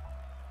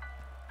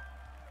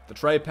 The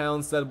Trey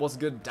Pound said, what's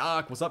good,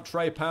 Doc? What's up,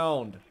 Trey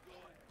Pound?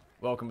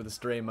 Welcome to the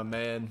stream, my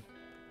man.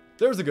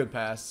 There's a good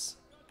pass.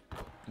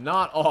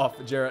 Not off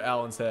Jarrett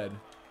Allen's head.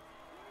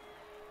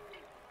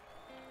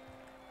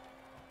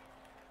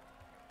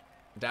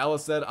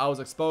 Dallas said, I was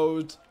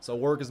exposed, so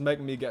work is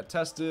making me get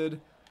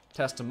tested.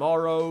 Test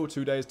tomorrow,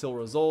 2 days till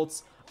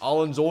results.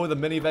 I'll enjoy the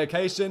mini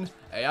vacation.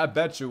 Hey, I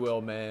bet you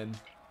will, man.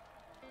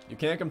 You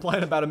can't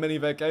complain about a mini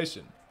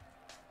vacation.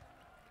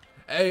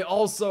 Hey,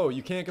 also,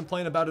 you can't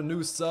complain about a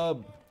new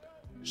sub.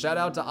 Shout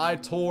out to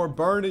Itor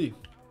Bernie.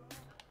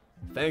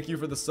 Thank you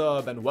for the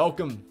sub and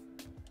welcome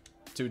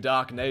to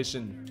Doc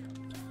Nation.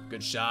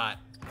 Good shot.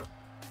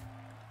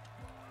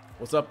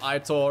 What's up,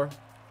 Itor?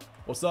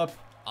 What's up,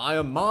 I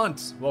am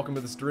Mont. Welcome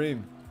to the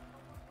stream.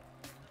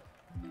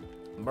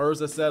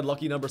 Mirza said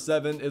lucky number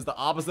 7 is the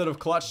opposite of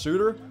clutch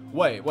shooter.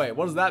 Wait, what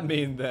does that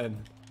mean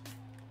then?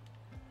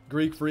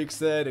 Greek Freak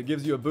said it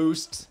gives you a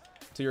boost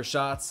to your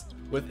shots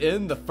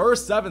within the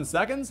first 7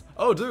 seconds?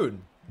 Oh, dude.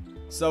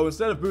 So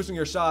instead of boosting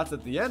your shots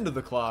at the end of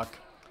the clock,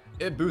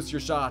 it boosts your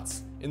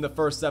shots in the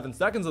first 7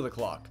 seconds of the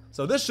clock.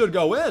 So this should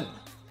go in.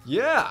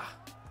 Yeah.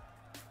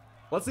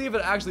 Let's see if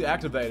it actually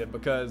activated,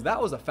 because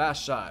that was a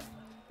fast shot.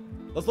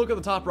 Let's look at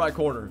the top right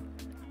corner.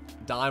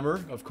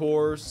 Dimer, of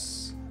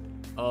course.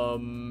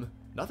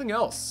 Nothing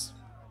else.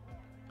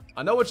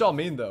 I know what y'all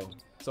mean though.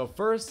 So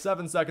first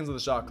 7 seconds of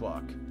the shot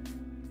clock.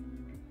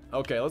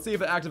 Okay, let's see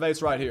if it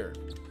activates right here.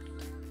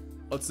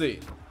 Let's see.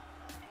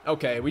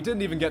 Okay, we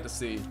didn't even get to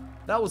see.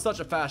 That was such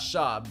a fast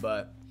shot,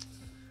 but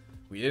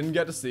we didn't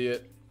get to see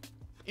it.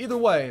 Either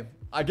way,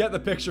 I get the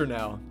picture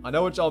now. I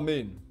know what y'all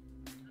mean.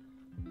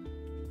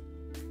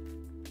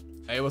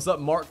 Hey, what's up,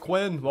 Mark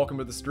Quinn? Welcome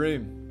to the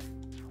stream.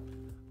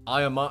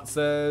 Iamont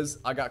says,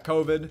 I got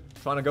COVID,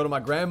 trying to go to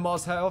my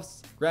grandma's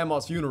house,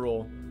 grandma's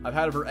funeral. I've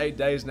had it for 8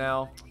 days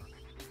now.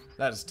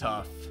 That is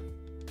tough.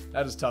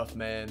 That is tough,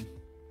 man.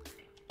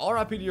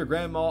 RIP to your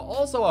grandma.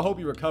 Also, I hope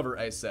you recover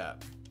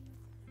ASAP.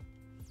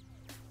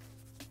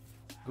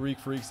 Greek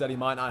Freak said he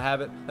might not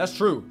have it. That's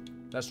true.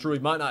 That's true. He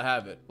might not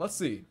have it. Let's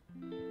see.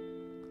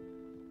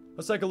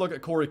 Let's take a look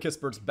at Corey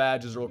Kispert's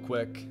badges real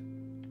quick.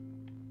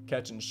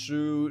 Catch and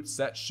shoot.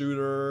 Set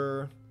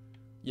shooter.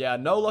 Yeah,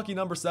 no lucky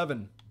number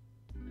 7.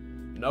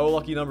 No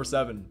lucky number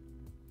 7.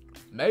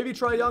 Maybe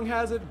Trae Young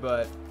has it,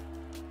 but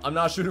I'm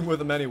not shooting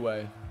with him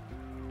anyway.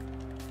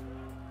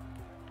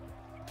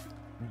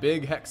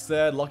 Big Hex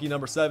said lucky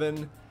number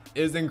 7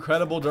 is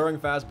incredible during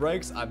fast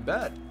breaks. I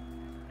bet.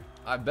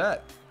 I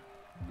bet.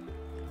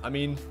 I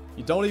mean,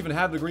 you don't even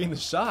have to green the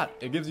shot.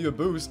 It gives you a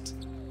boost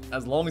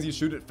as long as you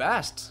shoot it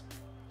fast.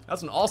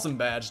 That's an awesome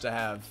badge to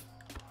have.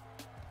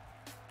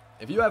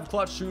 If you have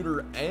clutch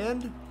shooter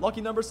and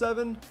lucky number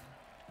 7,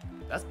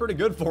 that's pretty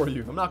good for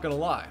you. I'm not gonna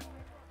lie.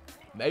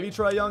 Maybe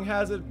Trae Young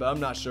has it, but I'm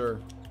not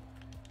sure.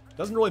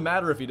 Doesn't really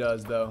matter if he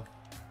does, though.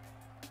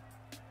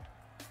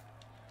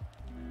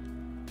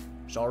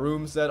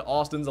 Sharoom said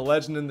Austin's a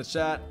legend in the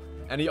chat,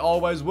 and he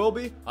always will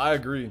be. I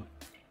agree.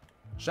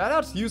 Shout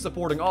out to you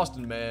supporting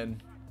Austin,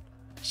 man.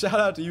 Shout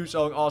out to you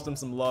showing Austin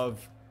some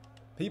love.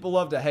 People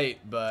love to hate,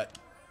 but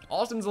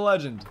Austin's a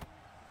legend.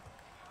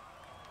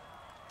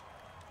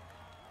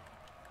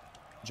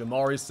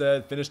 Jamari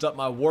said, finished up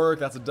my work.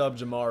 That's a dub,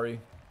 Jamari.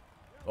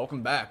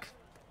 Welcome back.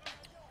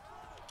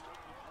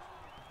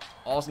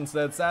 Austin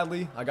said,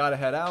 sadly, I gotta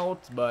head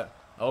out, but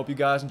I hope you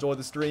guys enjoy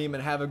the stream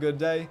and have a good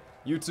day.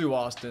 You too,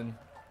 Austin.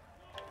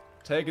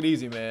 Take it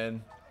easy,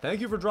 man. Thank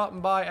you for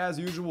dropping by as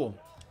usual.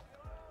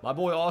 My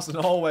boy Austin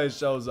always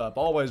shows up,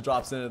 always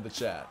drops into the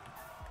chat.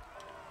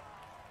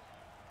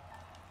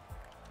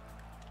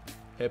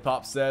 Hip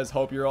Hop says,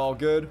 hope you're all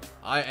good.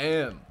 I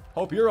am.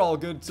 Hope you're all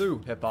good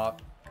too, Hip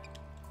Hop.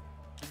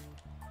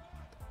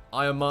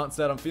 DIAMOND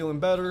said, I'm feeling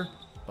better,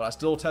 but I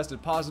still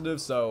tested positive,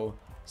 so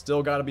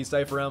still gotta be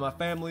safe around my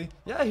family.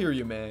 Yeah, I hear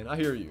you, man. I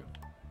hear you.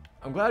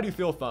 I'm glad you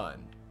feel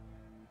fine.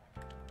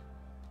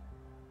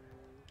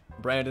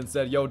 Brandon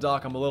said, yo,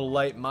 Doc, I'm a little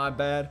late. My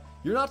bad.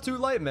 You're not too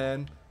late,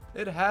 man.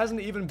 It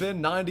hasn't even been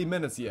 90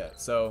 minutes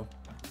yet, so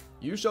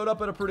you showed up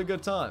at a pretty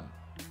good time.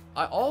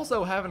 I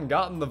also haven't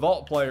gotten the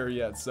vault player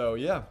yet, so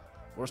yeah,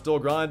 we're still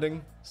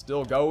grinding,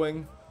 still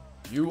going.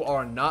 You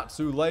are not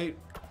too late.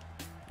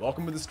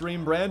 Welcome to the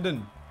stream,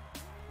 Brandon.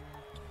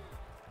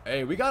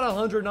 Hey, we got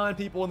 109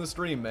 people in the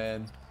stream,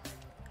 man.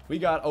 We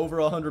got over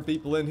 100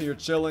 people in here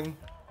chilling.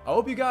 I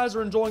hope you guys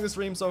are enjoying the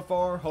stream so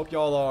far. Hope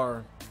y'all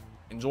are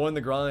enjoying the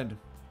grind.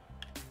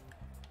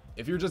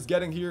 If you're just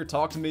getting here,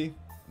 talk to me.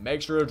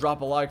 Make sure to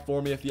drop a like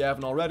for me if you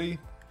haven't already,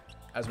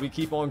 as we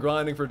keep on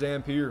grinding for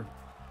Dampier.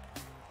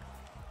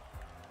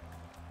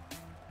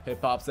 Hip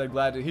Hop said,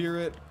 glad to hear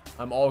it.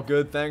 I'm all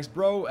good, thanks,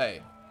 bro.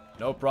 Hey,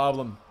 no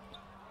problem.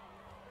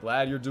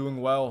 Glad you're doing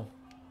well.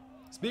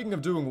 Speaking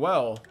of doing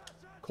well,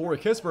 Corey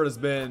Kisford has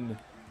been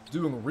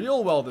doing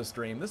real well this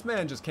stream. This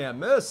man just can't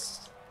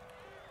miss.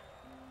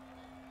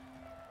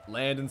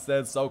 Landon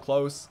said, so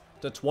close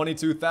to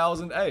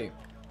 22,000. Hey,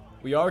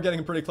 we are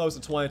getting pretty close to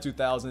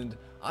 22,000.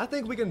 I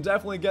think we can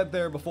definitely get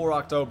there before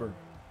October.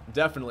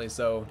 Definitely,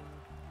 so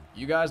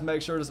you guys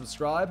make sure to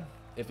subscribe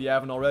if you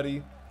haven't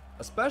already,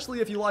 especially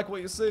if you like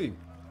what you see.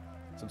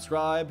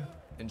 Subscribe,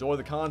 enjoy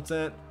the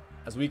content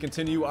as we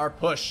continue our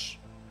push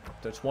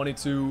to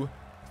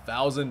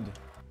 22,000.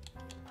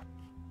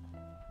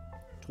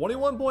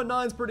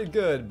 21.9 is pretty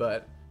good,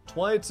 but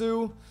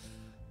 22,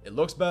 it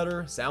looks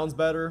better, sounds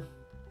better,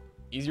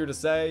 easier to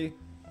say.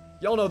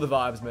 Y'all know the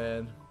vibes,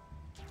 man.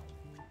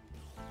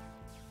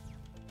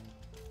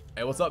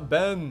 Hey, what's up,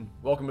 Ben?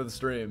 Welcome to the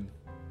stream.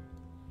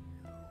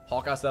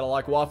 Hawkeye said, I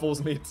like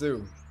waffles. Me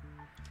too.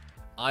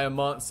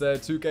 DIAMOND said,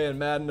 2K and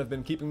Madden have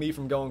been keeping me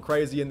from going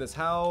crazy in this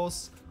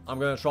house. I'm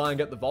going to try and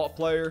get the vault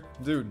player.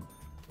 Dude,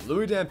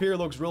 Louis Dampier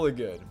looks really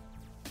good.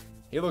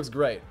 He looks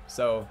great,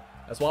 so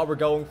that's why we're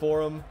going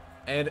for him.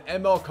 And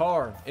M.L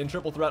CARR in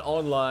Triple Threat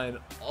Online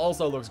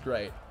also looks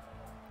great.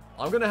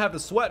 I'm going to have the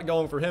sweat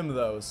going for him,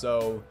 though,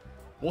 so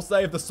we'll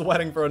save the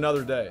sweating for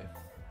another day.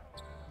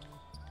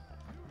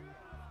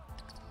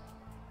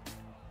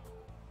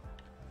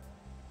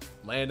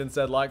 Landon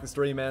said, like the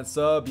stream and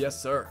sub.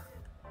 Yes, sir.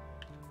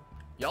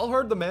 Y'all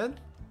heard the man.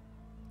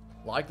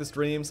 Like the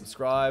stream,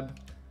 subscribe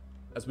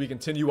as we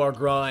continue our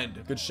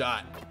grind. Good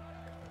shot.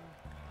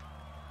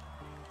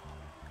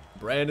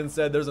 Brandon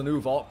said there's a new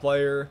vault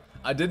player.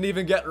 I didn't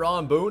even get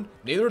Ron Boone.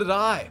 Neither did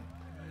I.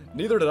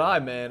 Neither did I,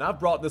 man. I've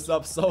brought this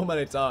up so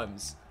many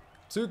times.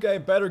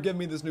 2K better give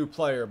me this new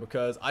player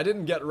because I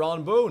didn't get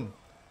Ron Boone.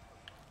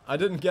 I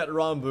didn't get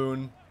Ron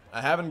Boone.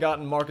 I haven't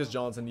gotten Marcus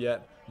Johnson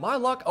yet. My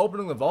luck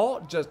opening the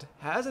vault just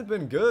hasn't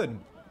been good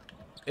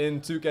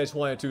in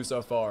 2K22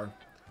 so far.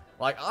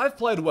 Like, I've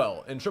played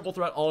well in Triple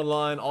Threat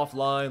Online,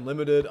 Offline,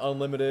 Limited,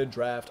 Unlimited,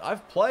 Draft.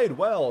 I've played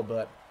well,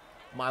 but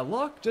my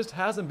luck just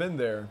hasn't been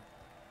there.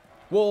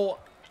 Well,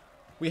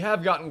 we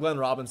have gotten Glenn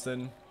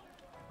Robinson.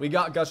 We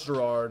got Gus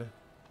Gerard.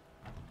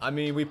 I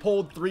mean, we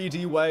pulled 3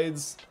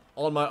 D-Wades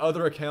on my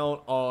other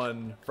account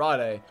on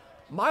Friday.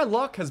 My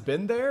luck has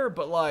been there,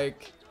 but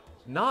like,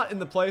 not in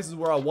the places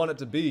where I want it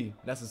to be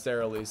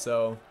necessarily.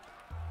 So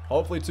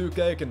hopefully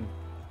 2K can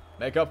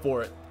make up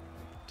for it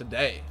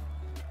today.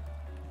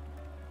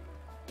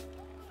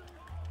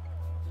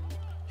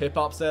 Hip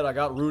Hop said, I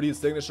got Rudy's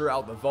signature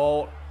out the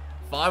vault.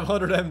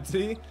 500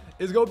 MT.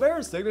 Is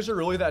Gobert's signature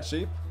really that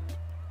cheap?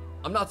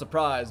 I'm not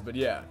surprised, but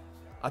yeah.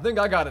 I think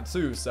I got it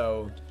too,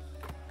 so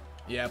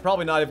yeah,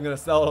 probably not even going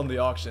to sell it on the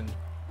auction.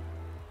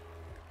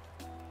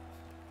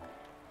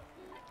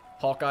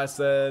 Hawkeye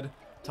said,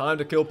 time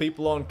to kill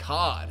people on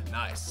COD.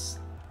 Nice.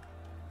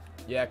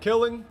 Yeah,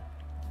 killing.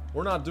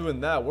 We're not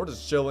doing that. We're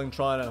just chilling,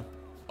 trying to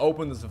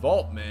open this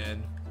vault,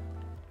 man.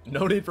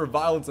 No need for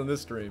violence in this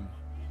stream.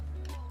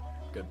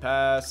 Good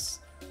pass.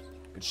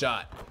 Good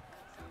shot.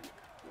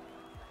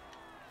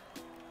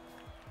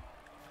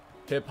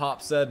 Hip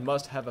Hop said,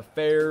 must have a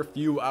fair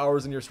few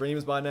hours in your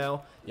streams by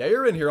now. Yeah,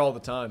 you're in here all the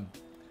time.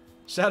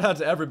 Shout out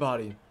to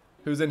everybody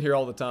who's in here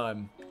all the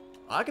time.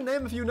 I can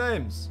name a few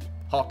names.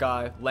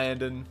 Hawkeye,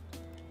 Landon,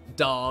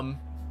 Dom.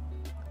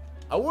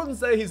 I wouldn't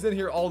say he's in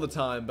here all the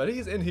time, but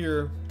he's in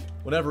here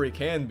whenever he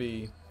can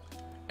be.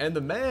 And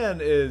the man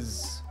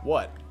is,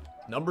 what,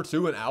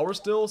 #2 in hours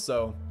still?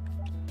 So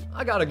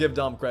I gotta give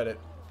Dom credit.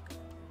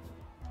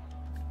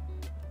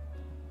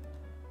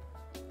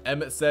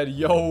 Emmett said,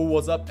 yo,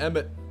 what's up,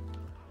 Emmett?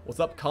 What's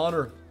up,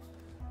 Connor?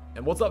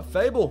 And what's up,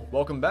 Fable?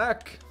 Welcome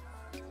back.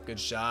 Good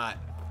shot.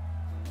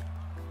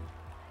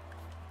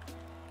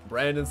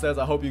 Brandon says,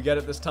 I hope you get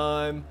it this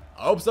time.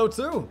 I hope so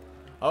too.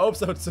 I hope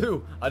so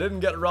too. I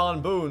didn't get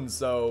Ron Boone,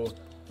 so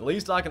the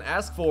least I can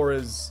ask for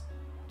is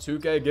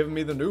 2K giving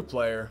me the new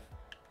player.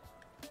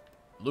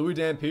 Louis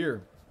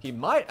Dampier. He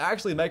might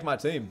actually make my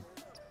team.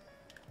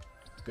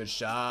 Good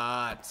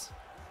shot.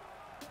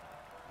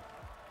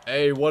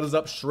 Hey, what is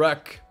up,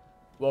 Shrek?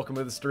 Welcome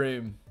to the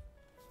stream.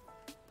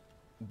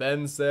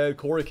 Ben said,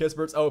 Corey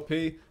Kispert's OP.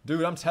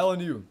 Dude, I'm telling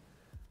you.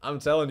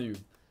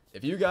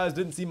 If you guys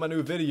didn't see my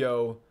new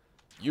video,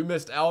 you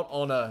missed out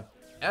on a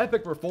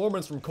epic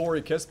performance from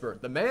Corey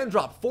Kispert. The man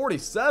dropped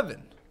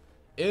 47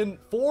 in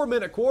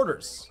 4-minute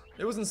quarters.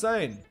 It was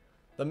insane.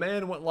 The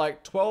man went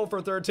like 12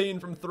 for 13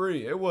 from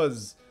 3. It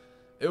was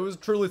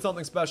truly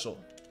something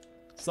special.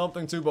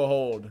 Something to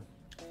behold.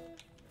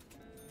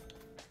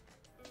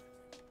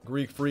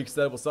 Greek Freak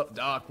said, what's up,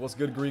 Doc? What's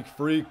good, Greek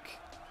Freak?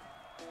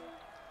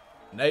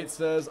 Nate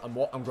says,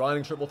 I'm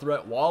grinding triple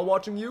threat while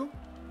watching you.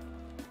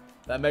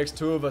 That makes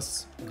 2 of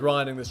us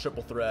grinding this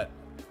triple threat.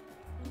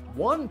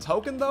 1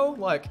 token though?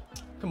 Like,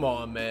 come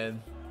on,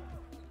 man.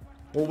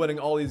 We're winning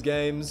all these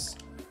games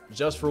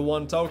just for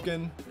 1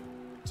 token.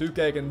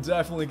 2K can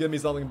definitely give me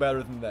something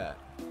better than that.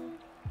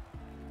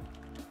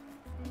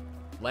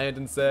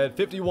 Landon said,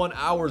 51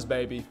 hours,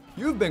 baby.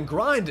 You've been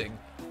grinding.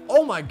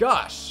 Oh my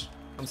gosh.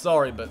 I'm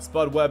sorry, but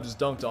Spud Webb just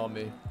dunked on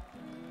me.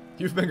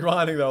 You've been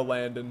grinding though,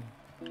 Landon.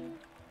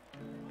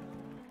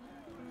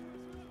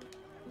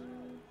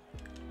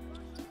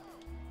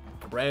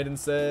 Brandon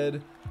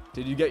said,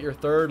 did you get your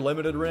 3rd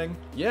limited ring?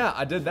 Yeah,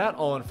 I did that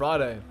on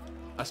Friday.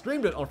 I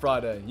streamed it on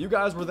Friday. You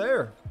guys were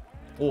there.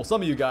 Well,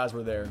 some of you guys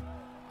were there.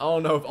 I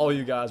don't know if all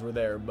you guys were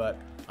there, but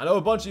I know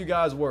a bunch of you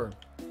guys were.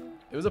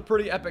 It was a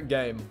pretty epic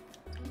game.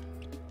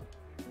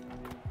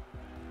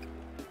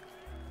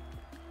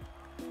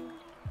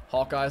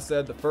 Hawkeye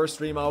said, the first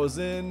stream I was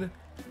in,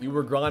 you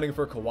were grinding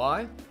for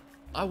Kawhi?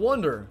 I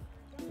wonder,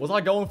 was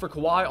I going for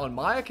Kawhi on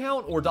my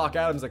account or Doc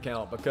Adams'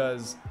 account?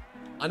 Because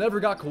I never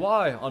got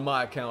Kawhi on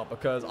my account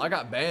because I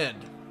got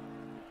banned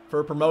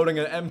for promoting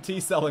an MT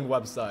selling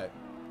website.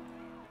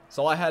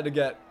 So I had to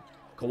get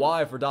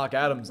Kawhi for Doc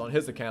Adams on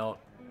his account.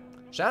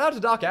 Shout out to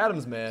Doc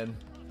Adams, man.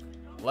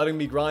 Letting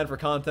me grind for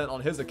content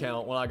on his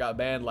account when I got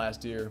banned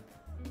last year.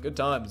 Good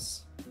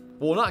times.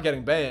 Well, not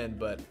getting banned,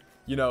 but,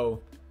 you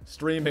know,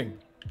 streaming.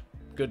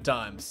 Good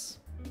times.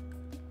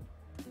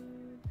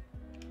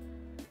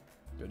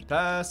 Good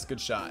pass, good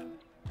shot.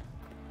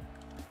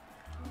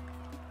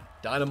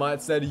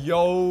 Dynamite said,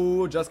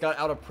 yo, just got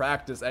out of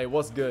practice. Hey,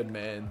 what's good,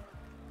 man?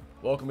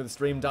 Welcome to the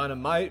stream,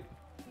 Dynamite.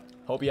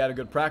 Hope you had a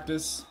good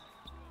practice.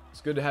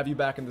 It's good to have you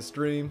back in the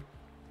stream.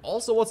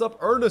 Also, what's up,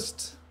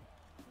 Ernest?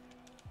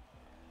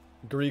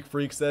 Greek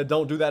Freak said,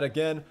 don't do that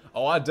again.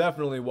 Oh, I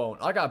definitely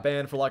won't. I got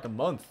banned for like a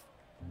month.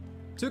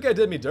 2K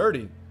did me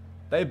dirty.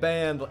 They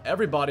banned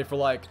everybody for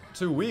like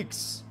 2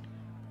 weeks.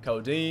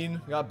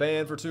 Codeine got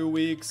banned for 2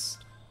 weeks.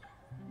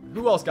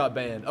 Who else got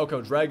banned? Oko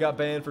Dre got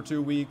banned for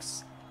 2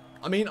 weeks.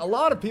 I mean, a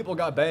lot of people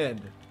got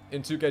banned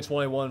in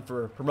 2K21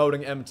 for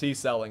promoting MT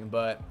selling,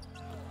 but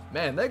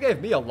man, they gave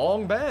me a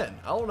long ban.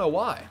 I don't know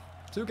why.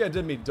 2K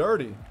did me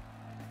dirty.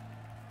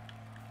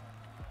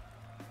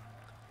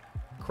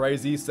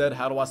 Crazy said,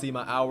 how do I see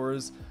my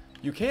hours?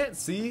 You can't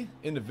see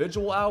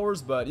individual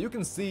hours, but you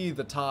can see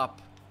the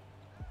top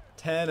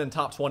 10 and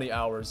top 20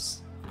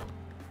 hours.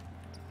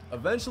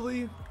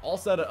 Eventually, I'll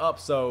set it up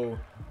so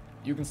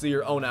you can see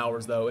your own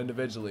hours though,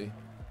 individually.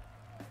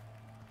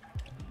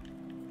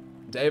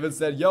 David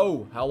said,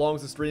 yo, how long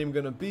is the stream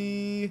gonna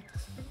be?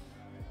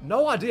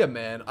 No idea,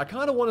 man. I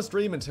kind of want to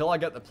stream until I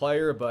get the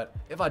player, but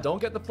if I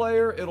don't get the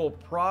player, it'll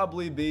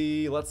probably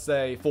be, let's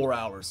say, 4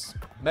 hours.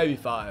 Maybe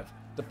 5,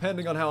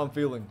 depending on how I'm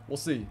feeling. We'll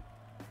see.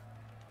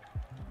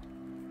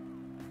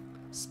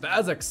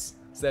 Spazix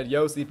said,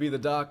 yo, CP the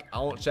Doc, I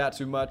won't chat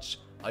too much.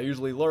 I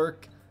usually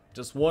lurk.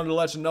 Just wanted to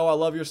let you know I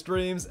love your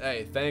streams.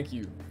 Hey, thank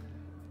you.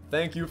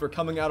 Thank you for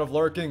coming out of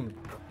lurking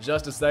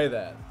just to say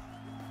that.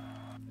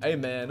 Hey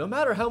man, no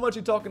matter how much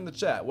you talk in the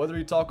chat, whether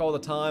you talk all the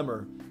time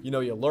or, you know,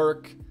 you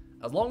lurk,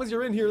 as long as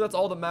you're in here, that's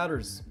all that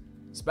matters.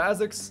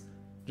 Spazix,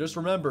 just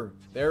remember,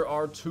 there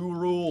are 2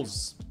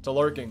 rules to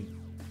lurking.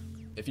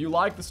 If you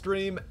like the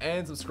stream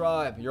and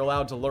subscribe, you're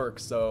allowed to lurk,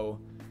 so,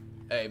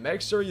 hey,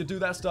 make sure you do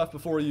that stuff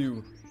before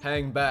you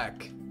hang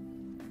back.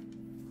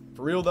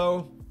 For real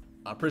though,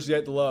 I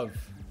appreciate the love.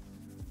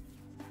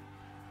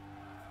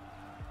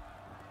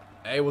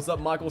 Hey, what's up,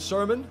 Michael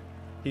Sherman?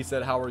 He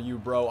said, how are you,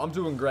 bro? I'm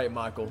doing great,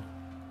 Michael.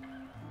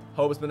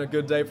 Hope it's been a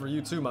good day for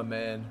you too, my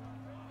man.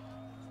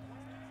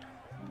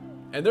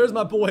 And there's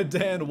my boy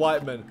Dan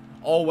Whiteman,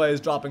 always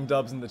dropping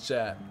dubs in the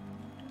chat.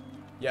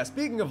 Yeah,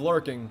 speaking of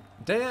lurking,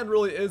 Dan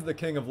really is the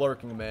king of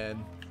lurking,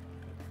 man.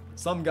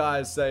 Some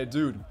guys say,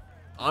 dude,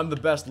 I'm the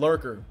best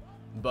lurker.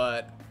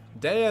 But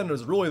Dan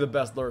is really the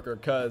best lurker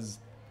because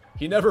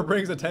he never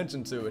brings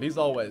attention to it. He's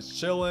always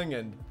chilling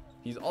and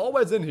he's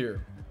always in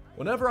here.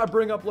 Whenever I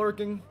bring up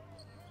lurking,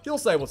 he'll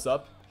say what's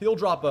up. He'll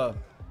drop a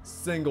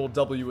single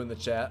W in the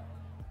chat.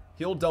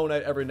 He'll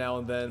donate every now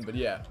and then, but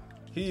yeah,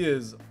 he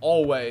is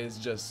always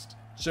just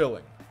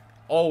chilling,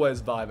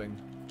 always vibing.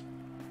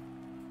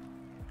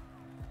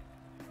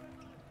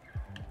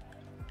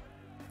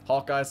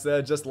 Hawkeye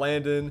said, just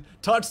Landon,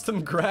 touch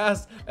some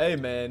grass. Hey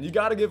man, you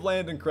gotta give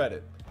Landon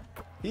credit.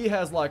 He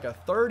has like a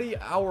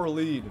 30-hour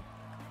lead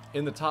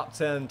in the top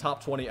 10,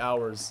 top 20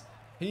 hours.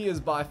 He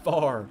is by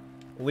far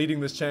leading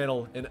this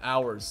channel in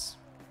hours.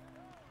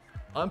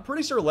 I'm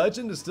pretty sure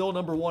Legend is still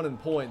 #1 in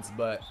points,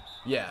 but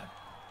yeah,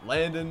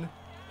 Landon,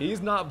 he's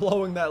not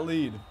blowing that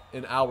lead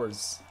in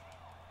hours.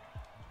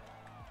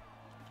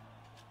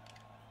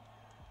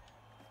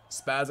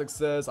 Spazic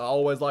says, I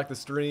always like the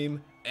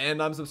stream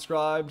and I'm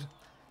subscribed.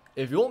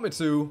 If you want me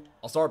to,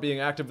 I'll start being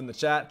active in the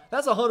chat.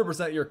 That's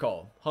 100% your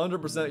call.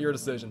 100% your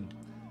decision.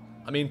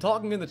 I mean,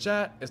 talking in the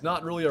chat is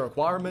not really a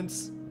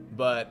requirement,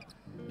 but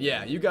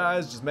yeah, you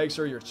guys just make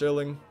sure you're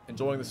chilling,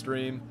 enjoying the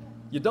stream.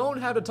 You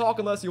don't have to talk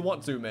unless you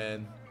want to,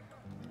 man.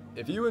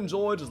 If you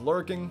enjoy just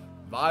lurking,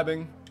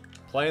 vibing,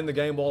 playing the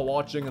game while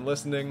watching and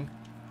listening,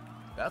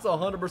 that's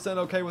 100%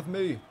 okay with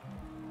me.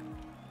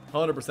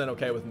 100%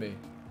 okay with me.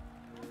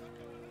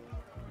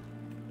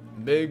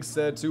 Big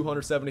said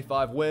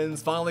 275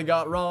 wins, finally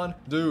got Ron.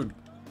 Dude,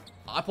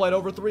 I played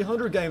over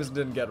 300 games and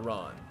didn't get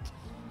Ron.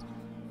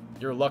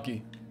 You're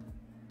lucky.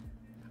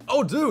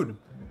 Oh, dude,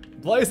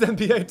 Blaze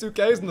NBA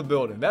 2K's in the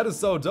building. That is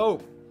so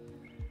dope.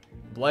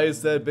 Blaze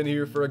said, been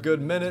here for a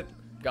good minute.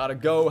 Gotta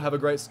go, have a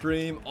great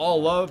stream.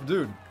 All love.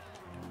 Dude,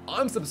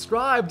 I'm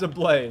subscribed to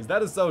Blaze.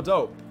 That is so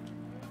dope.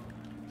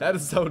 That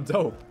is so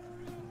dope.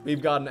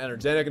 We've got an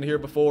Energetic in here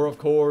before, of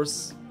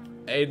course.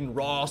 Aiden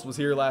Ross was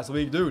here last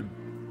week. Dude,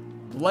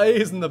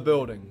 Blaze in the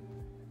building.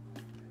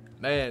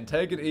 Man,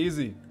 take it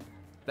easy.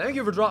 Thank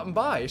you for dropping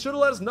by. You should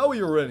have let us know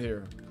you were in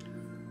here.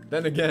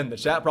 Then again, the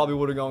chat probably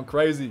would have gone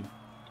crazy.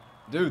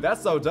 Dude,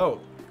 that's so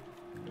dope.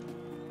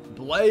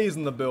 Blaze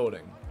in the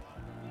building.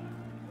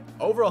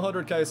 Over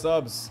 100k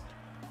subs.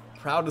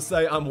 Proud to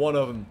say I'm one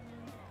of them.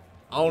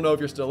 I don't know if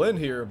you're still in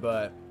here,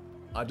 but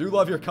I do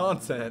love your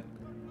content,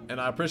 and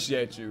I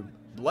appreciate you.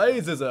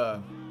 Blaze is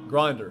a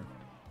grinder.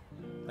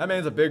 That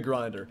man's a big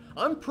grinder.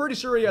 I'm pretty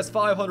sure he has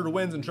 500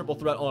 wins in Triple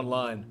Threat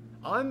Online.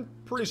 I'm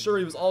pretty sure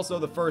he was also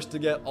the first to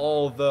get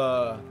all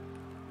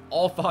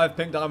 5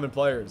 Pink Diamond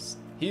players.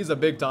 He's a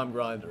big time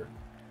grinder.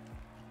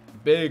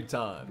 Big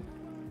time.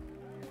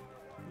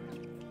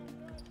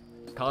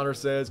 Connor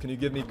says, can you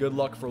give me good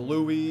luck for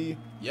Louie?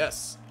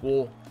 Yes.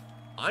 Well,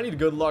 I need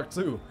good luck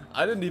too.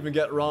 I didn't even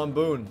get Ron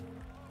Boone.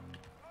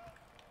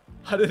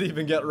 I didn't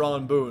even get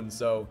Ron Boone,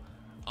 so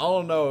I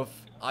don't know if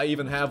I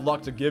even have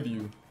luck to give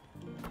you.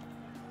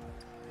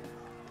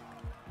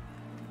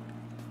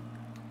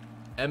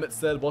 Emmett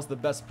said, what's the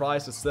best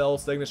price to sell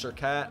Signature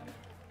Cat?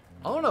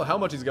 I don't know how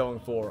much he's going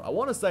for. I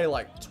want to say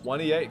like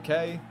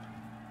 28k.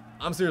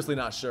 I'm seriously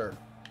not sure.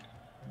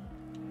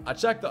 I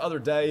checked the other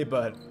day,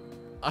 but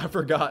I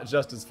forgot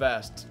just as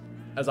fast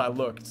as I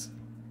looked.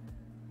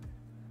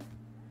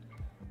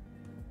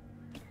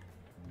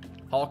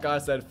 Hawkeye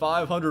said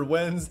 500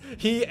 wins.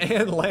 He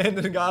and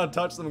Landon gotta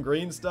touch some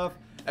green stuff.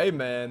 Hey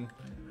man,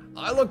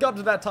 I look up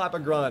to that type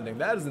of grinding.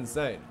 That is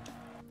insane.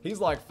 He's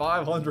like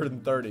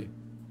 530.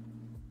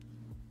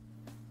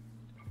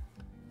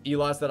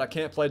 Eli said I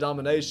can't play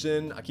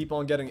domination. I keep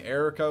on getting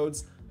error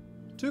codes.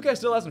 2K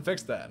still hasn't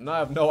fixed that, and I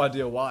have no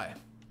idea why.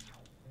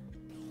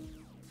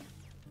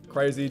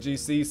 Crazy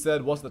GC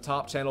said, what's the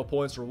top channel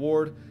points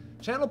reward?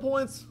 Channel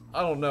points?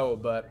 I don't know,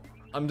 but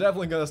I'm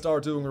definitely gonna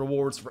start doing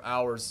rewards for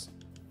hours.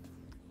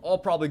 I'll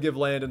probably give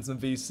Landon some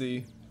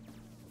VC.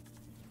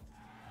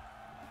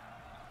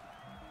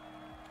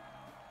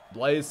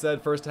 Blaze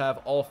said first to have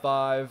all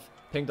 5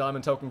 Pink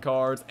Diamond token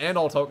cards and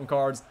all token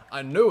cards.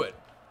 I knew it.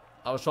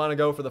 I was trying to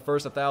go for the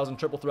first 1,000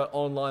 Triple Threat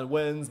Online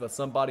wins, but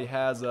somebody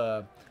has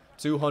a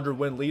 200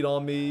 win lead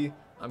on me.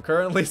 I'm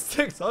currently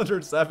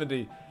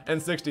 670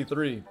 and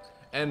 63.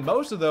 And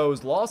most of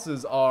those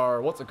losses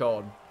are, what's it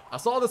called? I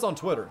saw this on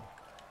Twitter.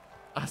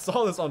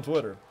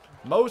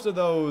 Most of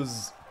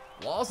those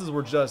losses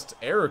were just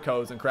error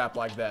codes and crap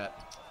like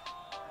that.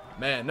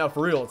 Man, no,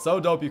 for real, it's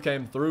so dope you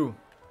came through.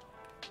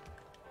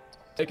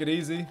 Take it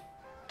easy.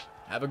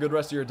 Have a good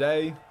rest of your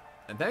day.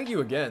 And thank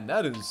you again.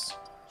 That is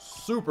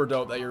super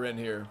dope that you're in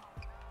here.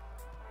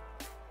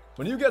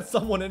 When you get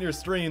someone in your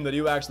stream that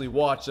you actually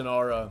watch and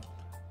are a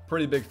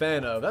pretty big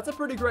fan of, that's a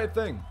pretty great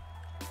thing.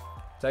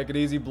 Take it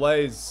easy,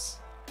 Blaze.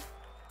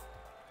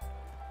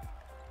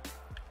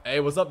 Hey,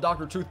 what's up,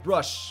 Dr.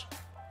 Toothbrush?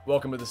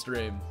 Welcome to the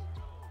stream.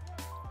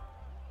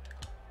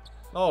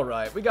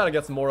 Alright, we gotta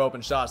get some more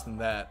open shots than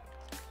that.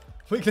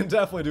 We can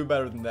definitely do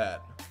better than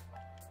that.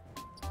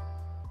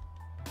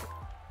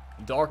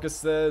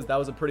 Darkest says that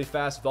was a pretty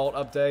fast vault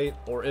update,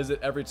 or is it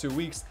every 2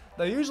 weeks?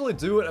 They usually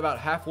do it about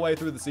halfway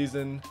through the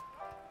season,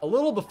 a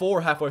little before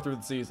halfway through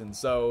the season.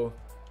 So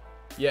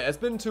yeah, it's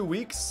been 2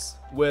 weeks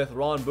with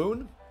Ron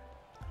Boone.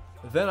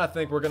 Then I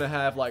think we're gonna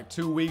have like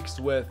 2 weeks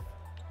with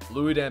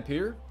Louie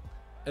Dampier,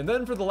 and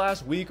then for the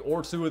last week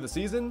or 2 of the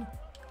season,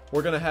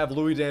 we're gonna have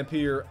Louie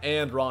Dampier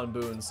and Ron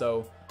Boone.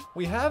 So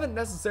we haven't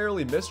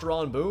necessarily missed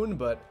Ron Boone,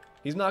 but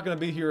he's not going to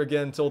be here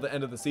again until the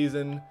end of the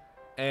season.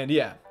 And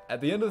yeah, at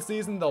the end of the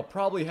season, they'll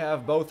probably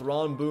have both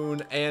Ron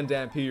Boone and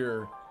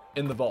Dampier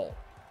in the vault.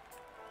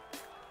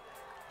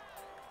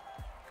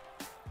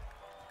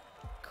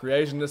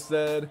 Creationist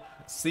said,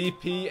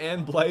 CP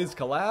and Blaze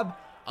collab?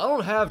 I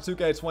don't have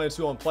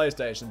 2K22 on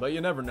PlayStation, but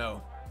you never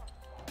know.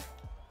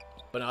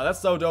 But no, that's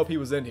so dope he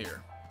was in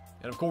here.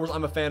 And of course,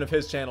 I'm a fan of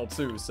his channel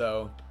too,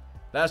 so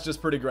that's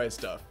just pretty great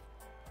stuff.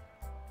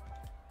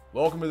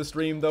 Welcome to the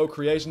stream though,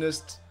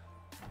 Creationist.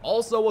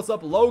 Also, what's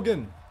up,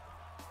 Logan?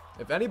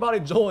 If anybody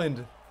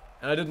joined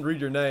and I didn't read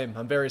your name,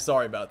 I'm very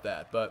sorry about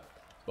that. But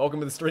welcome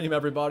to the stream,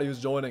 everybody who's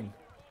joining.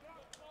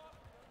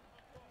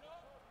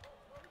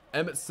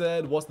 Emmett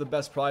said, what's the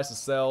best price to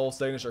sell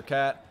Signature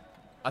Cat?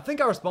 I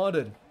think I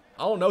responded.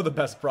 I don't know the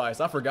best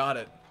price. I forgot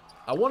it.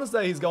 I want to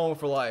say he's going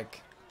for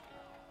like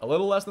a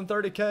little less than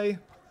 30K.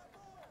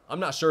 I'm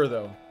not sure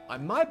though. I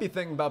might be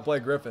thinking about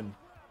Blake Griffin,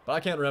 but I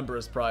can't remember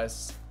his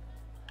price.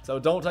 So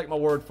don't take my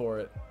word for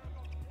it.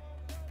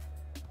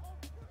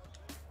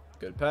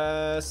 Good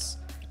pass.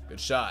 Good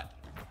shot.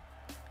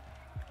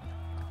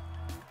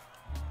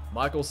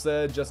 Michael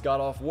said, just got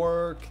off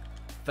work.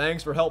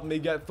 Thanks for helping me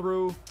get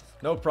through.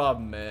 No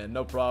problem, man.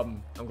 No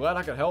problem. I'm glad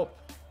I could help.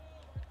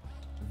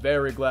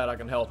 Very glad I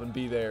can help and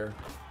be there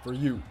for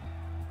you.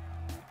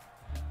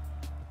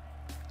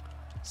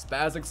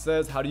 Spazic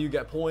says, how do you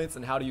get points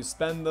and how do you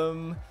spend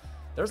them?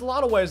 There's a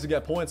lot of ways to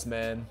get points,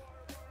 man.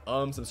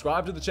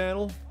 Subscribe to the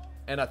channel.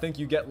 And I think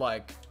you get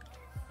like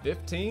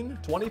 15,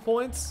 20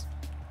 points.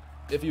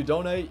 If you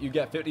donate, you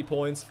get 50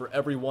 points for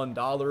every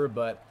 $1.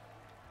 But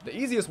the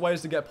easiest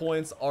ways to get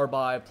points are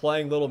by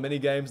playing little mini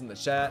games in the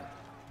chat.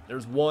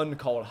 There's one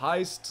called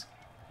Heist.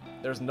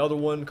 There's another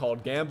one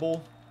called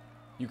Gamble.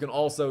 You can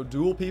also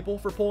duel people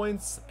for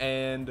points.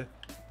 And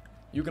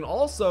you can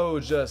also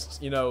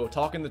just, you know,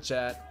 talk in the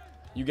chat.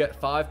 You get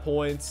 5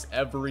 points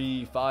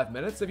every 5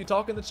 minutes if you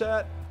talk in the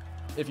chat.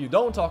 If you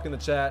don't talk in the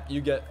chat,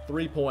 you get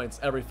 3 points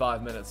every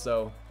 5 minutes.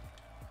 So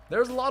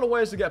there's a lot of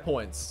ways to get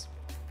points.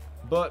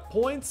 But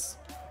points,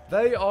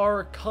 they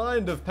are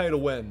kind of pay to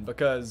win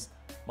because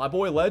my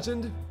boy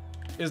Legend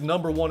is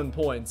 #1 in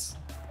points.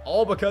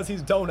 All because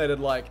he's donated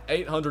like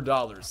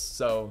 $800.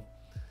 So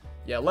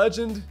yeah,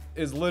 Legend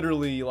is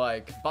literally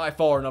like by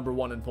far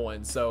 #1 in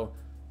points. So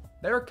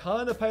they're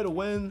kind of pay to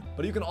win,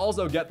 but you can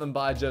also get them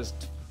by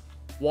just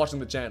watching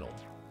the channel.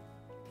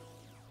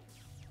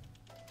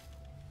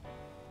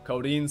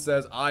 Codeine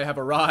says, I have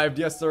arrived.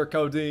 Yes, sir,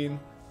 Codeine.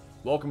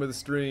 Welcome to the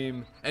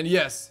stream. And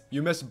yes,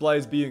 you missed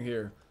Blaze being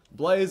here.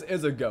 Blaze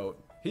is a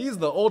GOAT. He's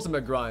the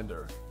ultimate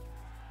grinder.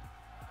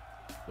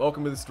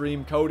 Welcome to the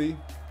stream, Cody.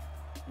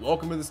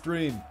 Welcome to the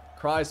stream,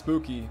 Cry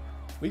Spooky.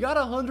 We got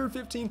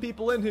 115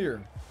 people in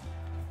here.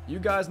 You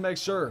guys make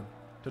sure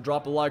to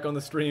drop a like on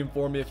the stream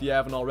for me if you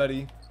haven't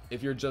already,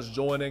 if you're just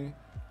joining.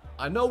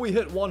 I know we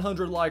hit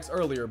 100 likes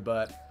earlier,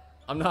 but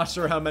I'm not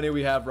sure how many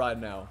we have right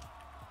now.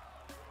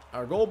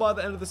 Our goal by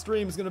the end of the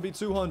stream is going to be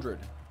 200.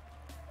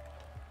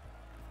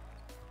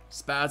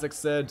 Spazic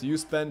said, do you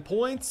spend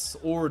points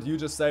or do you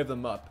just save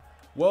them up?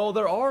 Well,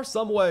 there are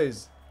some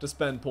ways to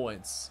spend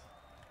points.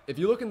 If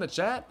you look in the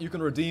chat, you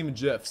can redeem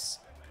GIFs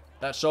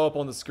that show up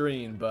on the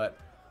screen, but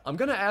I'm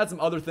going to add some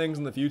other things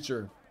in the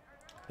future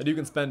that you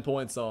can spend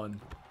points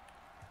on.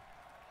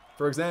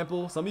 For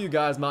example, some of you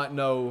guys might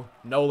know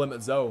No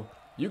Limit Zoe.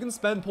 You can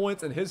spend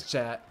points in his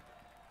chat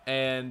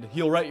and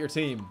he'll rate your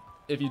team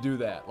if you do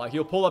that. Like,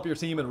 he'll pull up your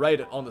team and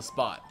rate it on the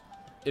spot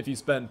if you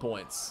spend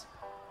points.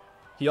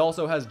 He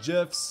also has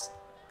GIFs.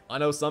 I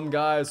know some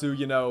guys who,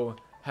 you know,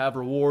 have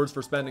rewards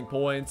for spending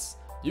points.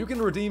 You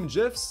can redeem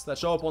GIFs that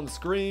show up on the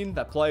screen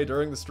that play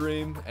during the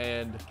stream.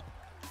 And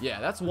yeah,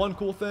 that's one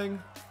cool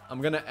thing. I'm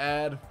going to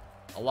add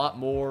a lot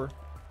more.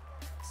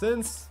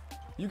 Since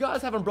you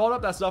guys haven't brought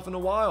up that stuff in a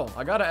while,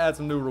 I got to add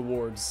some new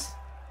rewards.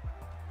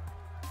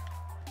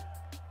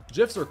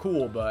 GIFs are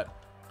cool, but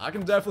I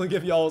can definitely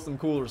give y'all some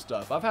cooler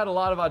stuff. I've had a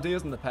lot of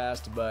ideas in the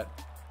past, but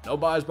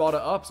nobody's brought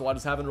it up, so I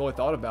just haven't really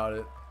thought about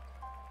it.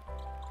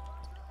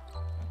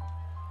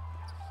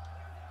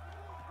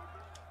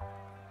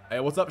 Hey,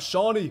 what's up,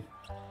 Shawnee?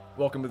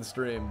 Welcome to the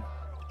stream.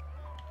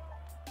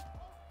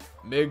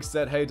 Mig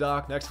said, hey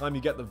Doc, next time you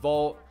get the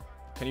vault,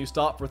 can you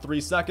stop for 3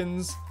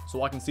 seconds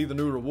so I can see the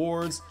new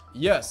rewards?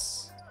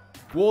 Yes.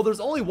 Well, there's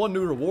only one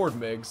new reward,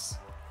 Migs.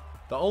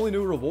 The only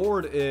new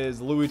reward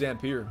is Louis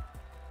Dampier.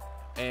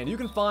 And you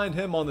can find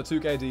him on the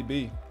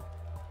 2KDB.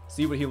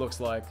 See what he looks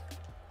like.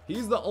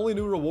 He's the only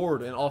new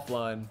reward in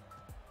offline.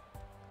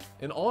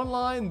 In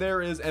online,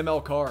 there is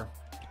ML CARR.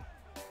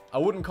 I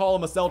wouldn't call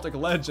him a Celtic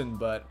legend,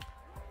 but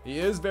he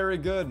is very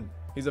good.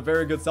 He's a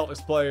very good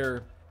Celtics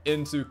player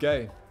in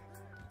 2K.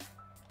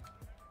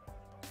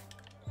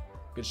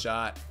 Good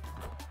shot.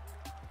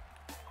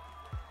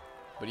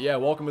 But yeah,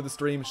 welcome to the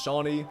stream,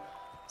 Shawnee.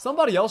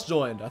 Somebody else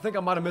joined. I think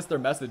I might have missed their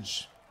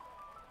message.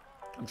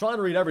 I'm trying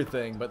to read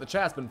everything, but the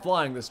chat's been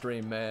flying this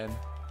stream, man.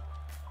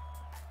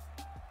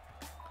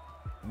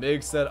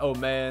 Mig said, oh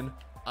man,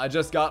 I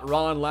just got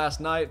Ron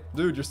last night.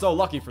 Dude, you're so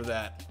lucky for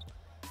that.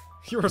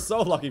 You were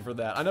so lucky for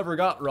that. I never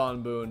got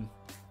Ron Boone.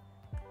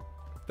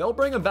 They'll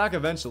bring him back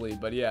eventually,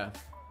 but yeah.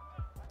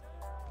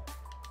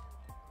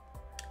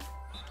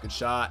 Good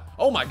shot.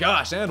 Oh my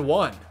gosh, and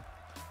one.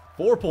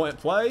 4-point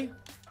play.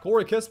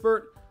 Corey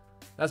Kispert.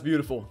 That's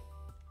beautiful.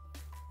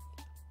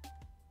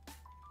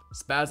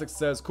 Spazix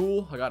says,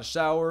 cool, I got a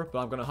shower, but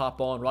I'm going to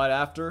hop on right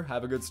after.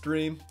 Have a good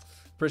stream.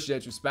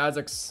 Appreciate you,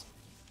 Spazix.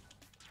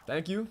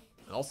 Thank you.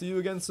 I'll see you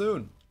again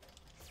soon.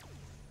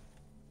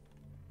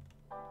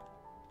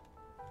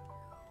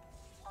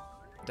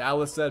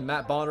 Dallas said,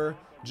 Matt Bonner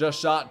just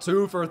shot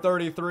 2 for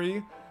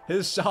 33.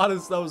 His shot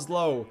is so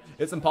slow,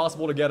 it's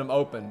impossible to get him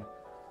open.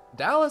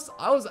 Dallas,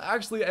 I was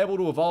actually able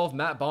to evolve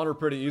Matt Bonner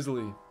pretty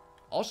easily.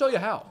 I'll show you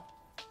how.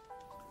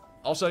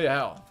 I'll show you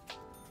how.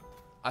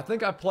 I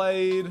think I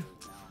played...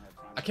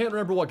 I can't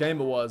remember what game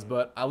it was,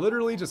 but I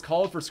literally just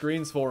called for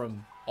screens for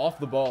him off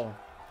the ball.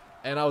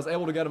 And I was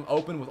able to get him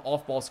open with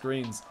off-ball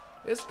screens.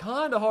 It's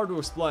kind of hard to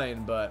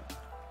explain, but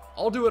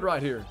I'll do it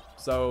right here.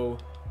 So,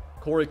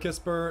 Corey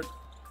Kispert,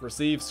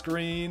 receive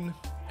screen,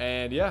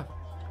 and yeah,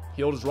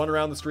 he'll just run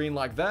around the screen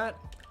like that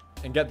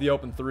and get the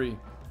open 3.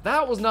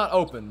 That was not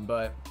open,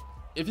 but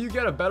if you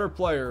get a better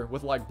player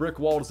with like brick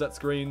wall to set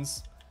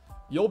screens,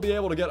 you'll be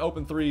able to get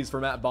open 3s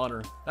for Matt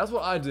Bonner. That's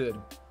what I did.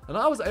 And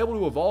I was able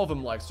to evolve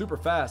him like super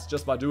fast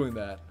just by doing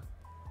that.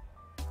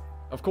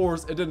 Of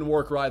course, it didn't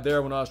work right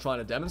there when I was trying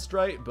to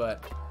demonstrate,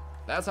 but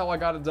that's how I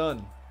got it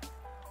done.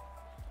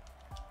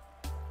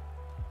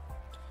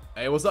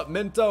 Hey, what's up,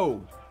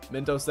 Minto?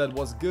 Minto said,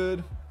 what's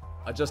good?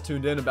 I just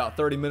tuned in about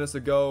 30 minutes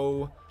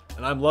ago,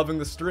 and I'm loving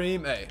the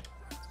stream. Hey,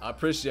 I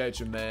appreciate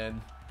you,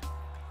 man.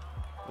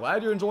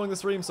 Glad you're enjoying the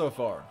stream so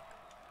far.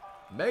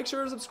 Make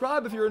sure to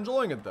subscribe if you're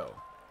enjoying it, though.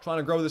 Trying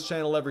to grow this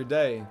channel every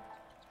day.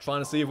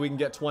 Trying to see if we can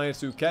get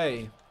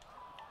 22K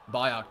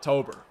by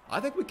October. I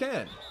think we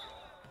can.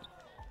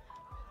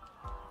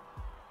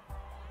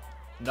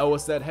 Noah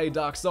said, hey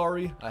Doc,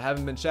 sorry, I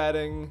haven't been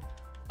chatting.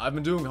 I've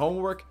been doing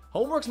homework.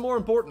 Homework's more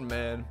important,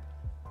 man.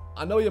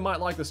 I know you might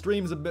like the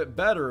streams a bit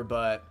better,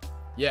 but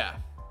yeah.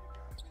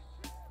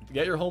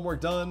 Get your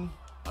homework done.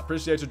 I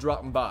appreciate you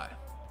dropping by.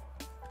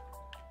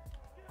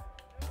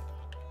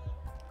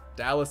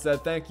 Dallas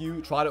said, thank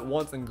you. Tried it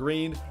once in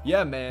green.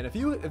 Yeah, man,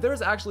 if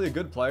there's actually a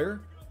good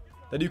player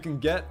that you can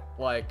get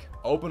like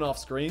open off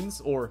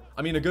screens, or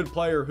I mean a good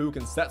player who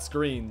can set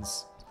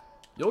screens,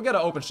 you'll get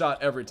an open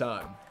shot every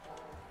time.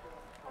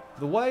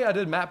 The way I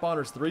did Matt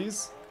Bonner's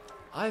 3s,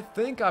 I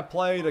think I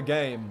played a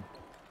game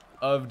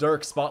of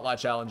Dirk's Spotlight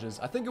Challenges.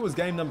 I think it was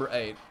game number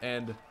 8,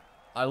 and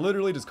I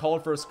literally just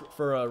called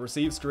for a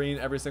receive screen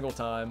every single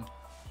time.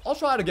 I'll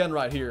try it again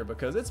right here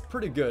because it's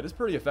pretty good. It's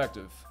pretty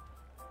effective.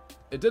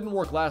 It didn't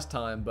work last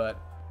time, but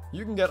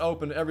you can get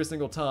open every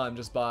single time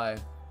just by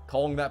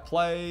calling that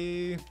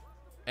play.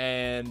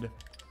 And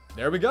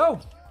there we go.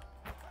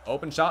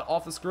 Open shot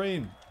off the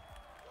screen.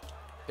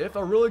 If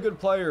a really good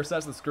player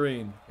sets the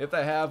screen, if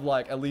they have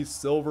like at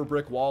least silver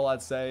brick wall,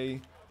 I'd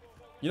say,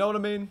 you know what I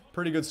mean?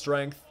 Pretty good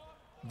strength.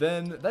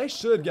 Then they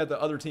should get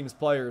the other team's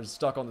players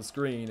stuck on the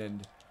screen,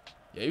 and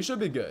yeah, you should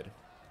be good.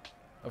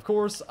 Of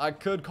course, I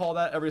could call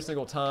that every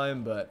single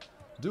time, but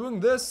doing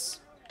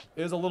this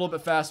is a little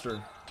bit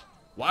faster.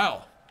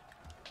 Wow.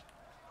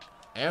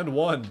 And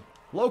one.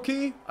 Low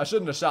key, I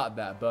shouldn't have shot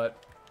that,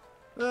 but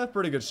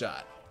pretty good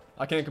shot.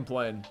 I can't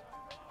complain.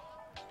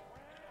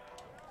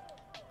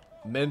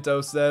 Minto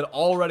said,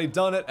 already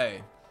done it.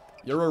 Hey,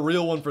 you're a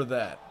real one for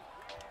that.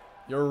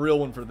 You're a real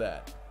one for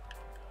that.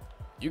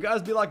 You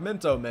guys be like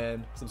Minto,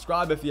 man.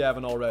 Subscribe if you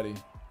haven't already.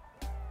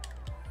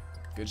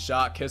 Good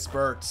shot,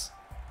 Kispert.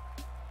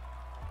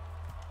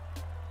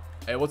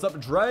 Hey, what's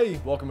up,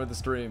 Dre? Welcome to the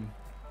stream.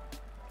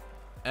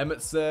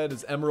 Emmett said,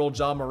 is Emerald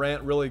Ja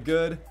Morant really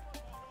good?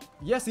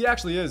 Yes, he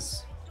actually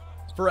is.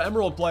 For an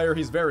Emerald player,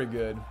 he's very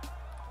good.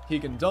 He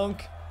can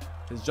dunk.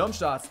 His jump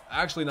shot's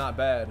actually not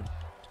bad.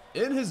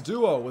 In his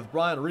duo with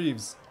Bryant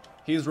Reeves,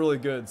 he's really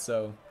good.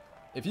 So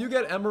if you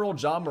get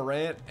Emerald Ja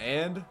Morant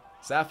and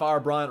Sapphire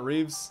Bryant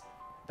Reeves,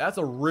 that's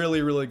a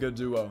really, really good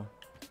duo.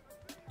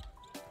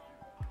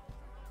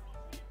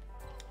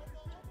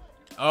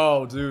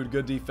 Oh, dude,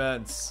 good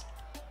defense.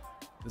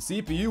 The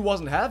CPU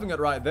wasn't having it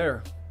right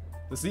there.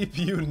 The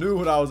CPU knew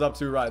what I was up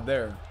to right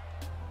there.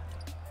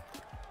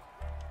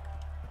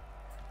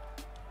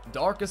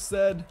 Darkest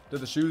said, do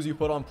the shoes you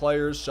put on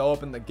players show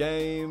up in the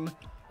game?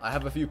 I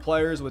have a few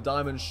players with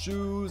diamond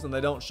shoes and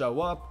they don't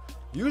show up.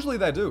 Usually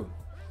they do.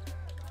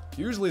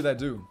 Usually they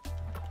do.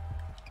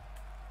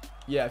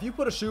 Yeah, if you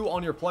put a shoe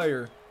on your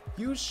player,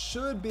 you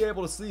should be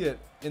able to see it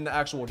in the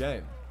actual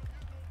game.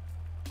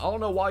 I don't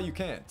know why you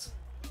can't.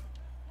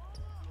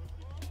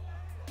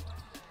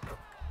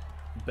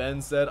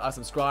 Ben said, I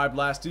subscribed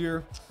last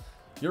year.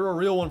 You're a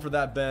real one for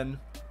that, Ben.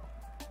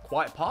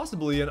 Quite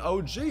possibly an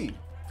OG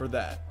for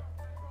that.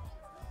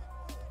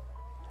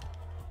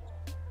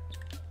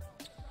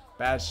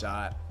 Bad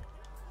shot.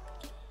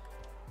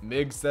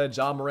 Mig said,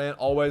 Ja Morant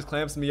always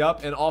clamps me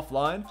up and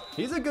offline.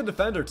 He's a good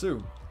defender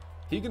too.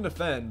 He can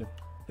defend.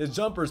 His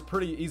jumper's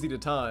pretty easy to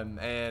time,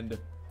 and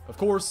of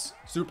course,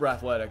 super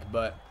athletic,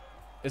 but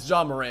it's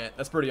Ja Morant.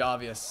 That's pretty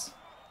obvious.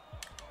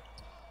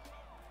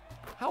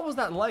 How was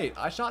that late?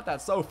 I shot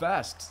that so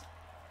fast.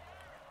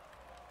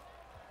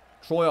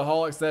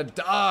 Troyaholic said,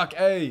 Doc,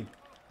 hey.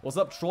 What's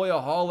up,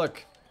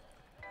 Troyaholic?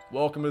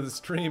 Welcome to the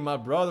stream, my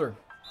brother.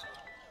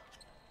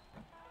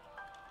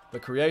 The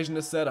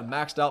Creationist said I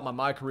maxed out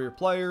my career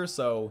player,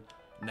 so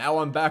now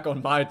I'm back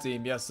on my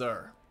team. Yes,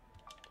 sir.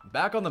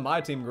 Back on the My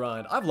Team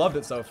grind. I've loved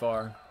it so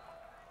far.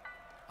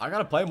 I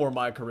gotta play more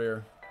My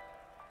Career.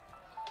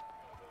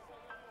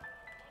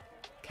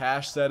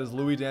 Cash said, is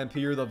Louis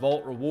Dampier the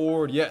Vault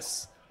reward?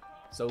 Yes.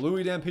 So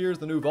Louis Dampier is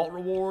the new Vault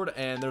reward,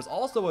 and there's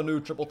also a new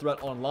Triple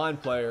Threat Online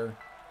player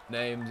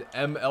named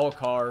M.L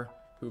CARR,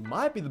 who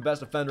might be the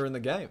best defender in the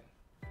game.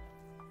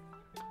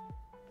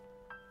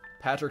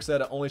 Patrick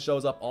said it only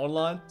shows up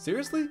online.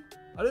 Seriously?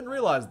 I didn't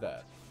realize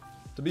that.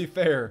 To be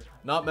fair,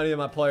 not many of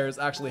my players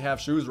actually have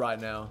shoes right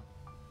now.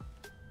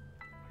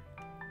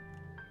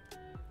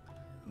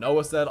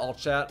 Noah said I'll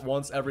chat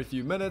once every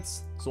few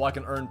minutes so I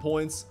can earn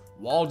points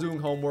while doing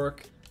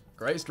homework.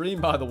 Great stream,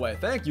 by the way.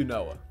 Thank you,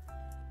 Noah.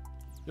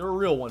 You're a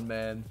real one,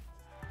 man.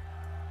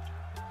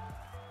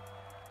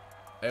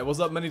 Hey,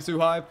 what's up,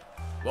 Mini2Hype?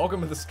 Welcome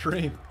to the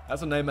stream.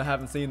 That's a name I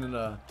haven't seen in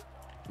a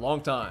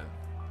long time.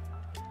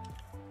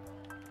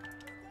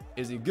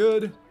 Is he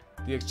good?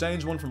 The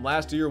exchange one from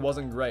last year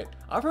wasn't great.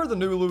 I've heard the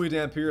new Louis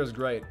Dampier is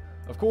great.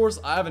 Of course,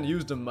 I haven't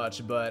used him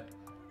much, but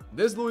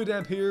this Louis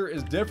Dampier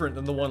is different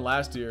than the one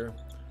last year.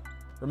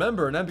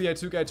 Remember, in NBA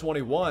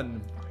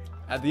 2K21,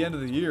 at the end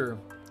of the year,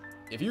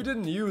 if you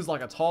didn't use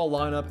like a tall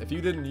lineup, if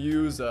you didn't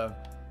use a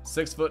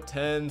 6'10",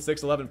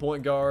 6'11"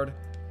 point guard,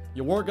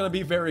 you weren't going to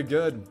be very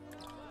good.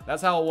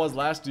 That's how it was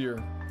last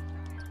year.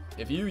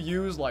 If you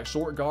used like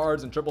short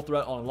guards and Triple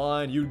Threat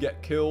Online, you'd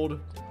get killed.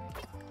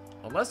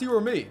 Unless you were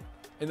me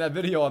in that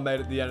video I made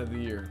at the end of the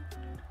year.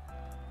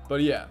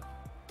 But yeah,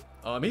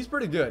 he's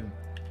pretty good.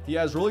 He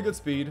has really good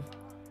speed.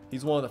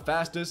 He's one of the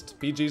fastest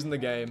PGs in the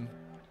game.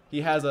 He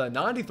has a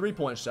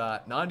 93-point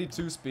shot,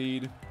 92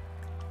 speed,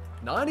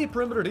 90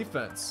 perimeter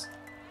defense.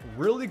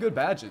 Really good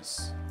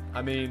badges.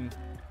 I mean,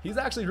 he's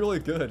actually really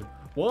good.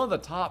 One of the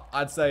top,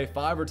 I'd say,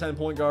 5 or 10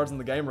 point guards in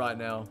the game right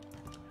now.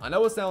 I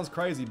know it sounds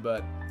crazy,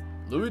 but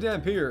Louis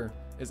Dampier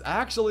is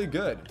actually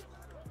good.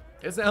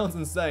 It sounds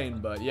insane,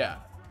 but yeah.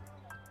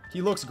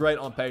 He looks great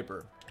on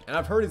paper. And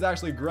I've heard he's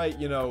actually great,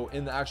 you know,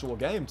 in the actual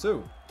game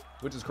too,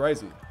 which is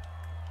crazy.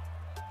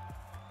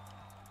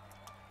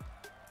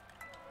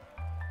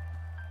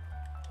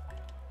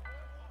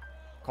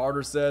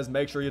 Carter says,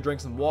 make sure you drink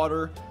some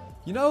water.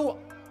 You know,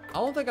 I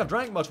don't think I've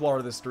drank much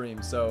water this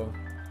stream, so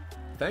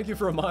thank you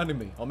for reminding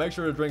me. I'll make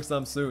sure to drink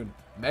some soon.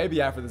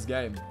 Maybe after this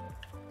game.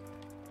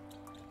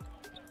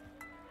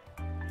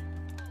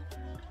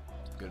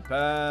 Good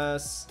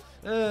pass.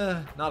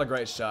 Not a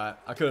great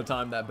shot. I could have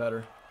timed that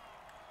better.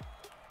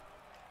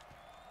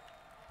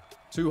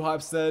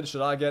 2Hype said,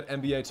 should I get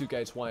NBA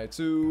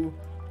 2K22?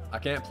 I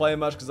can't play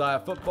much because I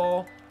have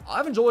football.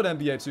 I've enjoyed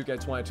NBA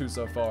 2K22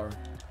 so far.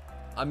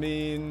 I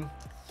mean,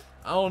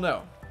 I don't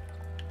know.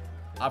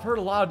 I've heard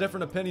a lot of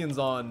different opinions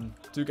on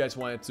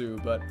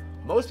 2K22, but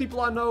most people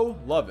I know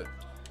love it.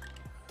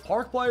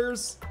 Park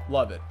players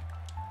love it.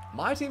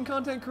 My team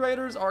content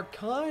creators are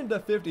kind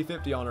of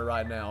 50-50 on it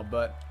right now,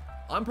 but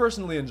I'm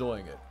personally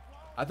enjoying it.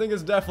 I think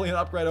it's definitely an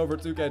upgrade over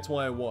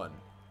 2K21.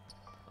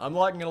 I'm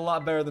liking it a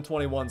lot better than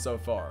 21 so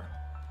far.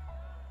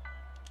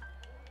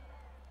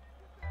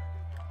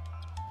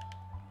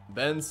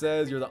 Ben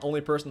says, you're the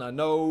only person I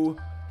know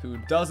who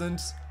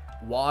doesn't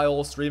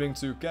while streaming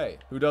 2K.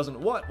 Who doesn't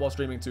what while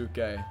streaming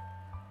 2K?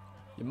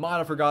 You might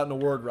have forgotten a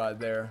word right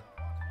there.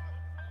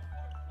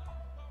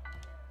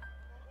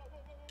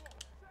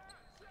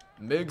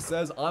 Mig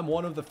says, I'm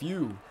one of the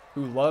few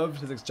who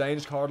loved his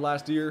exchange card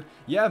last year.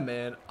 Yeah,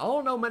 man, I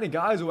don't know many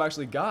guys who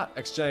actually got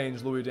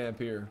exchanged Louis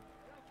Dampier.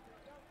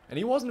 And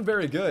he wasn't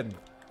very good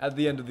at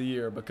the end of the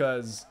year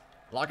because,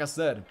 like I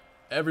said,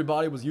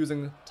 everybody was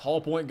using tall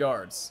point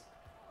guards.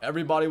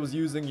 Everybody was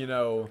using, you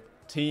know,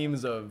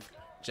 teams of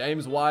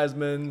James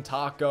Wiseman,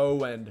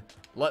 Taco, and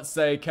let's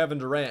say Kevin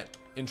Durant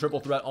in Triple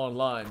Threat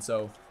Online.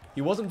 So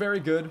he wasn't very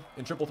good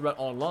in Triple Threat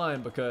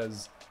Online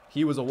because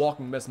he was a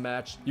walking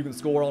mismatch. You can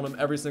score on him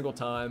every single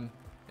time.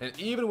 And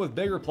even with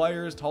bigger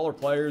players, taller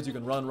players, you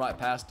can run right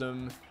past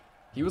him.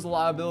 He was a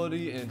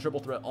liability in Triple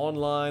Threat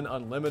Online,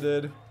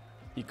 Unlimited.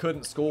 He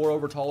couldn't score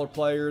over taller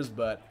players,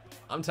 but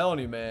I'm telling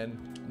you,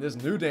 man, this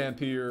new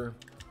Dampier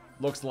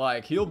looks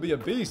like he'll be a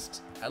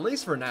beast, at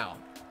least for now.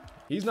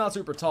 He's not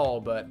super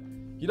tall, but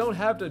you don't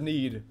have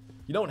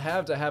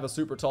to have a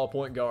super tall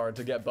point guard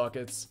to get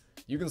buckets.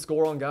 You can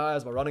score on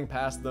guys by running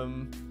past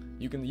them.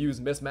 You can use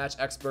Mismatch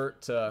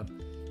Expert to,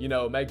 you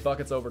know, make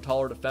buckets over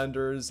taller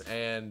defenders.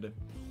 And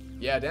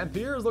yeah,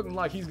 Dampier is looking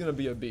like he's going to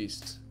be a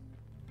beast.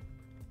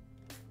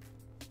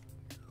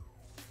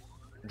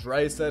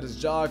 Dre said,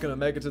 is Ja going to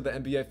make it to the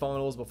NBA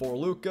Finals before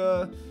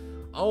Luka?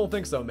 I don't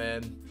think so,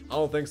 man. I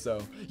don't think so.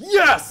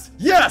 Yes!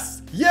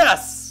 Yes!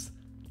 Yes!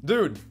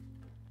 Dude,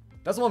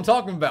 that's what I'm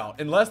talking about.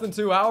 In less than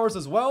 2 hours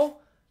as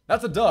well?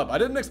 That's a dub. I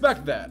didn't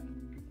expect that.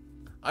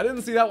 I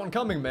didn't see that one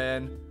coming,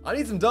 man. I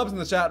need some dubs in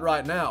the chat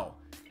right now.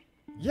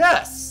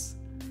 Yes!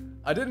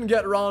 I didn't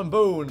get Ron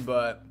Boone,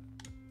 but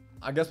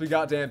I guess we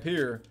got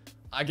Dampier.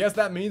 I guess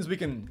that means we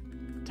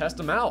can test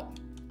him out.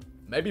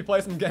 Maybe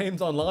play some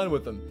games online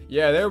with him.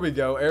 Yeah, there we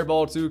go.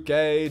 Airball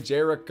 2K,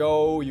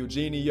 Jericho,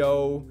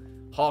 Eugenio,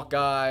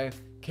 Hawkeye,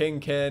 King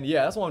Ken.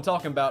 Yeah, that's what I'm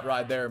talking about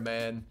right there,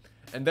 man.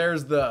 And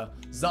there's the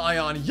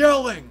Zion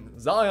yelling.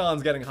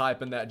 Zion's getting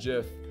hype in that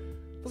GIF.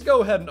 Let's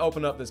go ahead and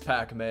open up this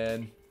pack,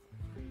 man.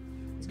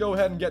 Let's go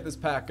ahead and get this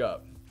pack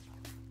up.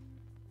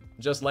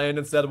 Just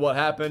Landon said what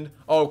happened.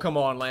 Oh, come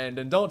on,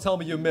 Landon. Don't tell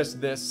me you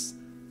missed this.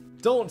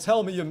 Don't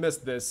tell me you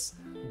missed this.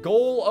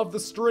 Goal of the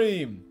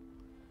stream.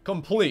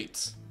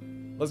 Complete.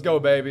 Let's go,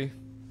 baby.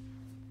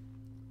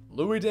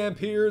 Louis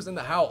Dampier's in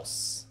the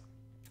house.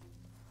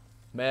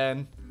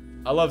 Man,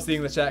 I love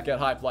seeing the chat get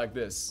hyped like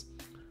this.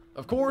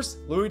 Of course,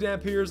 Louis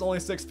Dampier's only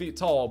 6 feet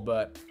tall,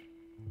 but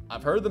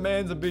I've heard the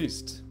man's a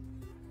beast.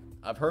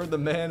 I've heard the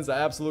man's an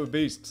absolute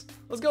beast.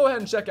 Let's go ahead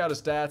and check out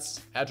his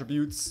stats,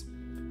 attributes,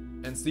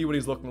 and see what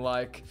he's looking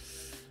like.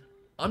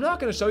 I'm not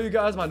going to show you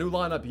guys my new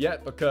lineup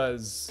yet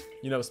because,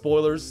 you know,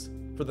 spoilers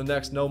for the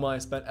next No Money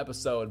Spent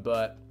episode,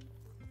 but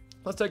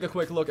let's take a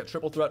quick look at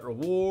triple threat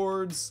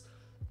rewards.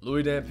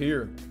 Louis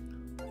Dampier.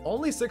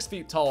 Only 6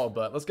 feet tall,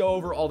 but let's go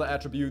over all the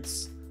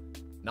attributes.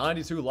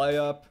 92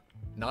 layup,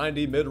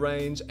 90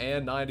 mid-range,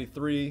 and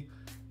 93.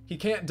 He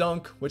can't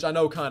dunk, which I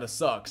know kind of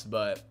sucks,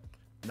 but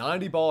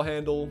 90 ball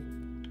handle,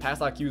 pass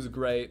IQ is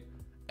great,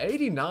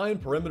 89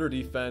 perimeter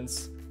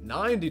defense,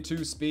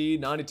 92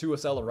 speed, 92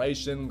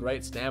 acceleration,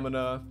 great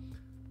stamina.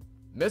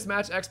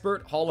 Mismatch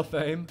expert, Hall of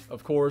Fame,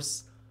 of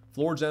course.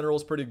 Floor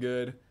general's pretty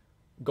good.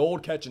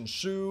 Gold catch and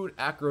shoot,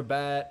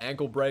 acrobat,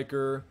 ankle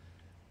breaker.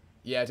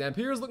 Yeah,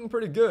 Dampier's looking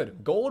pretty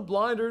good. Gold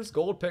blinders,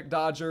 gold pick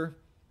dodger.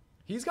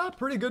 He's got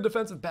pretty good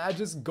defensive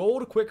badges.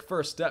 Gold quick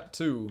first step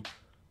too.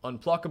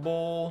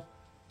 Unpluckable.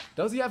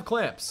 Does he have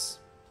clamps?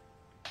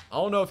 I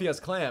don't know if he has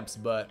clamps,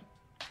 but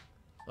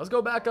let's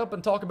go back up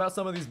and talk about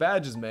some of these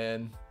badges,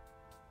 man.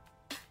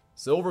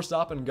 Silver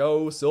stop and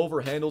go,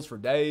 silver handles for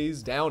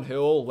days,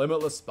 downhill,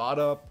 limitless spot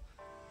up.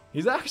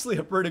 He's actually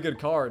a pretty good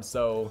card,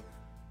 so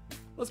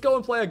let's go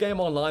and play a game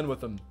online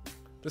with him.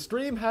 The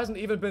stream hasn't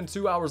even been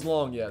 2 hours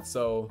long yet,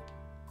 so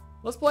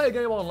let's play a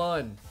game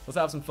online. Let's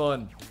have some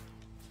fun.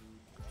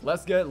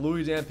 Let's get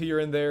Louis Dampier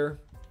in there,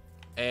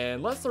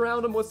 and let's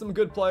surround him with some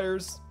good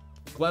players.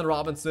 Glenn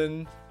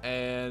Robinson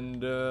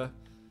and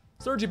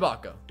Serge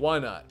Ibaka. Why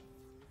not?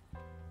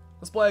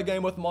 Let's play a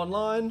game with him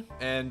online,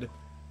 and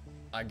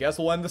I guess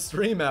we'll end the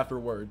stream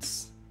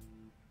afterwards.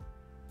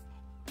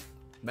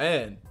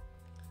 Man,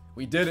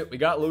 we did it. We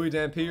got Louis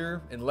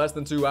Dampier in less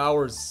than 2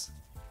 hours.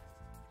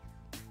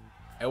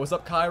 Hey, what's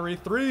up,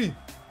 Kyrie3?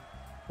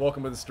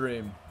 Welcome to the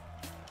stream.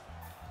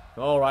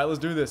 All right, let's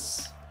do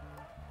this.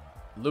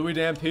 Louis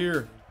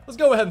Dampier. Let's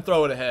go ahead and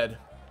throw it ahead.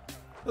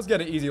 Let's get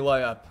an easy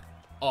layup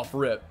off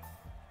rip.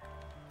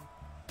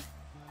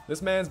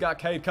 This man's got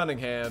Cade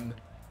Cunningham,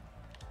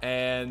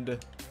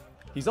 and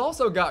he's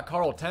also got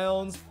Karl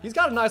Towns. He's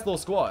got a nice little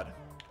squad.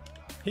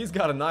 He's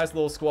got a nice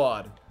little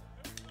squad.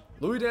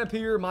 Louis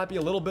Dampier might be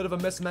a little bit of a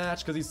mismatch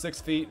because he's 6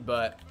 feet,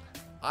 but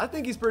I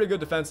think he's pretty good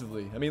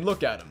defensively. I mean,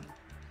 look at him.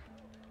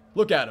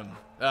 Look at him.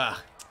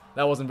 Ah,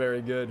 that wasn't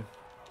very good.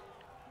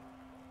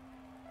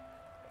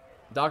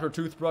 Dr.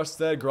 Toothbrush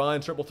said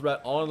grind triple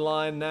threat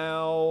online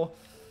now.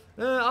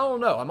 I don't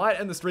know. I might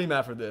end the stream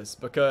after this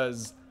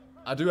because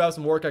I do have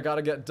some work I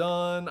gotta get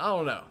done. I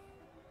don't know.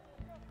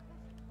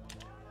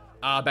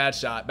 Ah, bad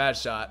shot. Bad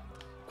shot.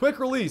 Quick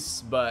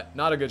release, but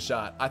not a good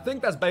shot. I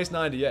think that's base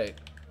 98.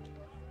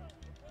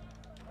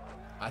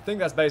 I think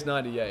that's base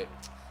 98.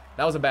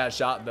 That was a bad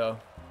shot, though.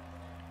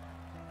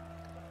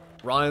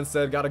 Ryan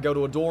said, gotta go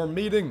to a dorm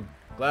meeting.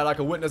 Glad I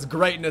could witness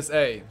greatness,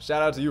 A.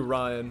 Shout out to you,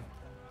 Ryan.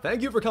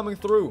 Thank you for coming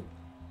through.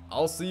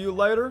 I'll see you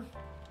later.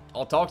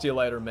 I'll talk to you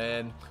later,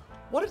 man.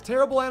 What a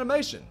terrible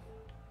animation.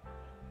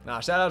 Nah,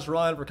 shout out to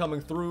Ryan for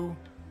coming through.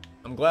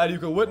 I'm glad you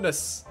could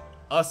witness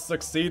us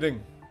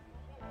succeeding.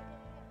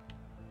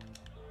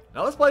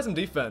 Now let's play some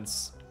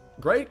defense.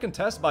 Great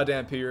contest by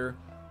Dampier.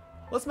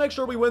 Let's make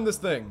sure we win this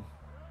thing.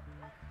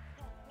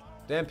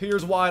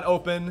 Dampier's wide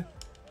open.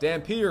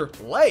 Dampier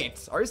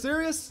late. Are you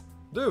serious?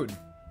 Dude,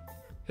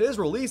 his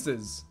release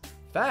is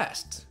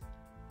fast.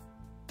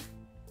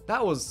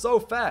 That was so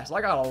fast.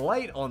 I got a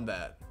late on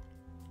that.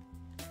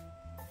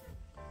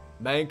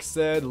 Mank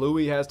said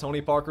Louis has Tony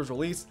Parker's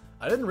release.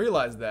 I didn't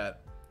realize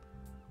that.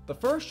 The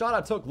first shot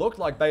I took looked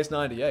like base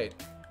 98.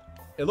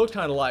 It looked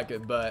kind of like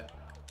it, but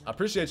I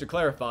appreciate you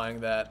clarifying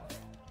that.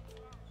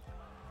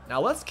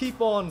 Now let's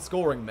keep on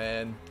scoring,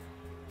 man.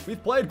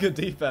 We've played good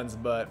defense,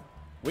 but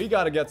we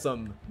got to get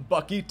some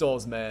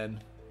buckitos,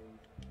 man.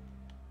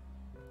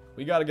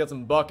 We got to get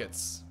some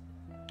buckets.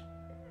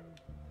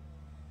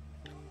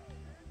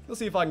 Let's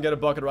see if I can get a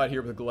bucket right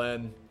here with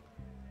Glenn.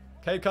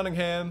 Cade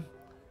Cunningham,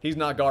 he's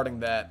not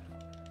guarding that.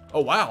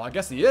 Oh, wow, I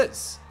guess he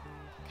is.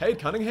 Cade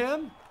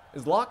Cunningham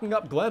is locking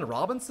up Glenn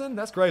Robinson?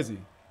 That's crazy.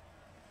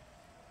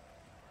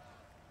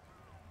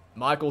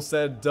 Michael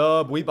said,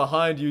 dub, we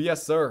behind you.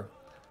 Yes, sir.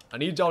 I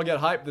need y'all to get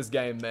hyped this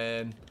game,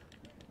 man.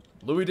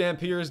 Louis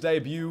Dampier's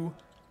debut.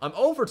 I'm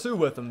 0 for 2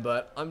 with him,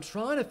 but I'm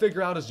trying to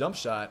figure out his jump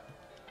shot.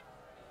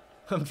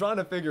 I'm trying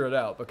to figure it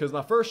out because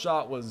my first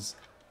shot was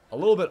a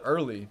little bit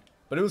early,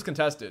 but it was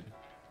contested.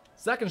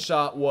 Second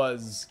shot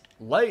was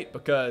late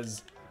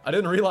because I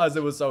didn't realize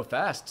it was so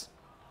fast.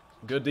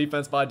 Good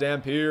defense by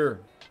Dampier.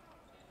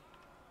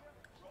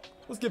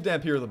 Let's give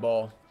Dampier the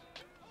ball.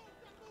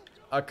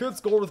 I could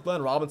score with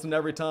Glenn Robinson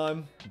every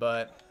time,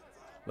 but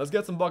let's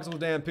get some buckets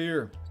with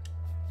Dampier.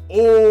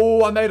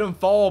 Oh, I made him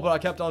fall, but I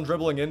kept on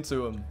dribbling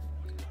into him.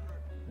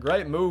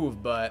 Great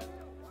move, but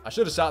I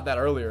should have shot that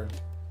earlier.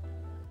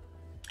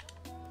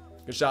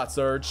 Good shot,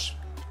 Serge.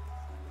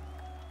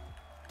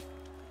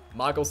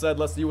 Michael said,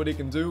 let's see what he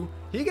can do.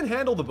 He can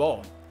handle the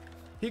ball.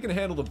 He can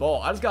handle the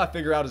ball. I just got to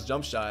figure out his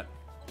jump shot.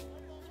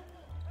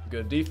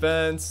 Good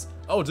defense.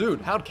 Oh,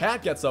 dude, how'd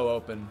Cat get so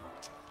open?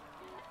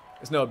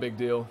 It's no big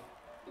deal.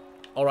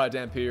 All right,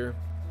 Dampier.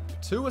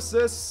 2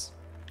 assists.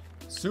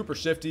 Super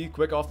shifty,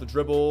 quick off the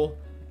dribble.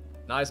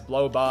 Nice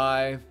blow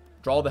by.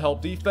 Draw the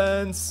help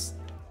defense.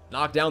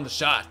 Knock down the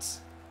shot.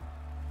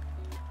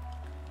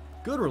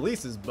 Good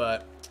releases,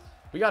 but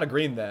we got to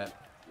green that.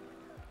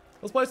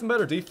 Let's play some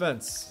better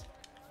defense.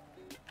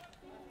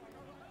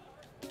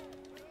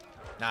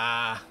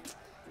 Nah.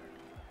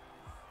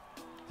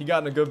 He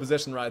got in a good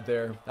position right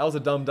there. That was a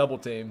dumb double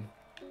team.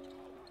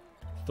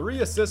 3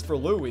 assists for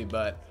Louie,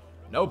 but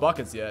no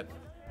buckets yet.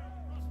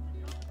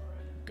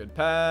 Good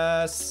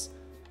pass.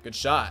 Good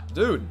shot.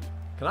 Dude,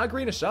 can I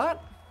green a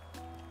shot?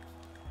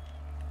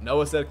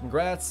 Noah said,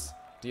 congrats.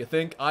 Do you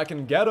think I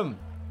can get him?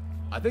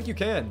 I think you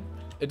can.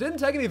 It didn't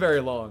take me very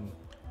long.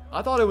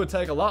 I thought it would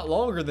take a lot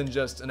longer than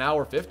just an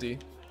hour 50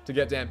 to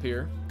get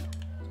Dampier.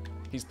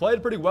 He's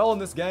played pretty well in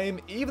this game.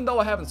 Even though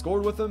I haven't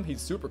scored with him,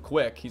 he's super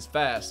quick. He's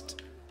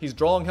fast. He's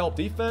drawing help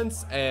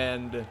defense,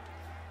 and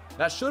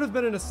that should have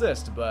been an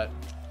assist, but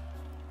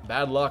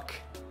bad luck.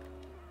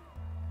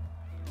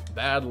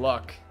 Bad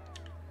luck.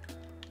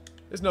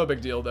 It's no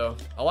big deal, though.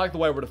 I like the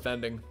way we're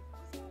defending.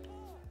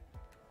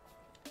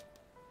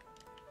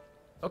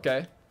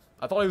 Okay.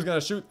 I thought he was going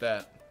to shoot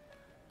that.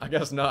 I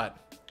guess not.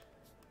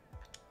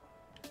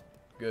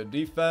 Good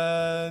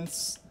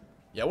defense.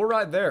 Yeah, we're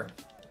right there.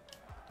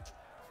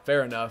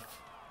 Fair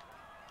enough.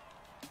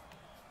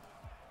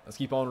 Let's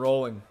keep on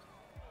rolling.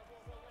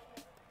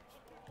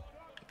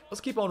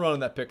 Let's keep on running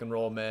that pick and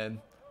roll, man.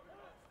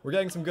 We're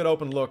getting some good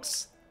open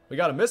looks. We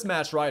got a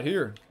mismatch right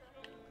here.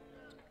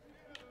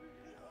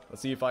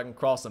 Let's see if I can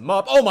cross him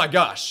up. Oh my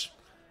gosh.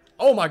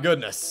 Oh my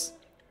goodness.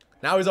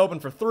 Now he's open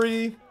for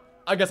 3.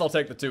 I guess I'll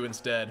take the 2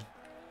 instead.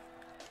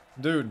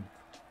 Dude,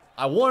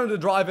 I wanted to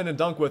drive in and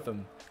dunk with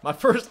him. My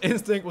first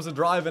instinct was to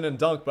drive in and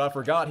dunk, but I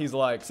forgot he's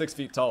like 6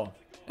 feet tall.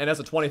 And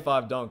that's a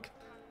 25 dunk.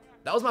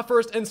 That was my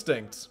first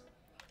instinct.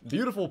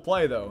 Beautiful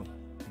play though.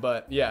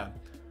 But yeah,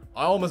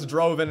 I almost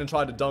drove in and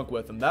tried to dunk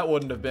with him. That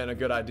wouldn't have been a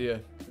good idea.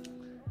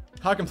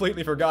 I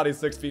completely forgot he's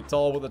 6 feet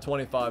tall with a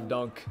 25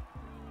 dunk.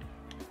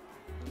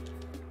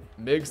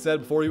 Mig said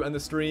before you end the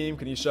stream,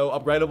 can you show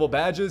upgradable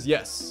badges?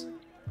 Yes.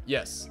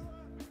 Yes.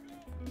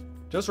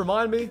 Just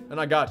remind me and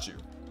I got you.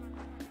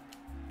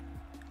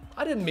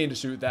 I didn't mean to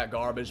shoot that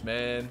garbage,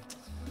 man.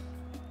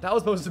 That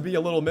was supposed to be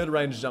a little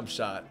mid-range jump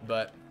shot,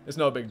 but it's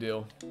no big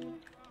deal.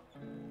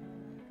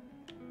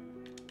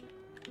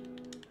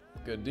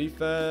 Good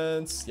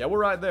defense. Yeah, we're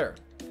right there.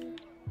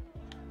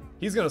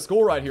 He's going to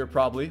score right here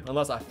probably,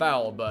 unless I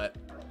foul, but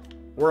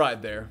we're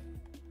right there.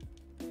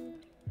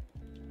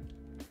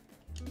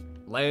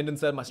 Landon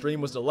said my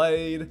stream was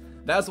delayed.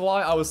 That's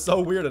why I was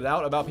so weirded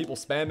out about people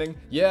spamming.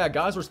 Yeah,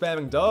 guys were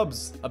spamming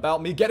dubs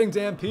about me getting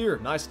Dampier.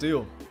 Nice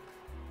steal.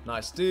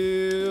 Nice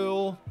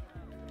steal.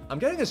 I'm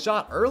getting his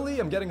shot early.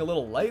 I'm getting a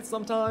little late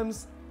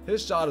sometimes.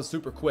 His shot is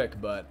super quick,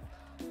 but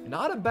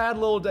not a bad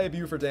little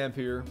debut for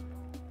Dampier.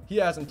 He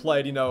hasn't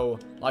played, you know,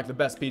 like the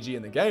best PG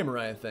in the game or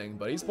anything,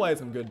 but he's played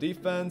some good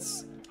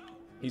defense.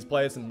 He's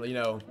played some, you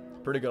know,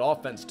 pretty good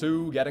offense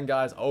too, getting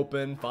guys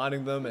open,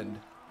 finding them, and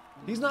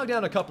he's knocked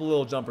down a couple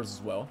little jumpers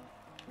as well.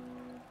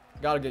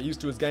 Got to get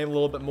used to his game a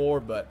little bit more,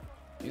 but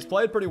he's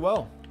played pretty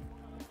well.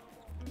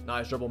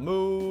 Nice dribble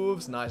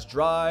moves, nice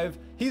drive.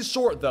 He's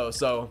short though,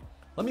 so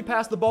let me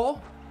pass the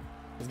ball.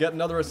 Let's get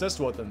another assist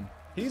with him.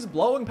 He's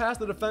blowing past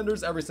the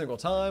defenders every single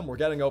time. We're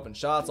getting open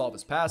shots off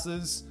his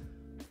passes.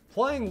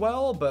 Playing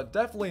well, but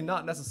definitely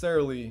not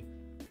necessarily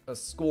a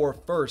score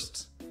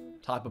first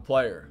type of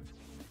player.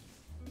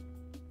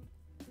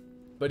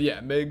 But yeah,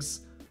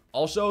 Migs,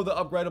 I'll show the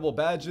upgradable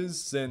badges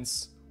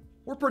since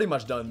we're pretty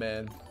much done,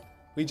 man.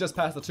 We just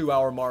passed the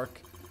 2-hour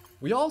mark.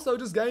 We also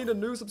just gained a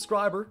new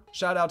subscriber.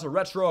 Shout out to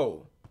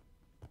Retro.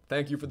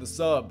 Thank you for the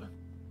sub.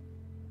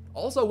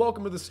 Also,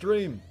 welcome to the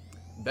stream,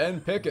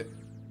 Ben Pickett,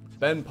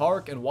 Ben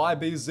Park, and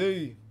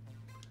YBZ.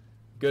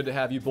 Good to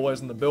have you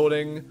boys in the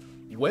building.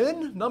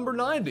 Win number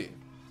 90.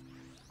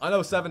 I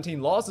know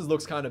 17 losses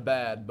looks kind of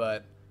bad,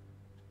 but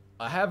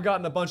I have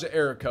gotten a bunch of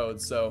error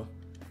codes, so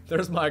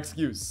there's my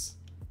excuse.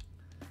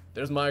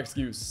 There's my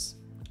excuse.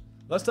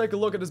 Let's take a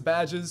look at his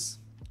badges,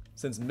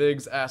 since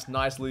Migs asked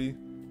nicely.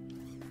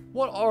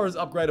 What are his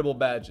upgradable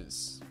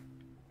badges?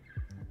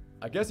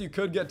 I guess you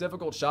could get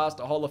difficult shots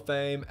to Hall of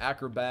Fame,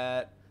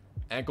 Acrobat,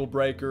 ankle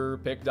breaker,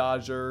 pick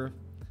dodger,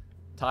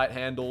 tight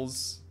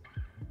handles,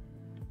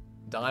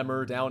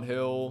 dimer,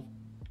 downhill.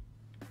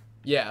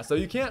 Yeah, so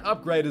you can't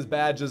upgrade his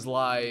badges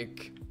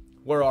like,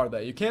 where are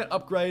they? You can't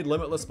upgrade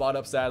limitless spot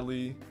up,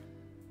 sadly.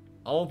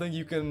 I don't think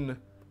you can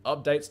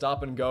update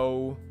stop and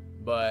go,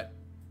 but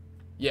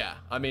yeah,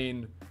 I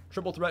mean,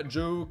 triple threat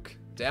juke,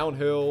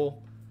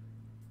 downhill.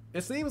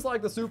 It seems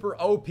like the super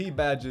OP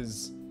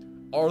badges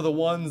are the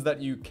ones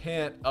that you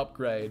can't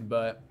upgrade,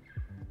 but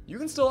you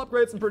can still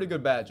upgrade some pretty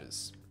good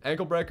badges.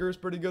 Ankle breaker is a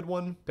pretty good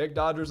one. Pick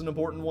dodger is an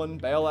important one.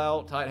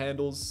 Bailout, tight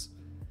handles.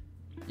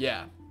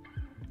 Yeah.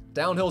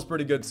 Downhill's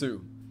pretty good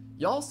too.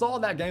 Y'all saw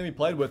that game we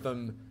played with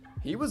him.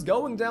 He was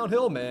going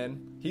downhill,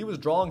 man. He was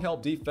drawing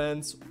help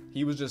defense.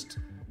 He was just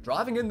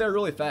driving in there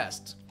really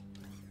fast.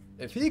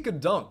 If he could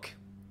dunk,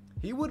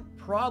 he would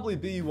probably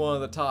be one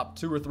of the top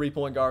 2 or 3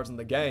 point guards in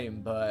the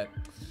game, but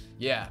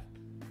yeah.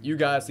 You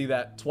guys see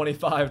that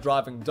 25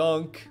 driving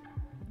dunk.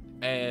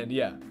 And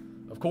yeah,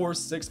 of course,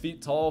 6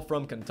 feet tall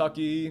from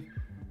Kentucky.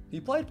 He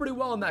played pretty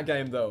well in that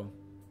game though.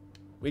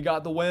 We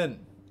got the win.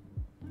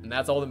 And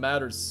that's all that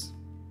matters.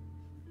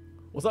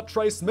 What's up,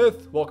 Trey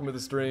Smith? Welcome to the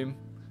stream.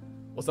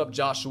 What's up,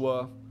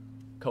 Joshua?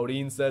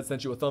 Codeine said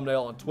sent you a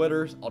thumbnail on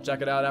Twitter. I'll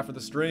check it out after the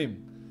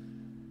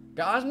stream.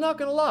 Guys, I'm not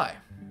gonna lie.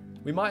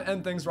 We might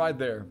end things right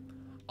there.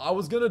 I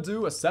was gonna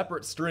do a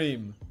separate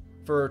stream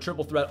for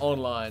Triple Threat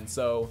Online,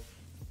 so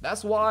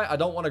that's why I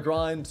don't want to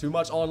grind too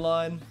much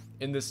online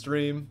in this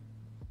stream.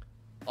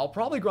 I'll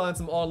probably grind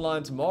some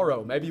online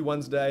tomorrow, maybe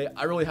Wednesday.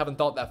 I really haven't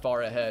thought that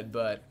far ahead,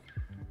 but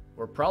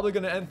we're probably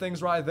gonna end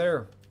things right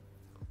there.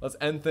 Let's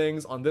end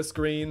things on this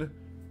screen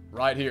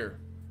right here.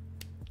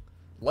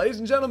 Ladies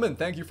and gentlemen,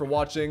 thank you for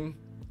watching.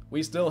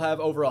 We still have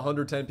over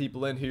 110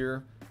 people in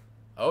here.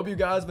 I hope you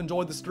guys have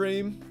enjoyed the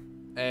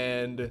stream.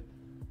 And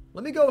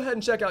let me go ahead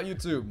and check out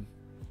YouTube.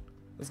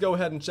 Let's go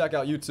ahead and check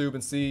out YouTube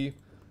and see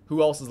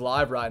who else is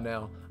live right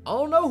now. I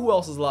don't know who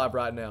else is live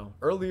right now.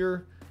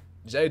 Earlier,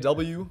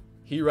 JW,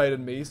 he rated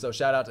me, so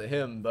shout out to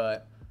him.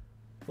 But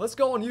let's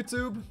go on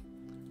YouTube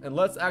and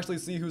let's actually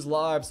see who's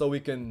live so we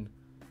can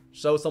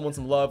show someone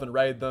some love and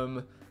raid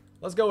them.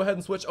 Let's go ahead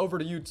and switch over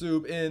to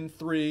YouTube in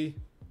 3,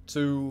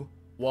 2,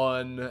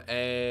 1,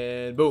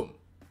 and boom.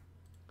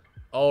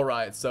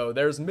 Alright, so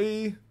there's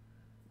me.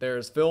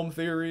 There's Film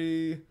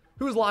Theory.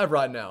 Who's live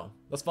right now?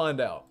 Let's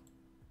find out.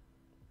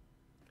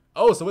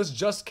 Oh, so it's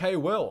just K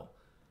Will.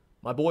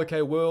 My boy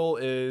K Will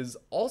is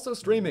also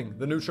streaming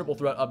the new Triple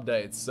Threat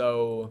updates.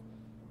 So,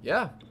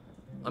 yeah.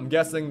 I'm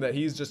guessing that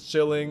he's just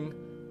chilling.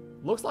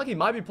 Looks like he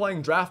might be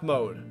playing draft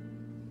mode.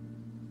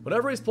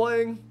 Whatever he's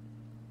playing,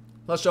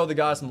 let's show the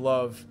guy some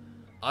love.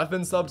 I've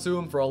been subbed to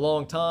him for a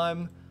long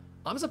time.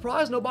 I'm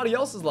surprised nobody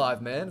else is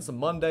live, man. It's a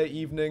Monday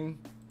evening.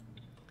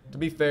 To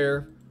be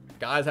fair,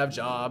 guys have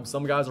jobs.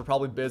 Some guys are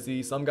probably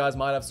busy. Some guys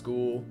might have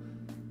school.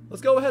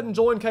 Let's go ahead and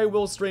join K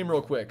Will's stream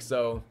real quick.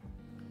 So,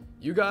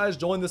 you guys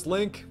join this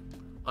link.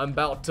 I'm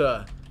about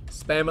to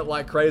spam it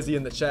like crazy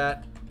in the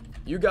chat.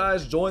 You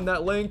guys join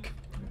that link.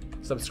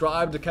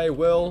 Subscribe to K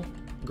Will.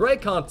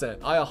 Great content.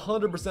 I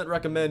 100%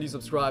 recommend you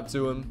subscribe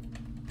to him.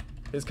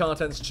 His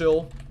content's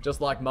chill,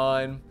 just like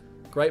mine.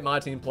 Great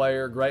Myteam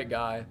player, great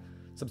guy.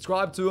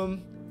 Subscribe to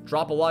him,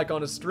 drop a like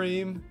on his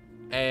stream,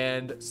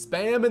 and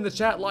spam in the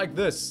chat like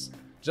this.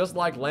 Just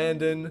like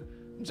Landon,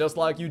 just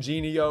like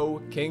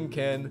Eugenio, King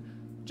Ken,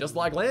 just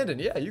like Landon.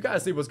 Yeah, you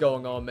guys see what's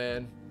going on,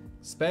 man.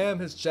 Spam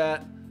his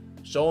chat,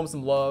 show him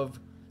some love,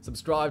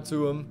 subscribe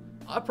to him.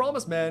 I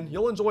promise, man,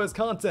 you'll enjoy his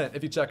content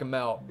if you check him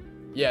out.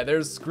 Yeah,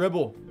 there's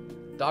Scribble,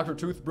 Dr.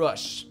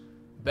 Toothbrush,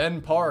 Ben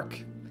Park,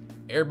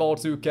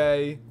 Airball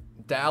 2K,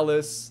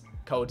 Dallas,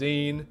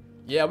 Codeine.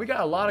 Yeah, we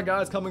got a lot of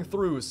guys coming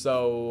through,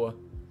 so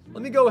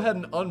let me go ahead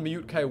and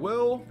unmute K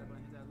Will,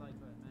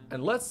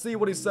 and let's see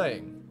what he's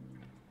saying.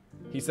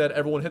 He said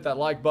everyone hit that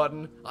like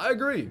button. I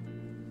agree.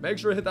 Make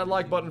sure to hit that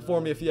like button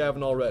for me if you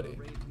haven't already.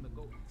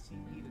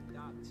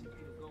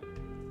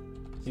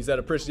 He said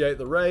appreciate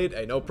the raid.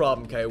 Hey, no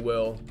problem, K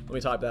Will. Let me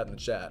type that in the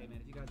chat.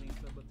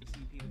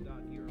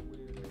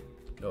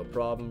 No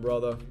problem,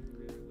 brother.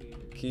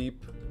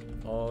 Keep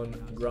on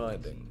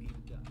grinding.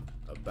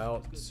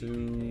 About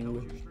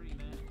to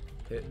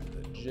hit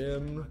the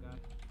gym,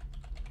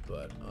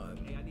 but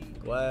I'm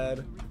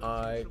glad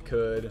I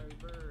could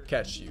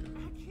catch you.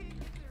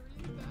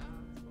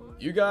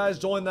 You guys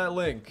join that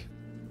link.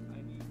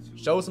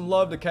 Show some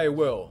love to K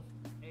Will.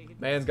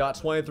 Man's got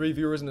 23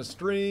 viewers in the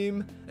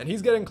stream, and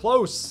he's getting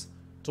close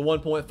to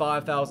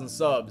 1.5 thousand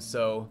subs,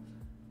 so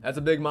that's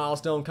a big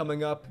milestone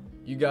coming up.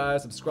 You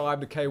guys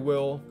subscribe to K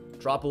Will,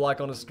 drop a like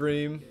on the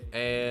stream,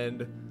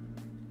 and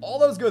all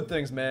those good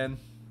things, man.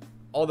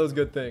 All those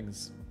good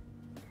things.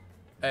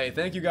 Hey,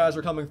 thank you guys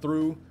for coming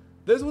through.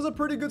 This was a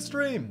pretty good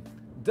stream.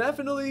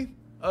 Definitely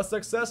a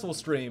successful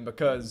stream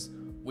because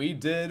we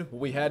did what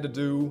we had to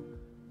do.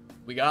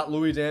 We got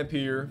Louis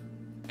Dampier,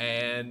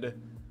 and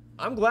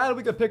I'm glad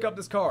we could pick up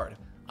this card.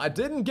 I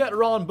didn't get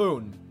Ron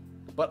Boone,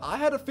 but I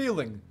had a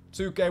feeling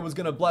 2K was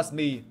gonna bless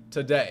me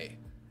today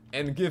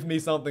and give me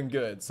something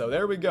good. So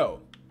there we go.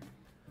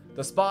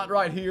 The spot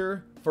right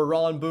here for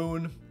Ron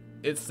Boone.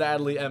 it's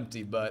sadly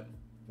empty, but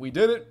we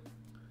did it.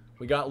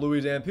 We got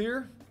Louis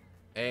Dampier,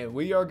 and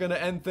we are gonna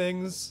end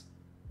things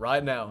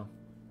right now.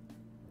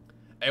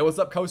 Hey, what's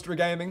up, Coaster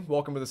Gaming?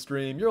 Welcome to the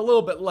stream. You're a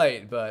little bit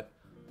late, but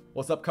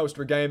what's up,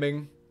 Coaster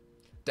Gaming?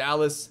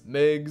 Dallas,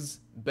 Migs,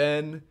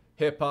 Ben,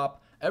 Hip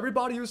Hop,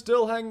 everybody who's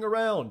still hanging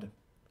around.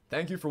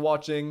 Thank you for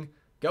watching.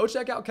 Go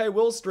check out K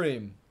Will's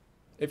stream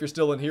if you're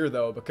still in here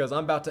though, because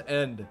I'm about to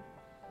end.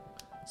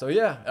 So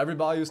yeah,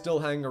 everybody who's still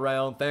hanging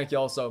around, thank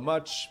y'all so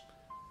much.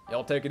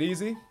 Y'all take it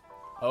easy.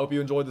 I hope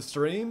you enjoyed the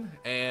stream,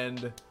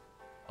 and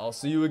I'll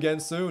see you again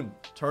soon.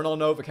 Turn on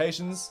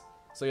notifications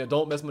so you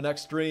don't miss my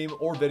next stream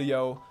or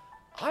video.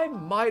 I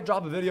might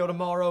drop a video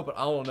tomorrow, but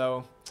I don't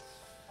know.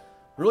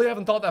 Really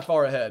haven't thought that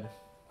far ahead.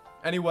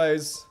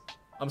 Anyways,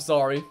 I'm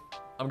sorry.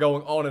 I'm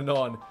going on and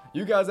on.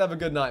 You guys have a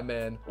good night,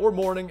 man. Or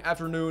morning,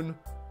 afternoon,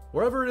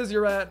 wherever it is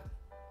you're at.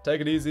 Take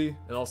it easy,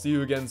 and I'll see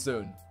you again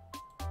soon.